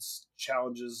words,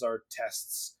 challenges are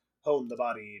tests, hone the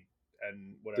body,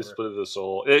 and whatever. The split of the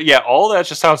soul. Yeah, all that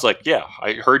just sounds like, yeah,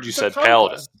 I heard you It's said like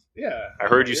paladin. Conquest. Yeah. I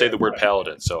heard you say the word right.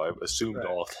 paladin, so I assumed Right.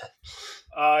 all of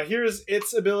that. Here's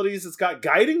its abilities. It's got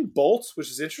Guiding Bolt, which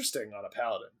is interesting on a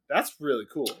paladin. That's really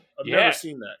cool. I've Yeah. never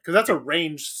seen that because that's a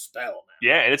ranged spell.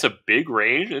 Yeah, and it's a big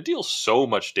range. It deals so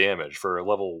much damage for a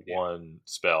level 1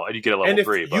 spell, and you get a level And if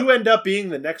 3. But you end up being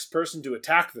the next person to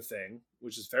attack the thing,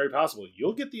 which is very possible,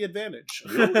 you'll get the advantage.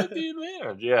 you'll get the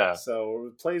advantage. Yeah, So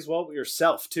it plays well with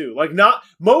yourself too. Like, not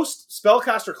most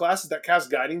spellcaster classes that cast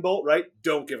Guiding Bolt, right,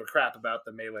 don't give a crap about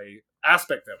the melee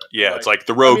aspect of it. yeah. It's like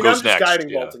the rogue I'm goes just next. guiding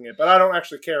Yeah. bolting it, but I don't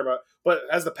actually care about. But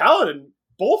as the paladin,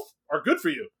 both are good for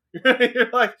you. You're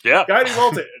like Yeah. guiding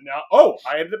bolt it, and now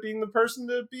I ended up being the person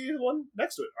to be the one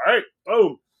next to it. All right,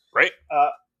 boom. Right.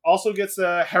 Also gets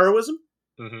heroism.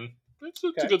 Mm-hmm. It's a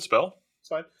Okay. good spell. It's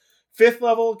fine. 5th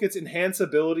level gets enhance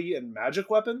ability and magic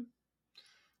weapon.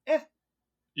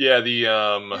 Yeah, the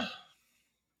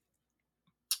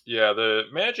the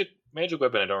magic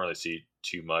weapon I don't really see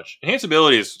too much. Enhanced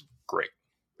ability is great.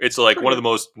 It's like Pretty one of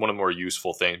the more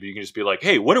useful things. But you can just be like,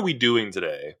 hey, what are we doing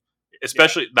today?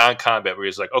 Especially non-combat, where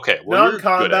it's like, okay, well, you're good at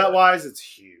Non-combat it. wise, it's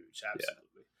huge.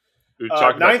 Absolutely. We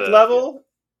talked about 9th level,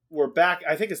 we're back.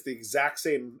 I think it's the exact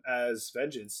same as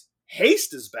Vengeance.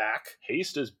 Haste is back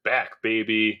Haste is back,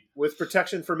 baby. with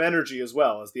protection from energy as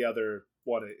well as the other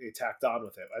one it tacked on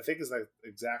with it. I think it's the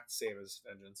exact same as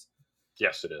Vengeance.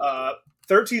 Yes, it is.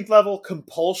 13th level,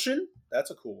 Compulsion.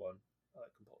 That's a cool one. I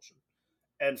like Compulsion.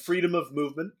 And Freedom of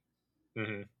Movement.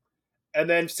 Mm-hmm. And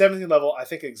then 17th level, I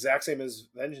think exact same as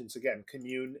Vengeance again,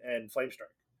 Commune and Flame Strike.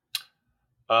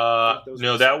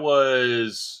 No, that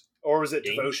was Or was it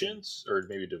Devotion? Ancients? Or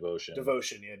maybe Devotion.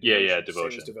 Devotion, yeah. Yeah, Same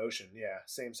Devotion. as Devotion, yeah.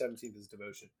 Same 17th as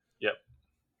Devotion. Yep.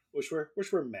 Which were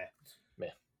meh.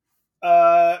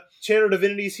 Meh. Channel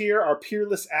Divinities here are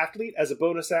Peerless Athlete as a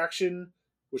bonus action,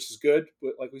 which is good,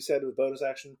 like we said, with bonus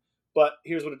action. But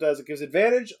here's what it does. It gives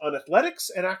advantage on athletics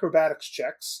and acrobatics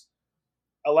checks,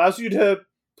 allows you to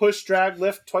push, drag,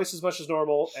 lift twice as much as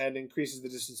normal, and increases the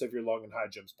distance of your long and high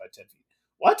jumps by 10 feet.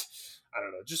 What? I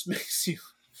don't know. Just makes you...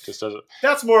 Just doesn't.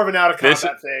 That's more of an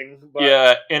out-of-combat thing. But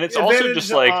Yeah, and it's also advantage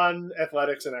just like... on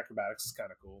athletics and acrobatics is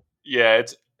kind of cool. Yeah,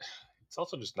 it's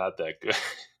also just not that good.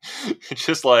 It's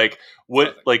just like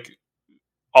what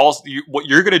what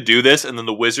you're gonna do this, and then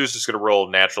the wizard's just gonna roll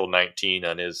natural 19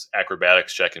 on his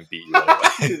acrobatics check and beat you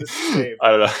anyway. I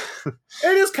don't know.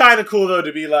 It is kind of cool though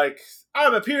to be like,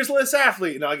 I'm a peerless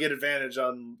athlete, and I'll get advantage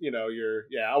on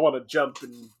I want to jump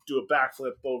and do a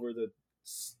backflip over the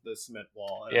cement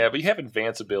wall. Yeah, but you have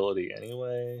advance ability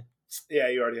anyway. Yeah,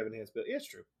 you already have enhanced ability. Yeah, it's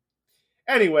true.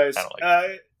 Anyways, I don't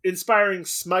like Inspiring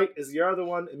Smite is the other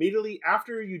one. Immediately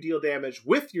after you deal damage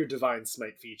with your Divine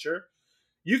Smite feature,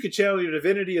 you can channel your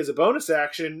divinity as a bonus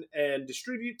action and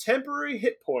distribute temporary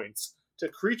hit points to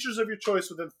creatures of your choice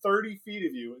within 30 feet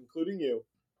of you, including you,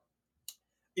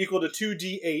 equal to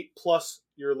 2d8 plus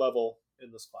your level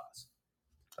in this class.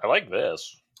 I like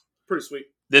this. Pretty sweet.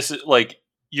 This is like,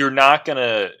 you're not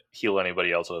gonna heal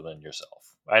anybody else other than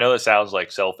yourself. I know that sounds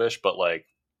like selfish, but like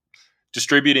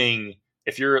distributing,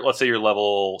 if you're, let's say you're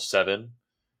level 7,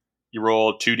 you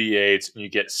roll 2d8s and you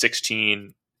get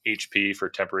 16 HP for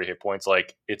temporary hit points.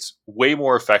 Like, it's way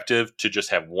more effective to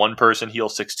just have one person heal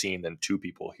 16 than 2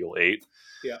 people heal 8.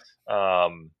 Yeah.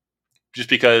 Just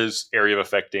because area of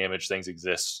effect damage things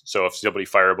exist. So if somebody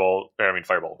fireball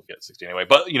will get 16 anyway.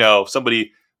 But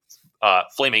somebody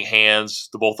flaming hands,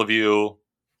 the both of you,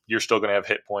 you're still going to have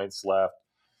hit points left.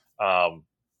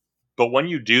 But when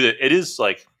you do that, it is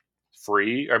like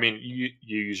free. I mean, you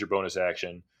use your bonus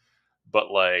action,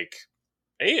 but like,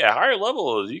 hey, at higher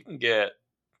levels, you can get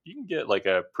like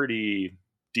a pretty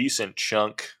decent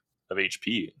chunk of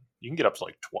HP. You can get up to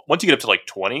like once you get up to like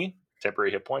 20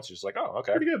 temporary hit points, you're just like, oh,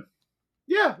 okay, pretty good.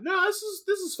 Yeah, no, this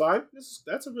is fine.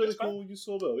 That's a really cool,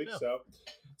 useful ability. Yeah. So,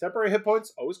 temporary hit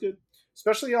points always good,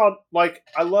 especially on like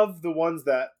I love the ones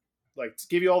that like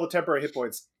give you all the temporary hit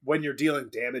points when you're dealing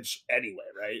damage anyway,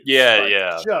 right? Yeah, like,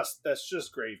 yeah. That's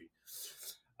just gravy.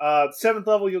 7th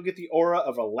level, you'll get the Aura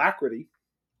of Alacrity,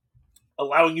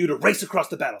 allowing you to race across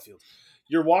the battlefield.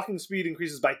 Your walking speed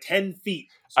increases by 10 feet.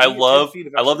 So I you get 10 love feet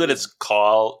of that extra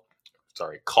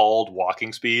it's called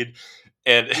walking speed,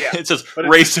 and Yeah, it says but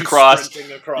it's race just you across.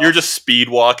 sprinting across. You're just speed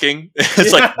walking.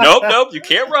 It's like nope, you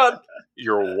can't run.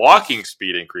 your walking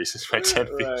speed increases by 10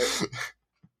 feet.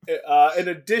 Right. In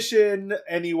addition,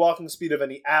 any walking speed of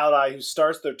any ally who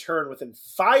starts their turn within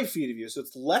 5 feet of you, so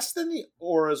it's less than the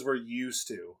auras we're used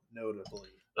to, notably.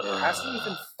 It has to be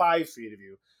within 5 feet of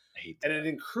you. I hate that. And it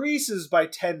increases by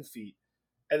 10 feet.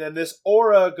 And then this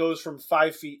aura goes from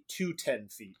 5 feet to 10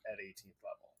 feet at 18th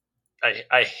level.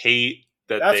 I hate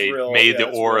that That's they real- made yeah, the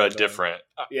that's aura real annoying. different.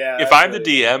 Yeah. If that's I'm really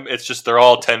the annoying. DM, it's just they're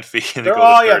all 10 feet and they They're go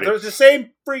all, to 30. they're the same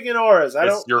freaking auras. I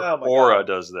It's don't. your oh my aura God.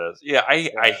 does this. Yeah,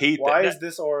 I hate Why that. is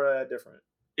this aura different?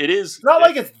 It is. It's not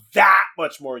like it's that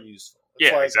much more useful.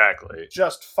 It's Yeah, like exactly.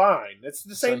 just fine. It's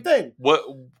the same thing. What?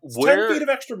 It's Where? 10 feet of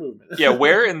extra movement. Yeah,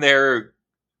 where in their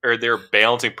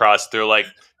balancing process they're like,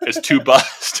 it's too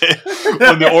busted.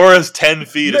 When the aura's 10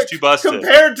 feet, it's too busted.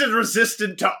 Compared to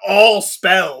resistant to all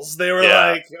spells, they were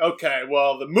Yeah. like, okay,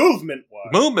 well, the movement one.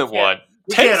 Movement one.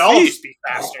 We 10 can't all feet. just be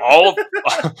faster.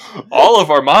 All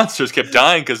of our monsters kept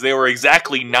dying because they were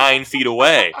exactly 9 feet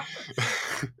away.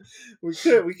 We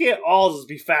can't all just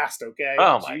be fast, okay?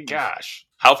 Oh my gosh.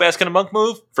 How fast can a monk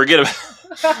move? Forget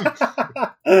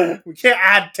about it. We can't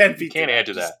add 10 feet. Can't add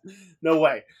to that. No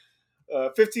way.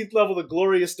 15th level, the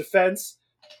Glorious Defense.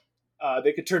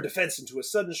 They could turn defense into a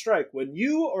sudden strike. When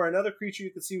you or another creature you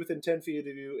can see within 10 feet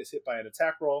of you is hit by an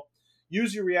attack roll,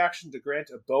 use your reaction to grant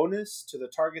a bonus to the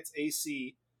target's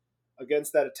AC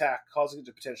against that attack, causing it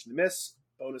to potentially miss.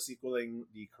 Bonus equaling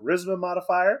the charisma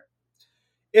modifier.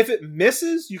 If it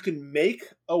misses, you can make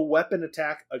a weapon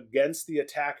attack against the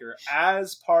attacker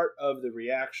as part of the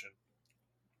reaction.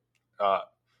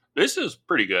 This is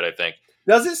pretty good, I think.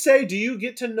 Does it say, do you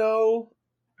get to know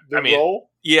the roll?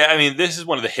 Yeah, I mean, this is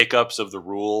one of the hiccups of the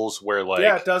rules where, like,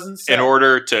 yeah, it doesn't say. In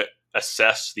order to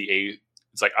assess the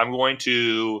it's like, I'm going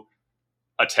to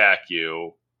attack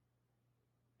you.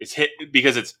 It's hit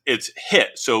because it's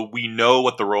hit, so we know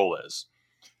what the roll is.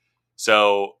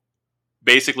 So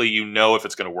basically, you know if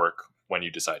it's going to work when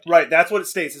you decide to. Right, that's what it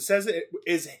states. It says it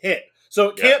is hit. So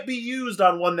it can't be used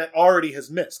on one that already has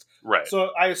missed. Right.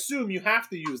 So I assume you have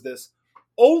to use this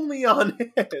only on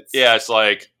hits. Yeah, it's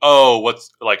like, oh,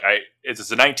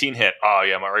 it's a 19 hit. Oh,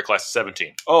 yeah, my right class is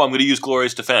 17. Oh, I'm going to use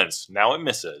Glorious Defense. Now it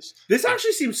misses. This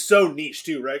actually seems so niche,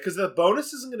 too, right? Because the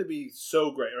bonus isn't going to be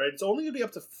so great, right? It's only going to be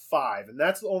up to 5, and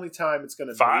that's the only time it's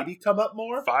going to maybe come up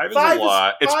more. 5 is a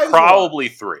lot. It's five is probably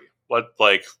 3.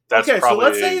 That's okay, probably... so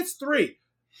let's say it's 3.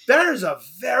 There's a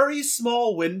very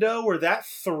small window where that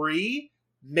 3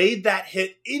 made that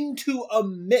hit into a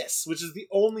miss, which is the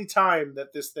only time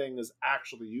that this thing is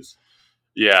actually useful.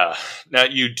 Yeah. Now,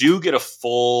 you do get a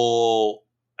full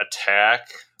attack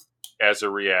as a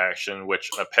reaction, which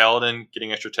a paladin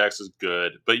getting extra attacks is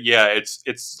good. But yeah,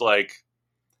 it's like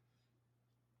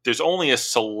there's only a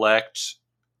select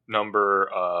number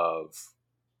of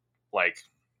like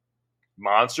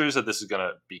monsters that this is going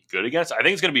to be good against. I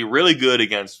think it's going to be really good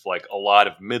against like a lot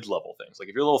of mid-level things. Like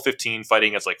if you're level 15 fighting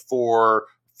against like 4,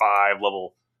 5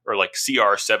 level or like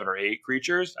CR 7 or 8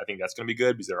 creatures, I think that's going to be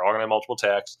good because they're all going to have multiple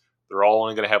attacks. They're all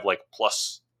only going to have like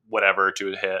plus whatever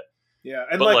to a hit. Yeah,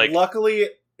 and but like luckily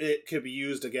it could be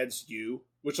used against you,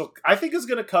 which I think is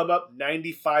going to come up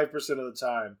 95% of the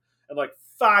time, and like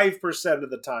 5% of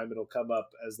the time it'll come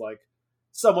up as like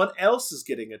someone else is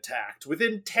getting attacked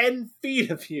within 10 feet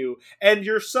of you, and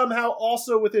you're somehow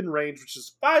also within range, which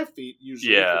is 5 feet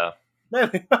usually. Yeah. You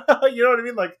know what I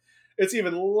mean? Like, it's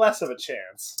even less of a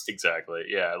chance. Exactly.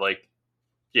 Yeah. Like,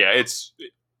 yeah, it's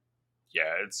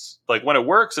like when it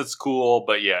works, it's cool,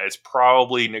 but yeah, it's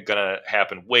probably going to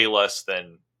happen way less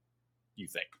than you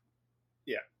think.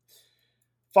 Yeah.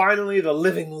 Finally, the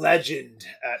Living Legend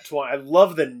at 20. I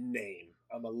love the name.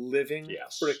 I'm a living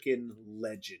frickin'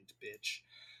 legend, bitch.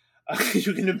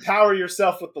 You can empower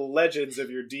yourself with the legends of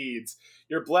your deeds.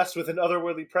 You're blessed with an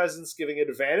otherworldly presence, giving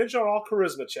advantage on all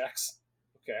charisma checks.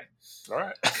 Okay. All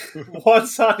right.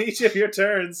 Once on each of your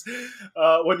turns,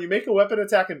 when you make a weapon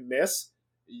attack and miss,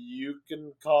 you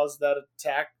can cause that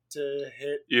attack to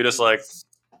hit. You're just like,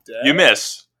 you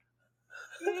miss.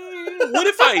 What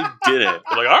if I didn't?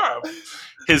 Like, all right.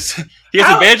 He has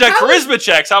advantage on charisma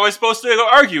checks. How am I supposed to go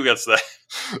argue against that?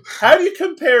 How do you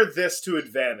compare this to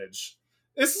advantage?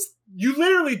 You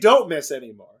literally don't miss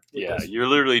anymore. Yeah, you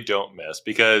literally don't miss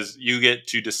because you get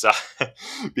to decide.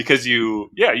 Because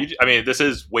I mean, this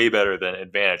is way better than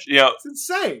advantage. You know, it's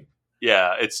insane.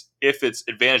 Yeah, if it's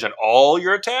advantage on all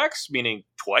your attacks, meaning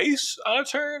twice on a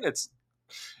turn,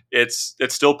 it's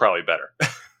still probably better.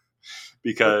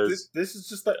 Because this is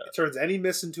just like it turns any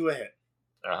miss into a hit.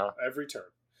 Every turn.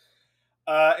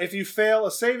 If you fail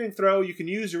a saving throw, you can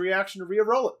use your reaction to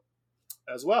re-roll it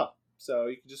as well. So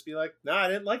you can just be like, nah, I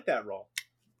didn't like that roll.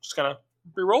 Just gonna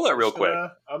re-roll that real quick.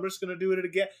 I'm just gonna do it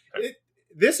again.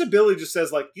 this ability just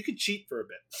says like you can cheat for a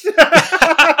bit.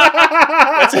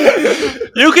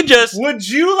 You could just. Would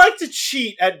you like to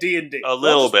cheat at D&D? A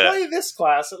little bit. Play this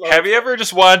class. At Have you ever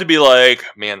just wanted to be like,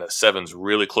 man, that 7's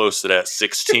really close to that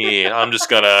 16. I'm just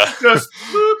gonna just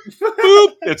boop.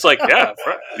 boop. It's like, yeah,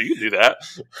 you can do that.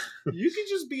 You can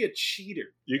just be a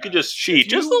cheater. You can just cheat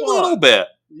If just you a little want. bit.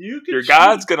 You can Your cheat.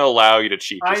 God's gonna allow you to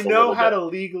cheat. I Just know a how bit. to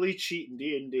legally cheat in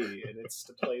D&D, and it's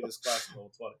to play this class in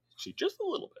level 20. Cheat just a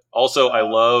little bit. Also, I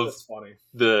love That's funny.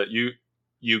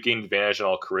 you gain advantage on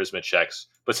all charisma checks,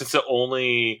 but since it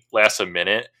only lasts a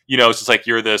minute, it's like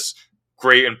you're this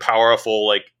great and powerful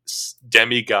like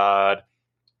demigod,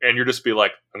 and you're just be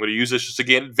like, I'm going to use this just to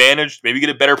gain advantage, maybe get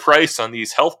a better price on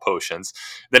these health potions.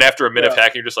 Then after a minute of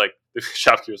hacking, you're just like, the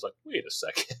shopkeeper's like, wait a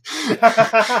second,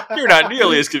 you're not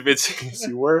nearly as convincing as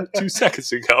you were 2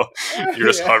 seconds ago. You're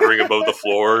just hovering above the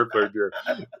floor for your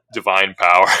divine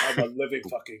power. I'm a living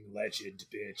fucking legend,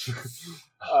 bitch.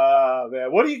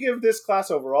 Man, what do you give this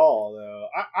class overall, though?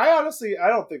 I honestly, I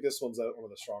don't think this one's one of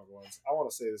the stronger ones. I want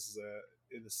to say this is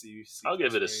in the C. I'll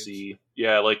give it a C.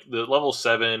 Yeah, like the level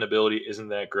 7 ability isn't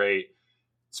that great.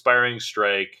 Inspiring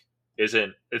Strike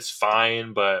isn't. It's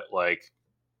fine, but like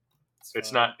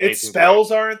it's not. Its spells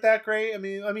aren't that great. I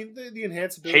mean, the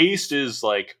enhanced ability. Haste is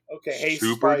like haste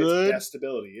super good. Its best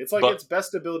ability. It's like its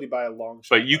best ability by a long shot.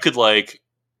 But you could like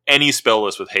any spell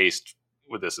list with haste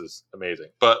with this is amazing.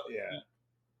 But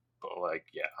like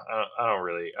I don't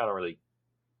really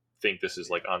think this is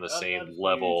like on the same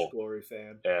level. Glory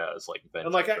fan as like Vengeance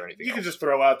and like or anything. You can just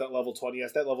throw out that level 20.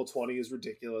 Yes, that level 20 is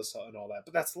ridiculous and all that,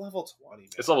 but that's level 20. Man.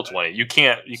 It's level 20. You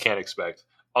can't expect,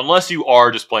 unless you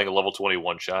are just playing a level 20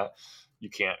 one shot.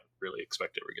 You can't really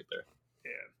expect to ever get there.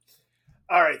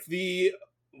 Yeah. All right, the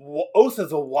Oath of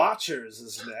the Watchers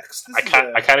is next.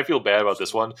 I kind of feel bad about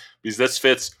this one because this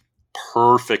fits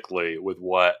perfectly with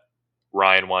what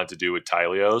Ryan wanted to do with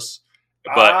Tylios.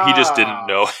 But he just didn't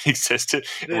know it existed,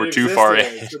 and we're too far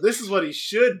in. So this is what he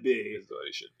should be. This is what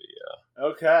he should be, yeah.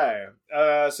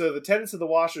 Okay. So the tenets of the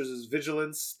Watchers is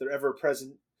vigilance, their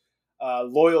ever-present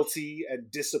loyalty, and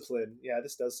discipline. Yeah,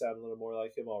 this does sound a little more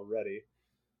like him already.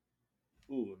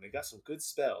 Ooh, and they got some good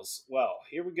spells. Well,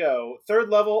 here we go.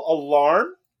 3rd level,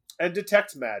 Alarm and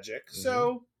Detect Magic. Mm-hmm.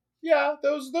 So, yeah,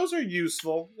 those are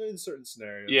useful in certain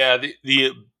scenarios. Yeah,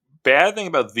 the bad thing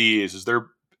about these is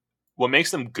what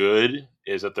makes them good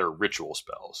is that they're ritual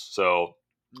spells. So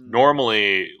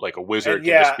normally, like a wizard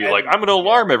can just be like, I'm going to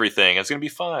alarm everything. It's going to be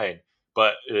fine.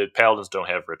 But paladins don't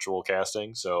have ritual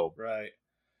casting, so right.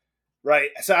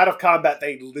 So out of combat,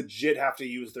 they legit have to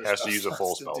use their to use a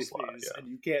full spell slot, and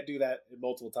you can't do that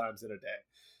multiple times in a day.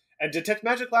 And Detect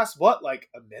Magic lasts what, like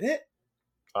a minute?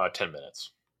 10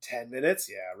 minutes. 10 minutes,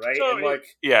 yeah, right. So and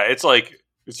it's like.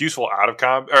 It's useful out of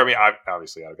combat. I mean,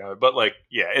 obviously out of combat, but like,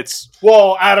 it's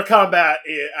out of combat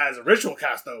as a ritual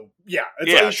cast, though. Yeah,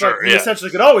 sure. You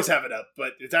essentially could always have it up,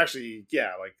 but it's actually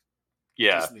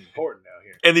just important now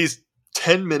here. And these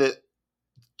 10-minute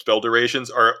spell durations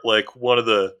are like one of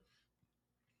the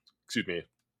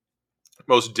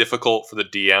most difficult for the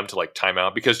DM to like time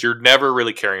out because you're never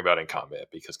really caring about in combat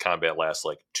because combat lasts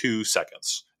like 2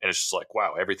 seconds, and it's just like,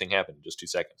 wow, everything happened in just 2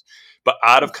 seconds. But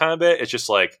out of combat, it's just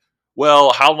like,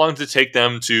 well, how long does it take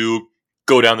them to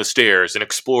go down the stairs and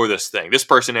explore this thing? This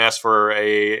person asked for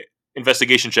a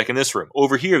investigation check in this room.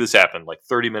 Over here, this happened. Like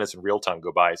 30 minutes in real time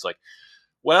go by. It's like,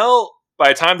 well, by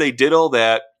the time they did all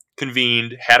that,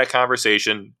 convened, had a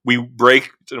conversation, we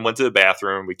braked and went to the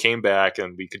bathroom. We came back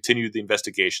and we continued the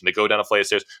investigation. They go down a flight of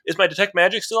stairs. Is my Detect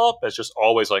Magic still up? It's just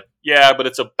always like, yeah, but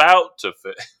it's about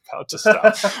to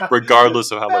stop,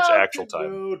 regardless of how much actual time.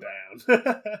 Go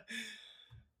down.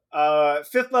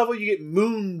 5th level, you get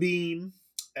Moonbeam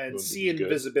and Moonbeam See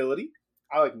Invisibility. Good.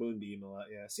 I like Moonbeam a lot.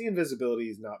 Yeah, See Invisibility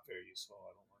is not very useful.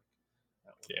 I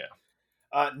don't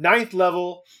like that one. 9th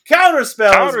level,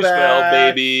 Counterspell. Counterspell,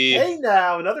 baby. Hey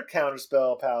now, another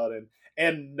Counterspell paladin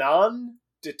and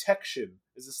Non-Detection.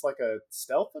 Is this like a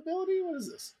stealth ability? What is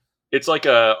this? It's like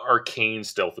a arcane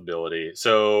stealth ability.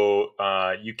 So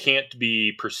you can't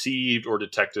be perceived or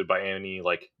detected by any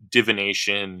like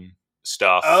divination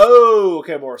stuff. Oh,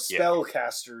 okay, more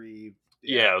spellcastery.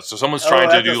 Yeah, so someone's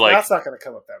trying to do like that's not going to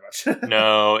come up that much.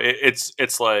 No,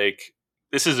 it's like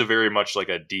this is a very much like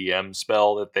a DM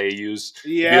spell that they use.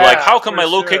 Yeah, to be like, how come my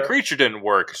locate creature didn't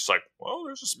work? It's like, well,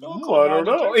 there's a spell called I don't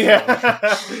know. Yeah,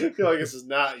 I feel like this is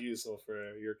not useful for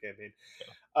your campaign.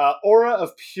 Aura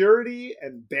of Purity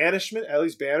and Banishment. At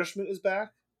least Banishment is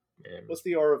back. Man. What's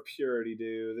the Aura of Purity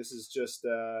do? This is just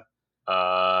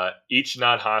Each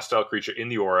non-hostile creature in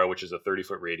the aura, which is a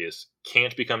 30-foot radius,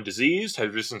 can't become diseased, has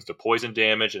resistance to poison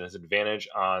damage, and has advantage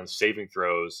on saving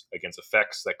throws against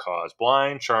effects that cause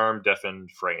blind, charm, deafen,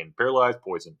 frighten, paralyze,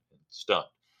 poison, and stun.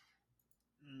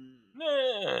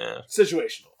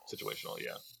 Situational. Situational,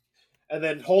 yeah. And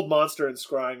then Hold Monster and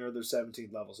Scrying are their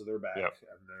 17th level, so they're back. Yep.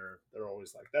 And they're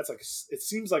always like, that's like, it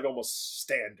seems like almost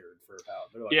standard for a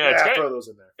paladin. They're like, Yeah, throw those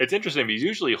in there. It's interesting because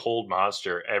usually Hold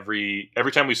Monster, every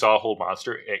time we saw Hold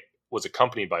Monster, it was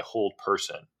accompanied by Hold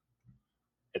Person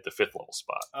at the 5th level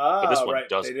spot. But this one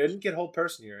doesn't. They didn't get Hold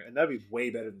Person here, and that'd be way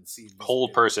better than seeing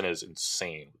Hold Person is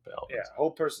insane with paladins. Yeah,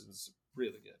 Hold Person is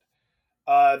really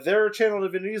good. Their channel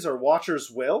divinities are Watcher's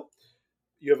Will.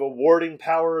 You have a warding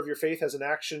power of your faith as an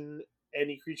action.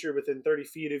 Any creature within 30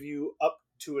 feet of you up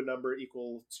to a number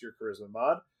equal to your charisma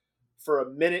mod. For a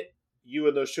minute, you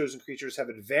and those chosen creatures have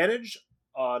advantage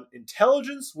on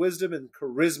intelligence, wisdom, and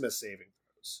charisma saving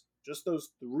throws. Just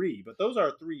those 3, but those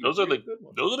are 3. Those are the good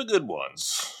ones. Those are the good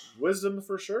ones. Wisdom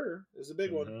for sure is a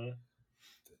big Mm-hmm. one.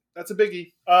 That's a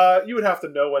biggie. You would have to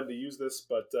know when to use this,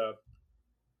 but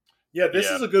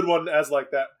this is a good one as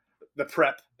like that. The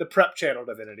prep channel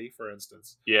divinity, for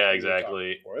instance. Yeah,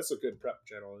 exactly. It's a good prep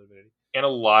channel divinity. And a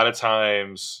lot of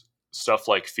times, stuff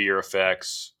like fear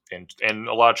effects and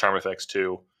a lot of charm effects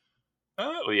too.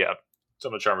 Some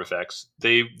of the charm effects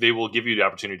they will give you the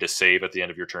opportunity to save at the end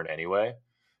of your turn anyway.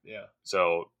 Yeah.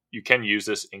 So you can use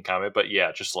this in combat, but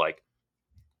just like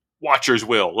Watcher's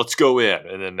Will, let's go in,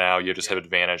 and then now you just have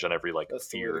advantage on every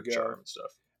fear charm and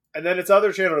stuff. And then its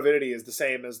other channel divinity is the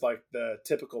same as like the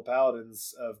typical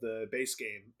paladins of the base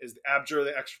game, is the Abjure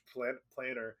the Extra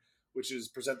Planner, which is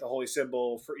present the holy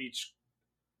symbol for each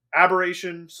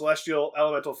aberration, celestial,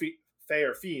 elemental, fae,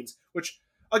 or fiends. Which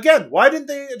again, why didn't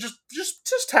they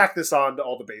just tack this on to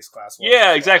all the base class ones?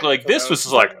 Yeah, exactly. Like this was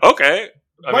like okay.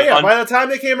 By the time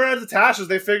they came around to Tasha's,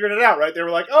 they figured it out, right? They were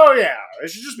like, "Oh yeah, it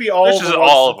should just be all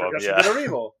of them." Yeah, good or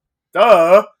evil.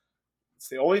 Duh. It's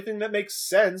the only thing that makes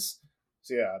sense.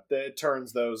 So yeah, it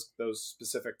turns those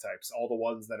specific types, all the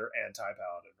ones that are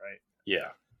anti-paladin, right?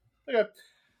 Yeah. Okay.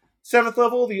 7th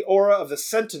level, the Aura of the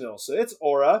Sentinel. So its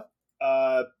aura,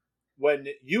 when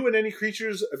you and any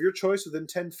creatures of your choice within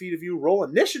 10 feet of you roll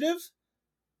initiative,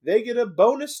 they get a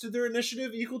bonus to their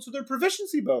initiative equal to their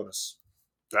proficiency bonus.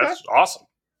 That's awesome.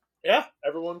 Yeah,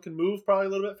 everyone can move probably a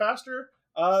little bit faster.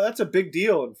 That's a big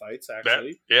deal in fights,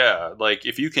 actually. Like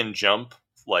if you can jump,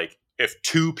 like if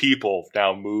 2 people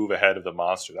now move ahead of the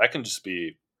monster, that can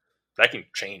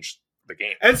change the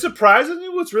game. And surprisingly,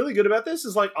 what's really good about this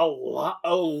is like a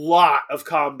lot of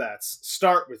combats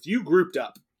start with you grouped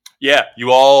up. Yeah, you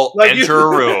all enter a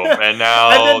room, and now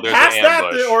and then there's past an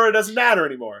ambush. that, or it doesn't matter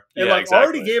anymore. It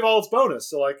already gave all its bonus,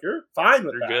 so like you're fine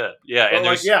with that. You're good. Yeah,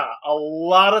 but and a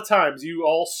lot of times you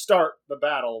all start the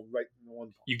battle right in one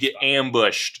point. You get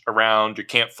ambushed around your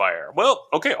campfire. Well,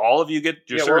 okay, all of you get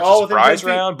your search all surprise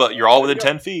round, but you're all within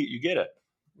 10 feet. You get it.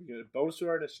 We get a bonus to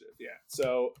our initiative. Yeah.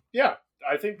 So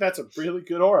I think that's a really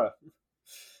good aura.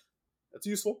 That's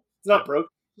useful. It's not broke.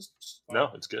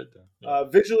 No, it's good.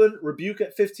 Vigilant Rebuke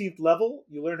at 15th level.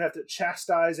 You learn how to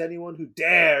chastise anyone who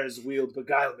dares wield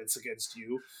beguilements against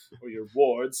you or your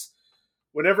wards.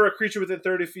 Whenever a creature within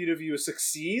 30 feet of you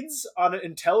succeeds on an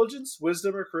intelligence,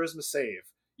 wisdom, or charisma save,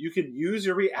 you can use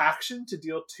your reaction to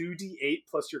deal 2d8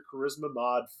 plus your charisma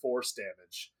mod force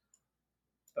damage.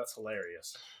 That's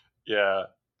hilarious. Yeah.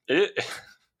 It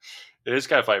is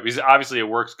kind of funny because obviously it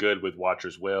works good with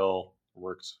Watcher's Will. It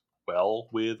works well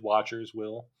with Watcher's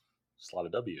Will. It's a lot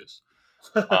of W's.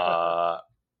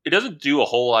 It doesn't do a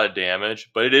whole lot of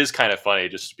damage, but it is kind of funny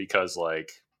just because,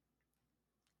 like,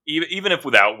 even if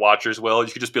without Watcher's Will,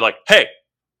 you could just be like, "Hey,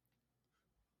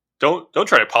 don't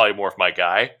try to polymorph my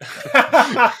guy."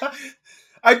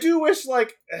 I do wish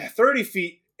 30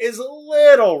 feet is a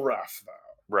little rough, though.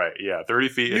 Right, yeah. 30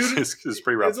 feet is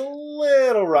pretty rough. It's a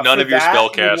little rough. None of your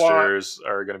spellcasters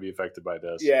are going to be affected by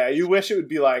this. Yeah, you wish it would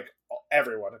be like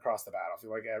everyone across the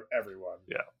battlefield, like everyone.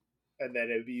 Yeah. And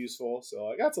then it would be useful.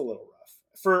 So that's a little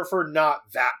rough. For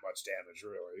not that much damage,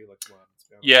 really.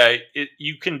 Yeah,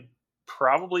 you can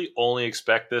probably only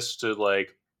expect this to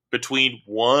between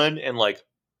 1 and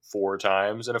 4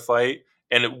 times in a fight.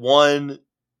 And at one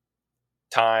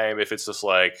time, if it's just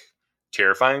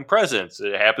terrifying presence,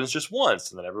 it happens just once,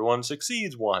 and then everyone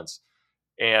succeeds once.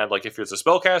 And if it's a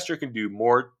spellcaster, it can do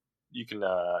more. You can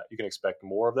expect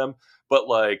more of them. But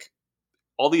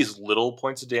all these little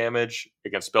points of damage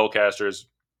against spellcasters,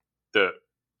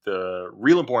 the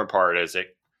real important part is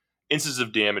instances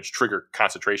of damage trigger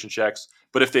concentration checks.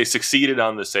 But if they succeeded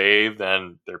on the save,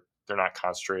 then they're not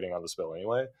concentrating on the spell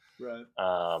anyway. Right.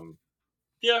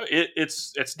 Yeah,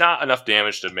 it's not enough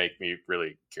damage to make me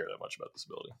really care that much about this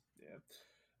ability. Yeah.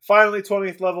 Finally,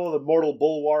 20th level, the Mortal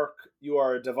Bulwark. You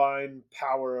are a divine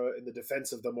power in the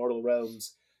defense of the mortal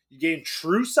realms. You gain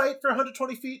True Sight for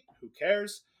 120 feet. Who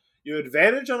cares? You have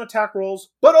advantage on attack rolls,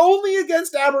 but only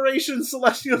against aberrations,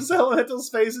 celestials, elementals,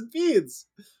 phase, and fiends.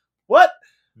 What?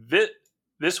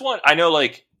 This one, I know,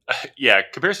 like, yeah,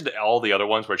 comparison to all the other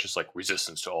ones where it's just like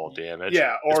resistance to all damage.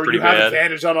 Yeah, it's or pretty you have bad.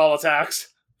 advantage on all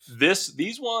attacks.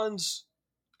 These ones,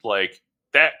 like,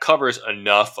 that covers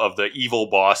enough of the evil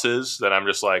bosses that I'm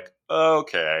just like,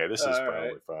 okay, this is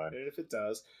probably fine. And if it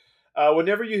does.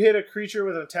 Whenever you hit a creature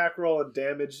with an attack roll and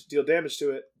deal damage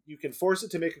to it, you can force it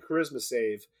to make a charisma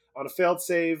save. On a failed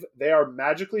save, they are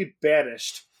magically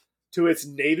banished to its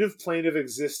native plane of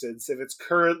existence if it's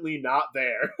currently not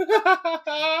there.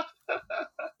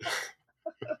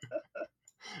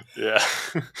 Yeah.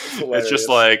 It's just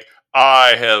like,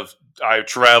 I've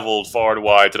traveled far and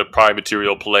wide to the prime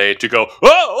material plane to go,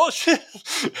 oh shit!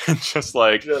 And just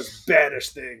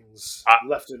banish things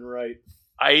left and right.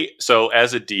 So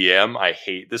as a DM, I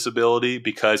hate this ability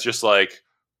because just like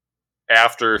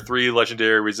after 3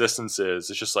 legendary resistances,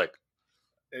 it's just like,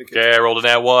 okay, I rolled an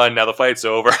at 1, now the fight's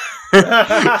over. All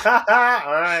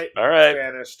right.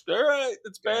 Banished. All right,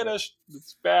 it's banished.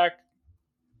 It's back.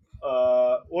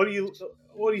 What do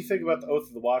you think about the Oath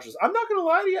of the Watchers? I'm not gonna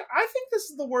lie to you. I think this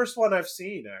is the worst one I've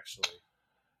seen, actually.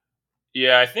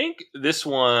 Yeah, I think this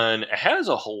one has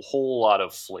a whole lot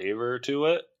of flavor to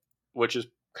it, which is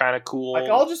kind of cool. Like,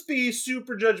 I'll just be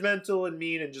super judgmental and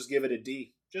mean and just give it a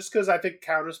D, just because I think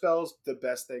Counterspell is the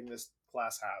best thing this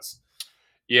class has.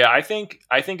 Yeah, I think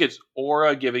it's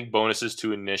Aura giving bonuses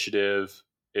to initiative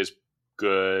is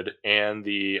good, and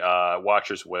the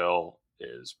Watcher's Will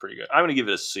is pretty good. I'm going to give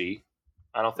it a C.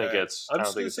 I don't think it's. I'm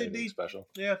just going to say D. Special.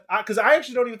 Yeah, because I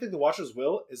actually don't even think the Watcher's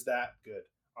Will is that good.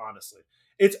 Honestly,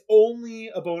 it's only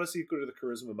a bonus equal to the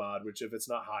Charisma mod, which if it's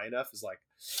not high enough is like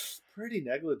pretty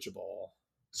negligible.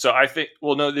 So I think.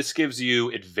 Well, no, this gives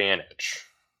you advantage.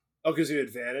 Oh, gives you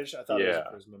advantage? I thought it was a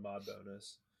Charisma mod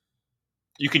bonus.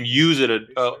 You can use it.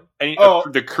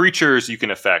 The creatures you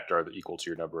can affect are equal to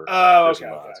your number. Okay.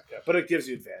 But it gives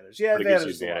you advantage. Yeah, advantage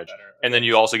is a lot better. And then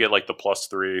you also get like the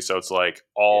 +3, so it's like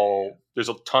there's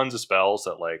tons of spells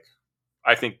that like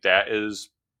I think that is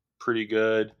pretty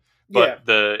good. But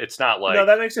it's not like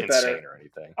that makes it insane better or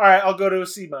anything. All right, I'll go to a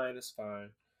C-. Fine.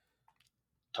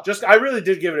 I really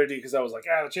did give it a D because I was like,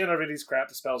 the channel ability's crap,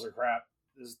 the spells are crap,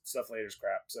 this stuff later's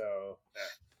crap. So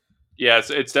yeah,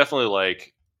 it's definitely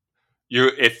like.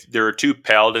 If there are 2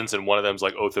 paladins and one of them's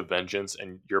like Oath of Vengeance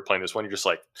and you're playing this one, you're just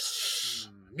like,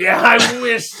 yeah, I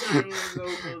wish.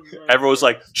 Everyone's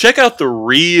like, check out the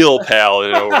real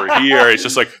paladin over here. It's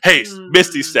just like, hey,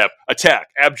 Misty Step, attack,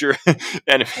 abjure,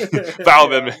 enemy, vow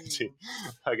of enmity.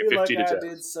 I get 15 attacks. I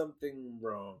did something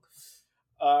wrong.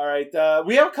 All right,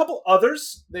 we have a couple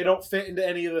others. They don't fit into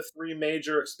any of the 3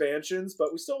 major expansions,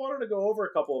 but we still wanted to go over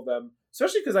a couple of them,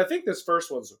 especially because I think this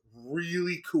first one's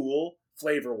really cool.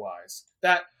 Flavor-wise,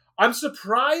 that I'm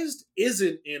surprised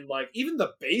isn't in like even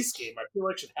the base game. I feel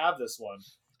like should have this one.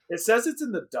 It says it's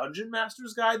in the Dungeon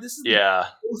Master's Guide. This is the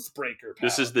Oathbreaker.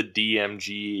 This is the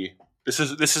DMG.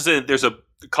 There's a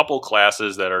couple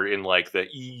classes that are in like the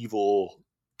evil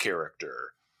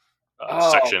character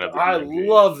section of the DMG. I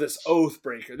love this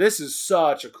Oathbreaker. This is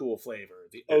such a cool flavor.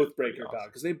 The Oathbreaker Paladin,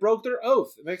 because they broke their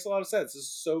oath. It makes a lot of sense. This is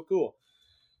so cool.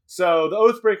 So the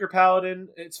Oathbreaker Paladin,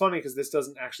 it's funny because this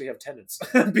doesn't actually have tenants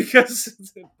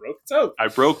because it broke its oath. I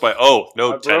broke my oath.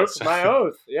 No tenants. I broke my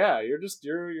oath. Yeah,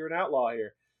 you're an outlaw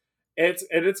here.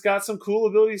 It's got some cool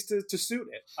abilities to suit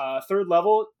it. 3rd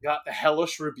level got the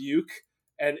Hellish Rebuke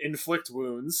and Inflict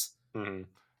Wounds. Mm-hmm.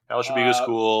 Hellish Rebuke is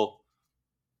cool.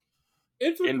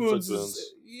 Inflict Wounds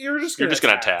is, you're just gonna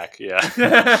attack. Yeah,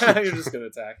 you're just gonna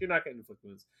attack. You're not gonna Inflict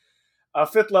Wounds.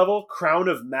 5th level Crown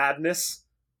of Madness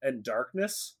and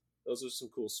Darkness. Those are some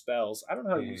cool spells. I don't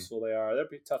know how useful they are. That'd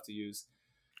be tough to use.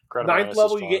 9th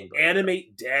level, you get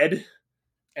Animate Dead.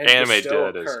 And Animate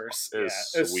Bestow Dead a Curse.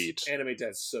 is sweet. Animate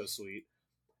Dead is so sweet.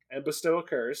 And Bestow a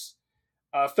Curse.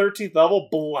 13th level,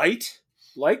 Blight.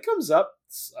 Blight comes up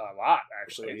a lot,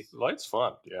 actually. Blight's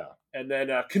fun, yeah. And then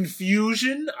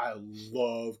Confusion. I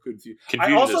love Confusion.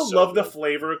 I also love the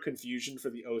flavor of Confusion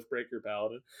for the Oathbreaker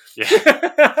Paladin.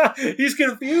 Yeah. He's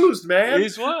confused, man.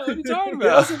 What are you talking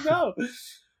about? He doesn't know.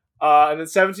 And then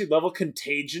 17th level,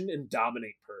 Contagion and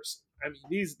Dominate Person. I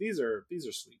mean, these are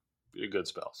sweet. Good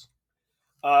spells.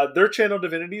 Their channel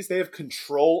divinities, they have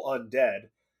Control Undead.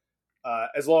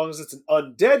 As long as it's an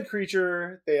undead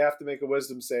creature, they have to make a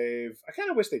Wisdom save. I kind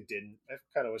of wish they didn't. I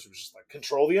kind of wish it was just like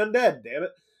Control the Undead, damn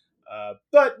it.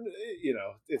 But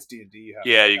it's D&D. You have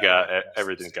Yeah, to, you got everything has to be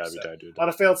everything's got to be set. tied to it. On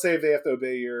a failed save, they have to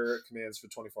obey your commands for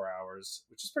 24 hours,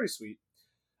 which is pretty sweet.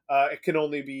 It can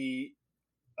only be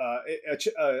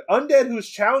undead whose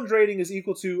challenge rating is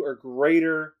equal to or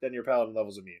greater than your paladin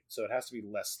level's immune, so it has to be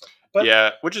less than. But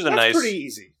yeah, which is that's pretty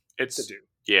easy to do.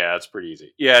 Yeah, it's pretty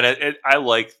easy. Yeah, and I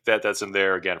like that that's in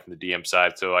there again from the DM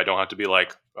side, so I don't have to be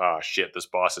like, oh shit, this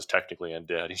boss is technically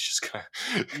undead. He's just gonna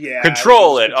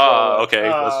control it. Okay.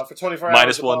 For 24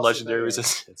 minus hours, one legendary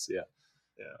resistance. Yeah.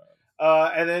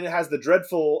 And then it has the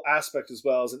dreadful aspect as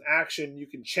well. As an action, you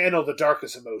can channel the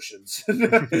darkest emotions.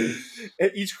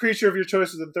 Each creature of your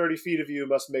choice within 30 feet of you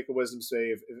must make a wisdom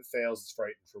save. If it fails, it's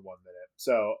frightened for 1 minute.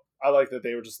 So I like that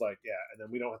they were just like, yeah, and then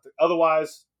we don't have to.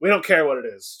 Otherwise, we don't care what it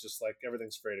is. Just like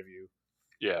everything's afraid of you.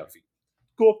 Yeah.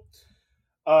 Cool.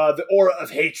 The Aura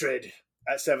of Hatred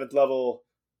at 7th level.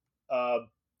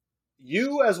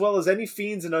 You, as well as any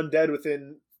fiends and undead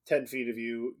within 10 feet of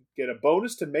you, get a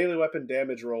bonus to melee weapon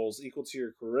damage rolls equal to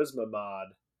your charisma mod.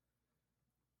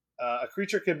 A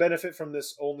creature can benefit from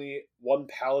this only one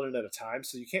paladin at a time,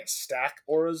 so you can't stack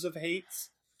auras of hates.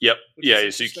 Yep. Yeah,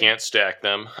 so you can't stack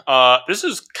them. This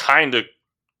is kind of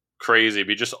crazy,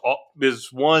 because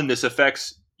one, this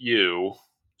affects you,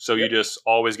 so you just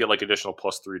always get like additional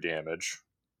 +3 damage.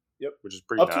 Yep. Which is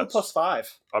pretty nuts. Up to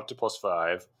 +5. Up to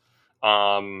 +5.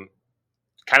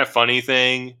 Kind of funny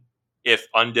thing, if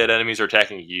undead enemies are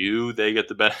attacking you, they get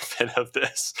the benefit of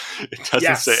this. It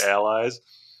doesn't say allies.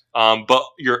 But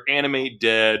your animate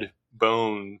dead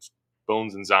bones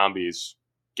and zombies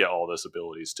get all this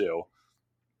abilities too.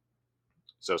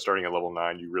 So starting at level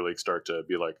 9, you really start to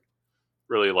be like,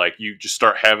 really like, you just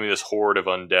start having this horde of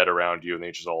undead around you, and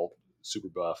they just all super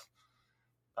buff.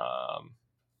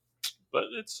 But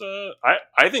it's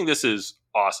I think this is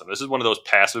awesome. This is one of those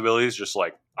passive abilities, just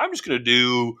like, I'm just going to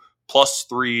do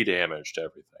 +3 damage to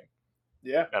everything.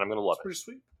 Yeah. And I'm going to love it. Pretty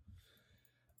sweet.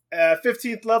 At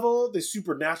 15th level, the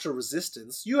Supernatural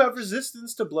Resistance. You have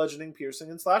resistance to bludgeoning, piercing,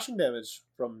 and slashing damage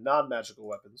from non-magical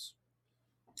weapons.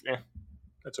 Yeah,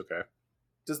 that's okay.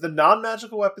 Does the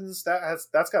non-magical weapons,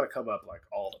 that's got to come up like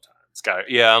all the time? It's got to,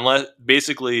 yeah, unless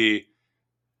basically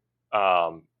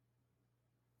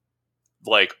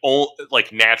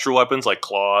like natural weapons like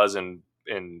claws and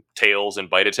tails and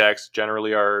bite attacks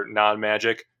generally are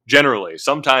non-magic. Generally,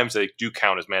 sometimes they do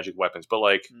count as magic weapons, but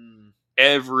like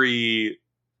every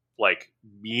like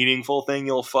meaningful thing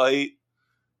you'll fight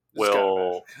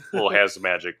will has a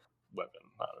magic weapon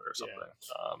on it or something.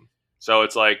 Yeah. So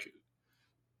it's like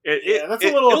that's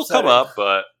a little it'll upsetting. come up,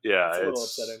 but yeah, it's a little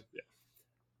upsetting. Yeah.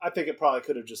 I think it probably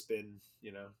could have just been,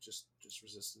 just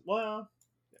resistant. Well,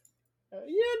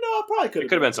 it probably could have. It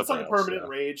could have been something like a permanent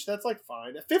rage. That's like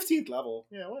fine. At 15th level,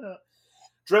 yeah, why not?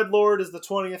 Dreadlord is the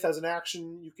 20th. As an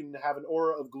action, you can have an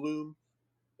aura of gloom.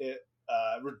 It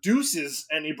reduces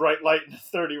any bright light in a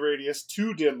 30 radius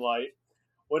to dim light.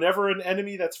 Whenever an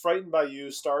enemy that's frightened by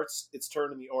you starts its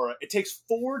turn in the aura, it takes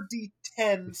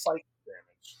 4d10 psychic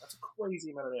damage. That's a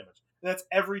crazy amount of damage. And that's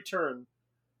every turn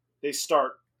they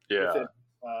start within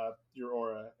your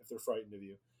aura if they're frightened of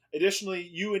you. Additionally,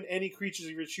 you and any creatures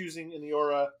you're choosing in the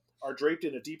aura are draped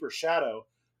in a deeper shadow.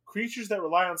 Creatures that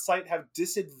rely on sight have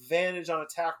disadvantage on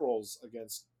attack rolls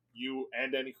against you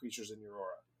and any creatures in your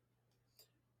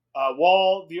aura.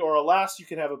 While the aura lasts, you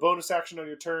can have a bonus action on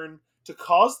your turn to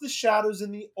cause the shadows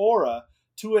in the aura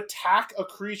to attack a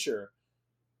creature.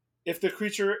 If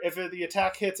the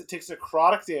attack hits, it takes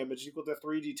necrotic damage equal to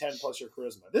 3d10 plus your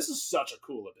charisma. This is such a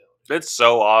cool ability. It's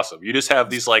so awesome. You just have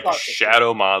these like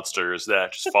shadow monsters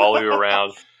that just follow you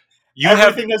around.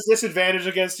 Everything has disadvantage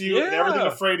against you, and everything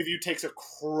afraid of you takes a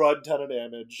crud ton of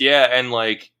damage. Yeah, and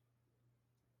like,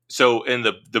 so, and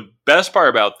the best part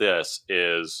about this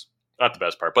is, not the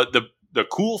best part, but the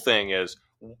cool thing is,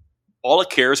 all it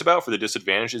cares about for the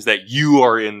disadvantage is that you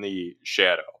are in the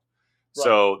shadow. Right.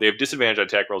 So they have disadvantage on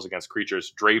attack rolls against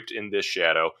creatures draped in this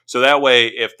shadow. So that way,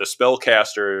 if the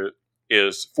spellcaster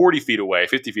is 40 feet away,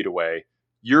 50 feet away,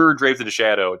 you're draped in the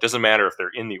shadow. It doesn't matter if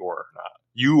they're in the aura or not.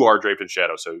 You are draped in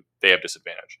shadow, so they have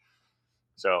disadvantage.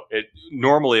 So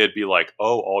normally it'd be like,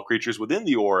 all creatures within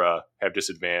the aura have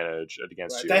disadvantage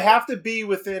against you. They have to be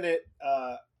within it.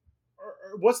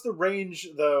 What's the range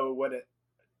though when it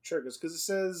triggers? Because it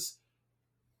says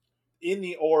in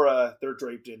the aura they're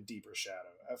draped in deeper shadow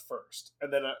at first,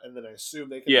 and then I assume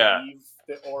they can leave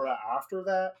the aura after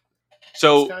that.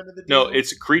 So kind of no,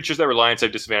 it's creatures that rely on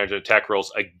have disadvantage on attack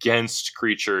rolls against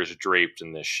creatures draped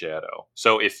in this shadow.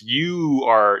 So if you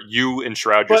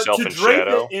enshroud yourself in shadow. To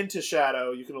drape it into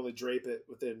shadow, you can only drape it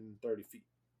within 30 feet.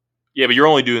 Yeah, but you're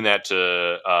only doing that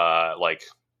to like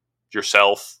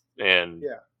yourself and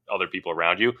other people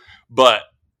around you. But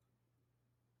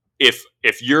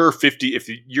if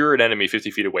you're an enemy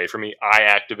 50 feet away from me, I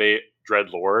activate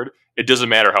Dreadlord. It doesn't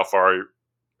matter how far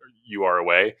you are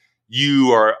away.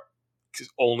 You are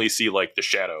only see like the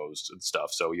shadows and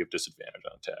stuff, so you have disadvantage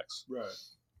on attacks. Right.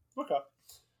 Okay.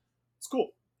 It's cool.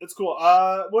 It's cool.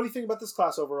 What do you think about this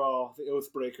class overall, the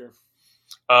Oathbreaker?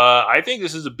 I think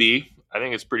this is a B. I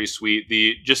think it's pretty sweet.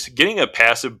 The just getting a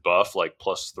passive buff like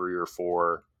 +3 or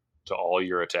 4 to all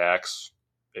your attacks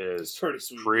is pretty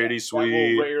sweet. Pretty sweet.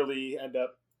 That will rarely end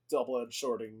up double-edged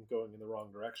shorting going in the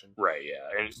wrong direction. Right,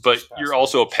 yeah. But you're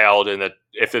also a paladin that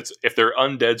if they're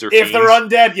undeads or if fiends, they're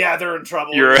undead, yeah, they're in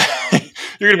trouble. You're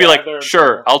gonna be like,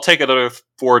 sure, I'll take another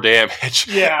 4 damage.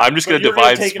 Yeah, I'm just gonna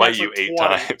divide and smite you 8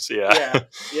 times.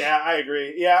 Yeah, I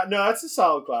agree. Yeah, no, it's a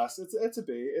solid class. It's a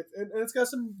B, and it's got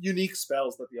some unique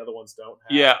spells that the other ones don't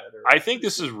have. Yeah, I think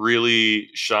this is really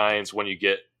shines when you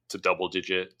get to double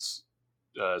digits.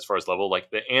 As far as level, like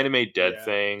the animate dead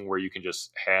thing where you can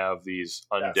just have these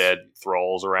undead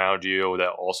thralls around you that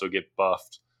also get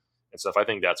buffed and stuff. I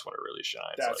think that's when it really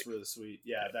shines. That's really sweet.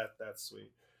 Yeah, that's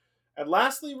sweet. And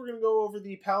lastly, we're going to go over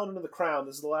the Paladin of the Crown.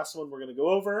 This is the last one we're going to go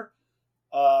over.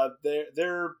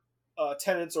 Their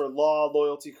tenets are law,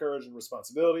 loyalty, courage, and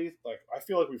responsibility. Like, I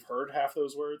feel like we've heard half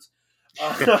those words.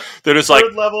 They're just like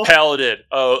level. Paladin.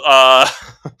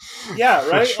 Yeah,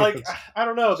 right. Like, I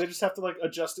don't know. They just have to like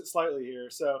adjust it slightly here.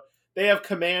 So they have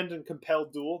command and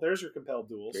compelled duel. There's your compelled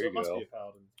duel. There so it must be a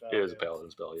paladin. It is a paladin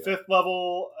spell. Yeah. 5th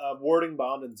level, warding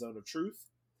bond and zone of truth.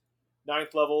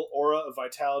 9th level, aura of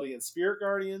vitality and spirit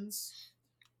guardians.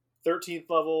 13th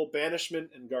level, banishment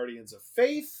and guardians of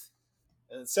faith.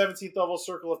 And 17th level,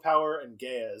 circle of power and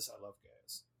Gaia's. I love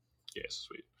Gaia's. Yes,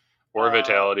 sweet. Aura of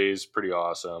vitality is pretty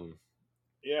awesome.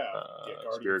 Yeah.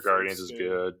 Spirit Guardians is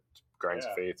good. Guardians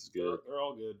of Faith is good. They're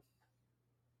all good.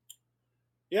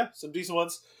 Yeah, some decent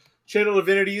ones. Channel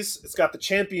Divinities. It's got the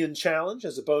Champion Challenge.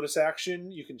 As a bonus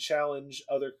action, you can challenge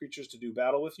other creatures to do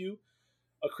battle with you.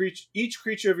 Each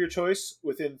creature of your choice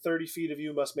within 30 feet of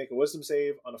you must make a wisdom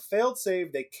save. On a failed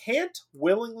save, they can't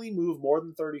willingly move more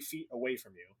than 30 feet away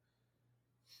from you.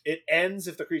 It ends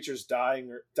if the creature's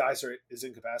dies or is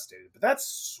incapacitated. But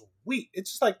that's sweet.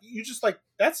 It's just like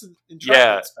that's an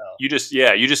entrapment spell. You just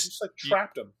like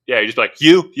trapped them. Yeah, you just be like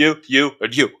you,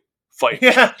 and you fight.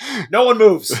 Yeah, no one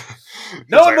moves.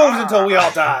 No one moves until we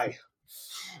all die.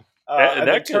 And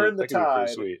that turn the tide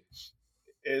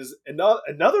is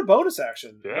another bonus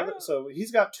action. Yeah. So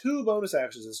he's got 2 bonus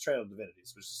actions as Channel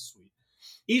Divinities, which is sweet.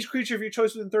 Each creature of your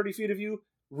choice within 30 feet of you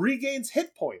regains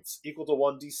hit points equal to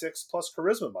 1d6 plus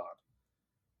charisma mod.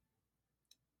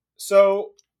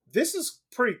 So this is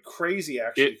pretty crazy,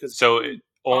 actually.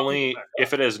 Only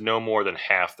if it has no more than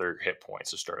half their hit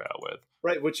points to start out with.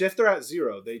 Right, which if they're at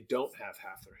 0, they don't have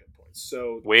half their hit points.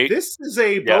 So this is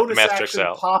a Yeah, bonus action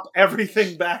pop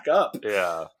everything back up.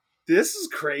 Yeah. This is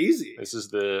crazy. This is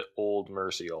the old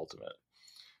Mercy ultimate.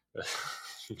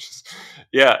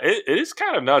 It is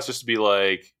kind of nuts just to be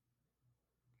like,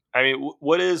 I mean,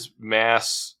 what is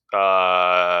mass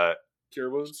Cure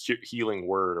Wounds? Healing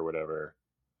Word or whatever?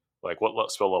 Like, what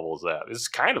spell level is that? It's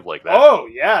kind of like that. Oh,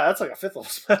 yeah, that's like a 5th level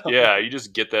spell. Yeah, you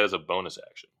just get that as a bonus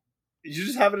action. You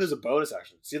just have it as a bonus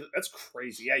action. See, that's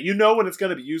crazy. Yeah, you know when it's going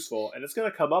to be useful, and it's going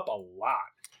to come up a lot.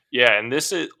 Yeah, and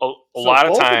this is a lot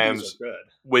of times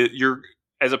with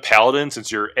as a paladin, since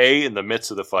you're in the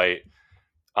midst of the fight,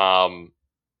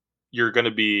 you're going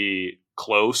to be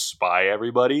close by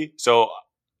everybody. So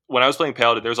when I was playing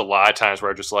paladin, there's a lot of times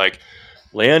where I'm just like,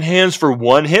 lay on hands for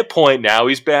 1 hit point. Now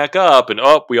he's back up, and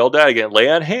we all die again. Lay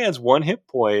on hands, 1 hit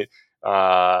point.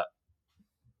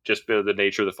 Just bit of the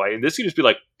nature of the fight, and this can just be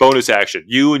like bonus action.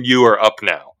 You and you are up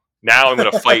now. Now I'm going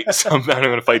to fight. I'm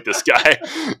going to fight this guy.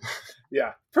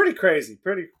 Yeah, pretty crazy.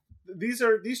 These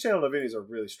Channel Divinities are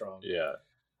really strong. Yeah.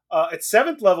 At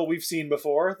 7th level, we've seen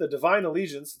before the Divine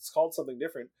Allegiance. It's called something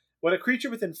different. When a creature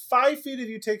within 5 feet of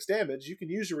you takes damage, you can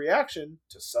use your reaction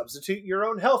to substitute your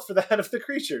own health for that of the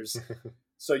creature's.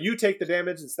 So you take the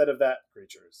damage instead of that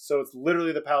creature's. So it's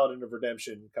literally the Paladin of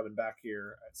Redemption coming back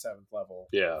here at 7th level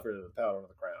for the Paladin of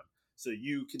the Crown. So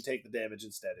you can take the damage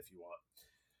instead if you want.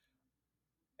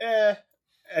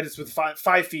 And it's with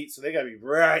 5 feet, so they gotta be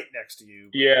right next to you.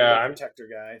 Yeah, I'm protector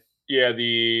guy. Yeah,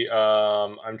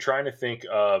 I'm trying to think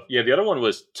of the other one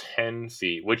was 10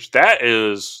 feet, which that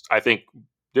is, I think,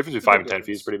 difference between 5 and 10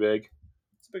 feet is pretty big.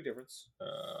 It's a big difference.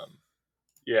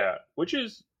 Yeah, which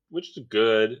is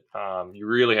good. You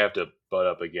really have to butt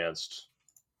up against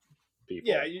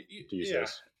people. Yeah,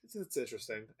 it's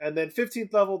interesting. And then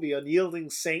 15th level, the Unyielding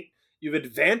Saint. You have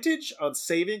advantage on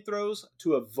saving throws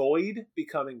to avoid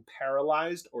becoming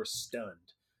paralyzed or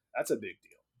stunned. That's a big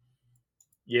deal.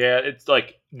 Yeah, it's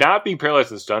like not being paralyzed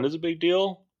and stunned is a big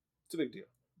deal. It's a big deal.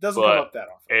 Doesn't come up that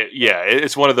often.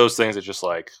 It's one of those things that just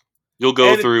like you'll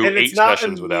go through 8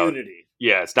 sessions without immunity.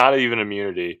 Yeah, it's not even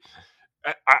immunity.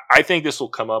 I think this will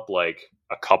come up like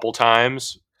a couple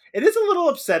times. It is a little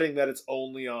upsetting that it's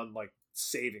only on like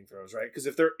saving throws, right? Because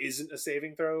if there isn't a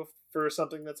saving throw for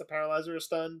something that's a paralyzed or a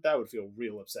stun, that would feel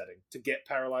real upsetting. To get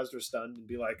paralyzed or stunned and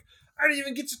be like, I didn't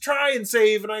even get to try and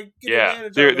save, and I get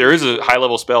advantage. There is a high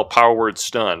level spell, Power Word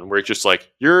Stun, where it's just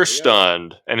like you're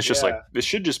stunned, and it's just like this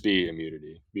should just be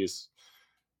immunity because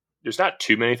there's not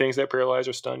too many things that paralyze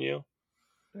or stun you.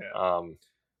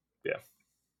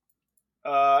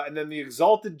 And then the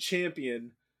Exalted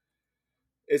Champion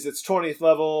is its 20th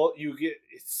level. You get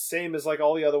it's same as like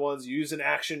all the other ones. You use an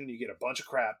action and you get a bunch of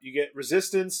crap. You get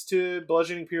resistance to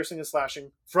bludgeoning, piercing, and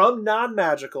slashing from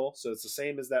non-magical, so it's the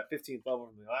same as that 15th level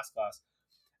from the last class.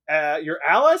 Your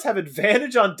allies have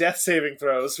advantage on death saving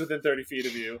throws within 30 feet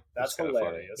of you. That's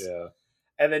hilarious. Yeah.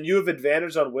 And then you have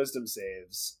advantage on wisdom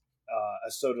saves,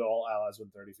 as so do all allies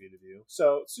within 30 feet of you.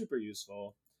 So super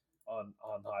useful on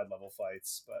high level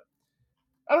fights. But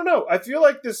I don't know. I feel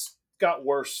like this got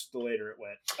worse the later it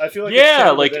went. I feel like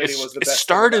it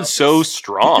started so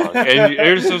strong, and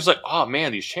it was like, oh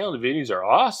man, these channel divinities are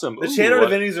awesome. The channel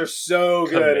divinities are so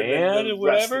good. Command and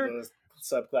whatever.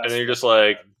 Subclass, and then you're just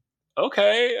like,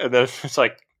 okay, and then it's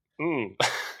like, yeah.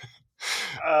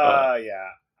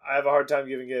 I have a hard time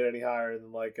giving it any higher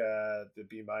than like the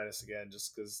B- again,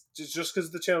 just because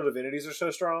the channel divinities are so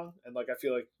strong, and like I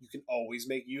feel like you can always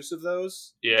make use of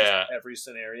those. Yeah, every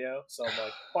scenario. So I'm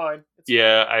like, fine.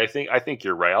 Yeah, fine. I think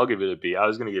you're right. I'll give it a B. I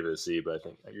was going to give it a C, but I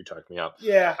think you're talking me up.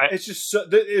 Yeah, it's just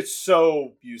it's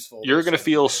so useful. You're going to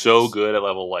feel so good at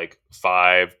level like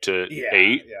 5 to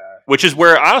 8. Yeah. Which is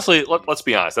where, honestly, let's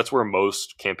be honest, that's where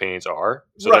most campaigns are.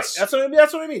 So right. That's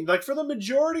what I mean. Like for the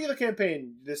majority of the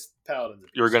campaign, this paladin.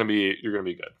 You're gonna be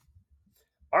good.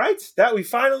 All right, we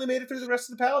finally made it through the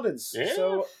rest of the paladins. Yeah.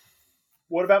 So,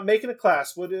 what about making a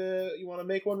class? What you want to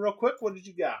make one real quick? What did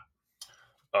you got?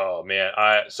 Oh man,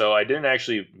 I didn't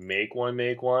actually make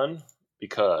one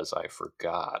because I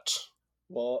forgot.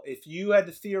 Well, if you had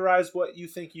to theorize what you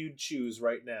think you'd choose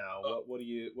right now, what would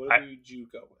you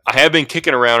go with? I have been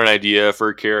kicking around an idea for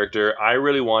a character. I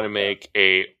really want to make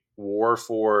a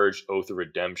Warforged Oath of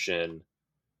Redemption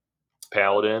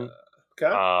paladin.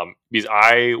 Okay. Because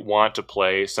I want to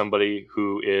play somebody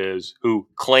who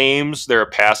claims they're a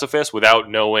pacifist without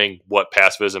knowing what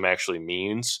pacifism actually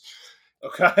means.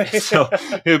 Okay. So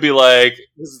it would be like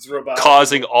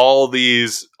causing all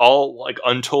like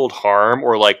untold harm,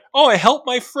 or like, oh, I helped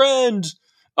my friend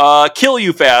kill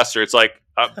you faster. It's like,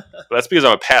 that's because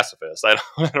I'm a pacifist. I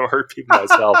don't hurt people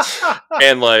myself.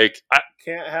 And like,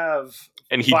 can't have.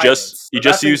 And he just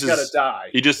uses.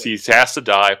 He has to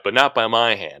die, but not by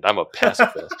my hand. I'm a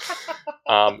pacifist.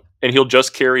 And he'll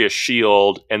just carry a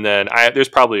shield, and then there's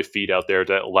probably a feat out there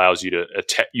that allows you to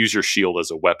use your shield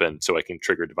as a weapon, so I can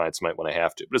trigger Divine Smite when I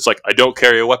have to. But it's like, I don't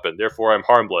carry a weapon, therefore I'm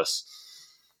harmless.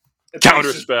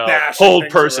 Counterspell, hold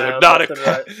person, hypnotic.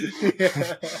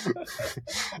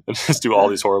 And just do all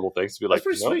these horrible things to be like, that's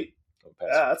pretty sweet.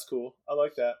 Yeah, that's cool. I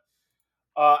like that.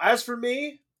 As for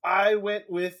me, I went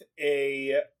with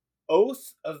a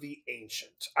Oath of the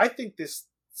Ancient. I think this is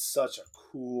such a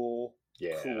cool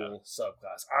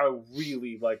subclass. I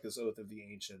really like this Oath of the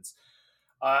Ancients.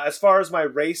 As far as my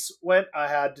race went, I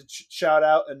had to shout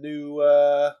out a new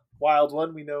wild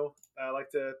one. We know I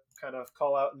like to kind of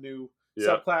call out a new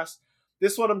subclass.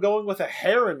 This one I'm going with a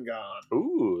Harengon.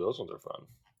 Ooh, those ones are fun.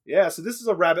 Yeah, so this is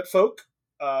a rabbit folk.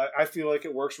 I feel like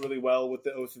it works really well with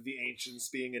the Oath of the Ancients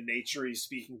being a nature-y,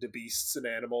 speaking to beasts and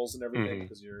animals and everything,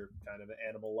 because you're kind of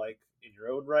animal-like in your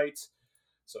own right.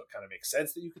 So it kind of makes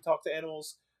sense that you can talk to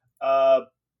animals. I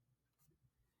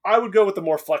would go with the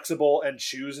more flexible and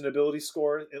choose an ability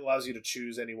score. It allows you to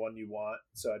choose any one you want.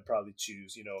 So I'd probably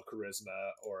choose, a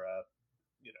charisma or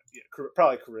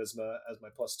probably charisma as my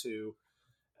 +2,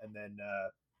 and then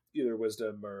either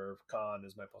wisdom or con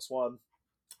as my +1.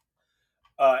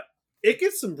 It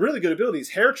gets some really good abilities.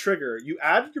 Hair Trigger. You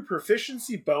add your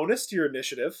proficiency bonus to your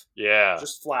initiative. Yeah.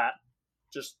 Just flat.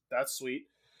 That's sweet.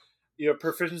 You have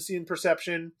proficiency in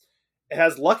perception. It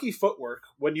has lucky footwork.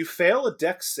 When you fail a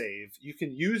dex save, you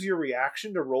can use your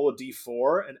reaction to roll a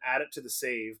d4 and add it to the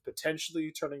save,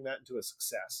 potentially turning that into a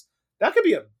success. That could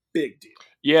be a big deal.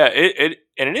 Yeah, it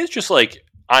is just like,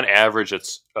 on average,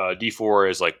 it's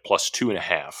d4 is like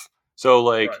 +2.5. So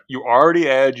like you already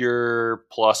add your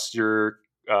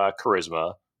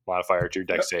charisma modifier to your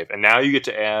dex save, and now you get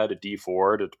to add a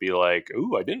d4 to be like,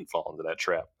 ooh, I didn't fall into that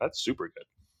trap. That's super good.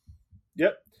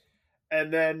 Yep.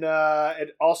 And then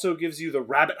it also gives you the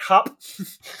rabbit hop,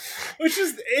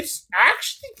 it's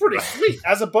actually pretty sweet.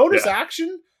 As a bonus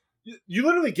action, You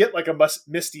literally get like a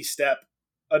Misty Step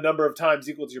a number of times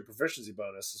equal to your proficiency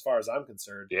bonus, as far as I'm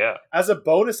concerned. Yeah. As a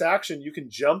bonus action, you can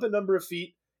jump a number of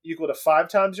feet equal to 5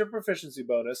 times your proficiency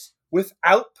bonus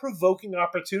without provoking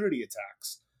opportunity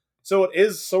attacks. So it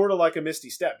is sort of like a Misty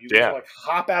Step. You can like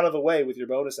hop out of the way with your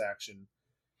bonus action,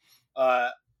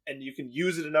 and you can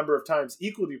use it a number of times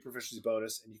equal to your proficiency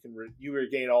bonus, and you can you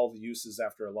regain all the uses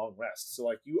after a long rest. So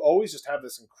like you always just have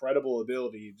this incredible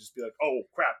ability to just be like, oh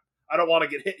crap, I don't want to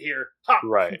get hit here. Hop,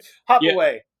 hop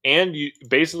away. And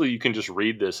you can just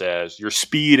read this as your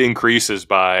speed increases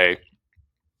by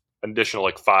an additional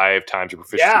like 5 times your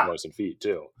proficiency bonus in feet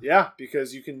too. Yeah,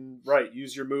 because you can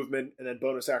use your movement and then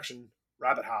bonus action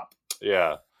rabbit hop.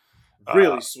 Yeah,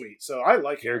 really sweet. So I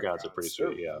like Hair Gods are pretty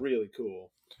sweet. They're really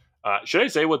cool. Should I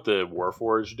say what the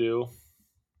Warforged do?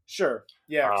 Sure.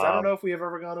 Yeah, because I don't know if we have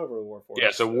ever gone over the Warforged.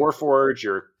 Yeah, so Warforged,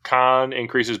 your con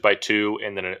increases by 2,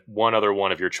 and then one other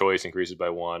one of your choice increases by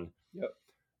 1. Yep.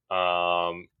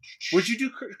 Would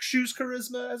you choose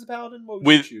charisma as a paladin? What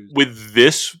would you choose? With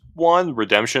this one,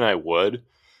 redemption, I would,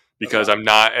 because I'm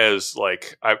not as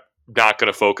like I'm not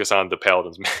going to focus on the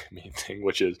paladin's main thing,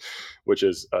 which is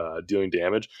dealing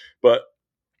damage. But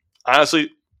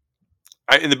honestly,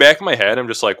 in the back of my head, I'm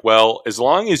just like, well, as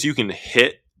long as you can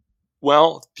hit,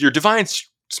 well, your divine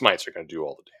smites are going to do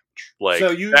all the damage. Like,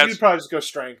 so you'd probably just go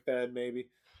strength then, maybe.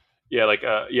 Yeah, like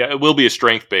it will be a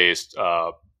strength based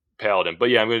paladin, but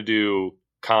yeah, I'm going to do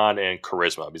con and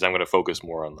charisma because I'm going to focus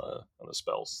more on the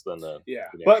spells than the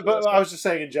but I was just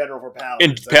saying in general for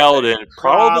paladin. In paladin,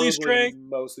 probably strength,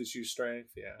 mostly choose strength.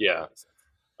 Yeah.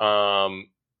 And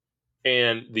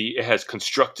it has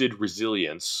constructed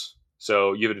resilience,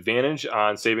 so you have advantage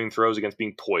on saving throws against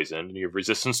being poisoned, and you have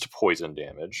resistance to poison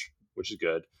damage, which is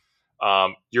good.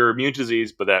 You're immune to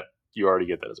disease, but that you already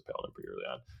get that as a paladin pretty early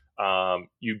on.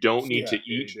 You don't need to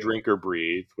eat, drink, or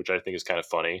breathe, which I think is kind of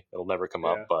funny. It'll never come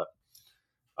up, but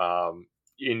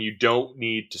and you don't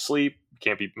need to sleep. You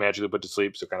can't be magically put to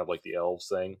sleep, so kind of like the elves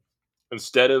thing.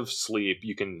 Instead of sleep,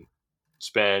 you can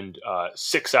spend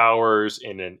 6 hours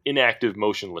in an inactive,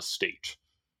 motionless state.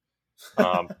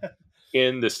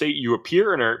 In the state, you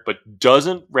appear inert, but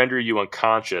doesn't render you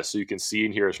unconscious, so you can see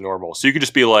and hear as normal. So you can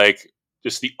just be like,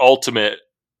 just the ultimate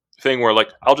thing where, like,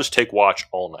 I'll just take watch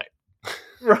all night.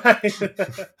 Right.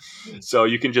 So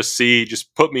you can just see,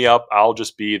 just put me up. I'll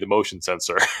just be the motion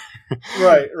sensor.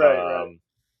 Right.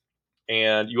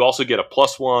 And you also get a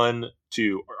 +1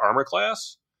 to armor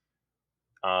class.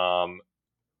 And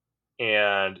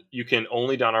you can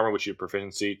only don armor with your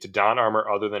proficiency. To don armor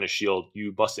other than a shield,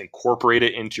 you must incorporate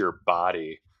it into your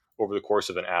body over the course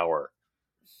of an hour.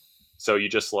 So you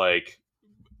just like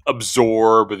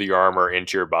absorb the armor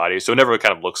into your body. So it never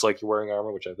kind of looks like you're wearing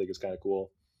armor, which I think is kind of cool.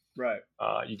 Right.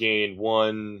 You gain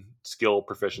 1 skill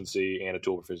proficiency and a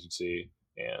tool proficiency,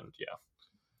 and yeah.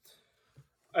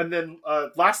 And then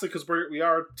lastly, because we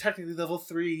are technically level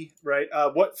 3, right?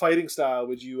 What fighting style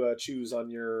would you choose on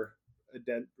your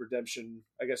redemption?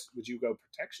 I guess would you go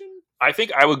protection? I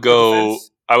think I would go.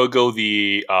 I would go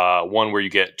the one where you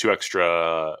get 2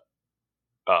 extra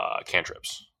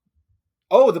cantrips.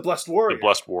 Oh, the Blessed Warrior. The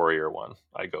Blessed Warrior one.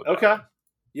 I go. Okay. One.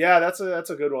 Yeah, that's a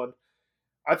good one.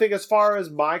 I think as far as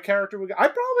my character would go,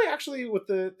 I'd probably actually, with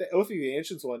the Oath of the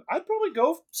Ancients one, I'd probably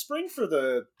go spring for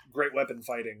the Great Weapon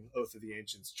Fighting Oath of the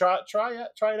Ancients. Try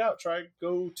it out.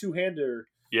 Go 2-hander.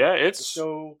 Yeah, it's just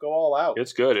go all out.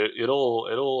 It's good.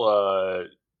 It'll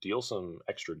deal some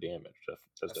extra damage.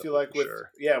 That's I feel like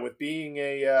with being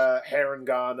a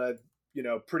Harengon,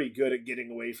 pretty good at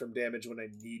getting away from damage when I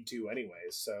need to,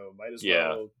 anyways. So might as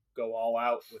well go all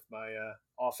out with my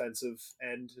offensive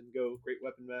end and go Great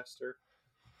Weapon Master.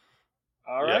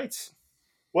 All right.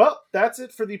 Well, that's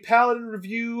it for the Paladin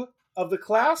review of the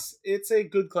class. It's a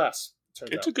good class.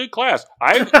 It's a good class.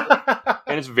 And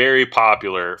it's very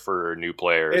popular for new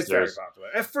players. It's very popular.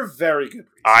 And for very good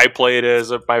reasons. I played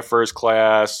as my first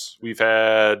class. We've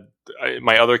had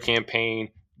my other campaign.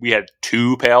 We had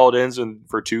 2 Paladins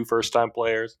for 2 first-time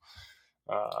players.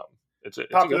 It's a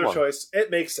popular good one. Choice. It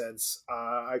makes sense.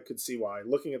 I could see why.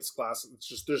 Looking at this class, it's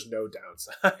just there's no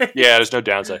downside. Yeah, there's no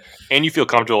downside, and you feel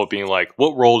comfortable with being like,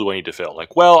 "What role do I need to fill?"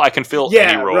 Like, well, I can fill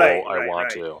any role I want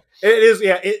to. It is,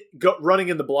 running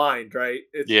in the blind, right?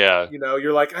 It's,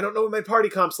 you're like, I don't know what my party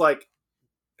comp's like.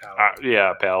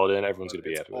 Paladin. Paladin. Everyone's going to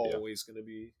be happy with you. Always going to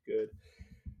be good.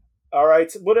 All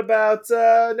right. What about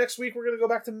next week? We're going to go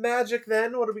back to Magic.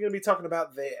 Then what are we going to be talking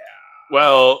about there?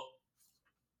 Well.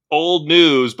 Old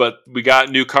news, but we got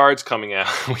new cards coming out.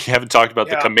 We haven't talked about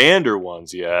the Commander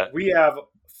ones yet. We have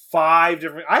 5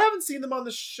 different. I haven't seen them on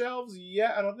the shelves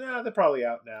yet. I don't know. They're probably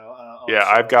out now.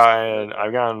 I've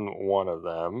gotten one of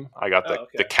them. I got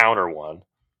the counter one.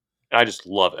 And I just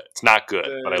love it. It's not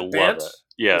good, but I love it.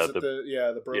 Yeah,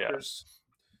 the brokers.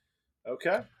 Yeah.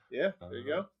 Okay. Yeah, there you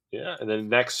go. Yeah, and then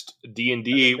next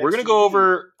D&D, we're going to go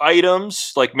over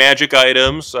items, like magic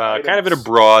items, kind of in a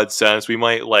broad sense. We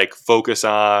might like focus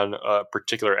on a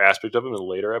particular aspect of them in a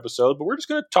later episode, but we're just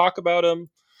going to talk about them.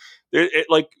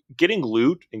 Like getting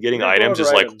loot and getting items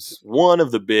is like one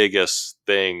of the biggest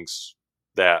things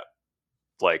that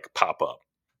like pop up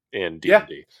in D&D. Yeah.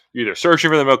 You're either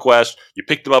searching for them at a quest, you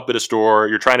pick them up at a store,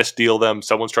 you're trying to steal them,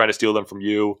 someone's trying to steal them from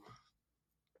you.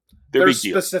 There's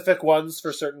specific ones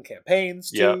for certain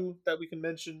campaigns too that we can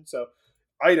mention. So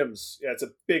items, it's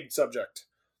a big subject.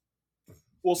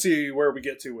 We'll see where we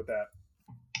get to with that.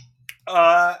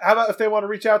 How about if they want to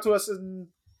reach out to us and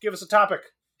give us a topic?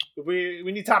 We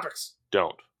need topics.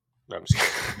 Don't. No, I'm just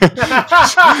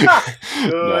kidding.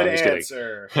 Good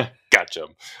answer. Gotcha.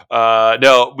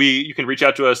 You can reach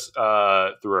out to us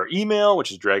through our email,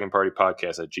 which is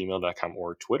dragonpartypodcast@gmail.com,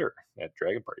 or Twitter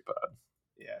 @dragonpartypod.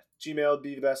 Yeah, Gmail would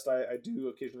be the best. I do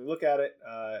occasionally look at it.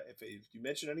 If you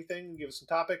mention anything, give us some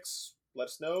topics. Let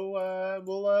us know.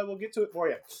 We'll get to it for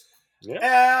you.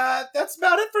 Yeah. That's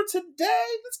about it for today.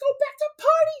 Let's go back to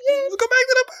partying. Let's go back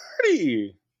to the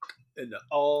party. And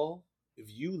all of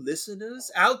you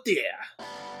listeners out there,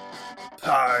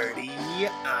 party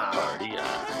on. Party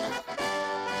on.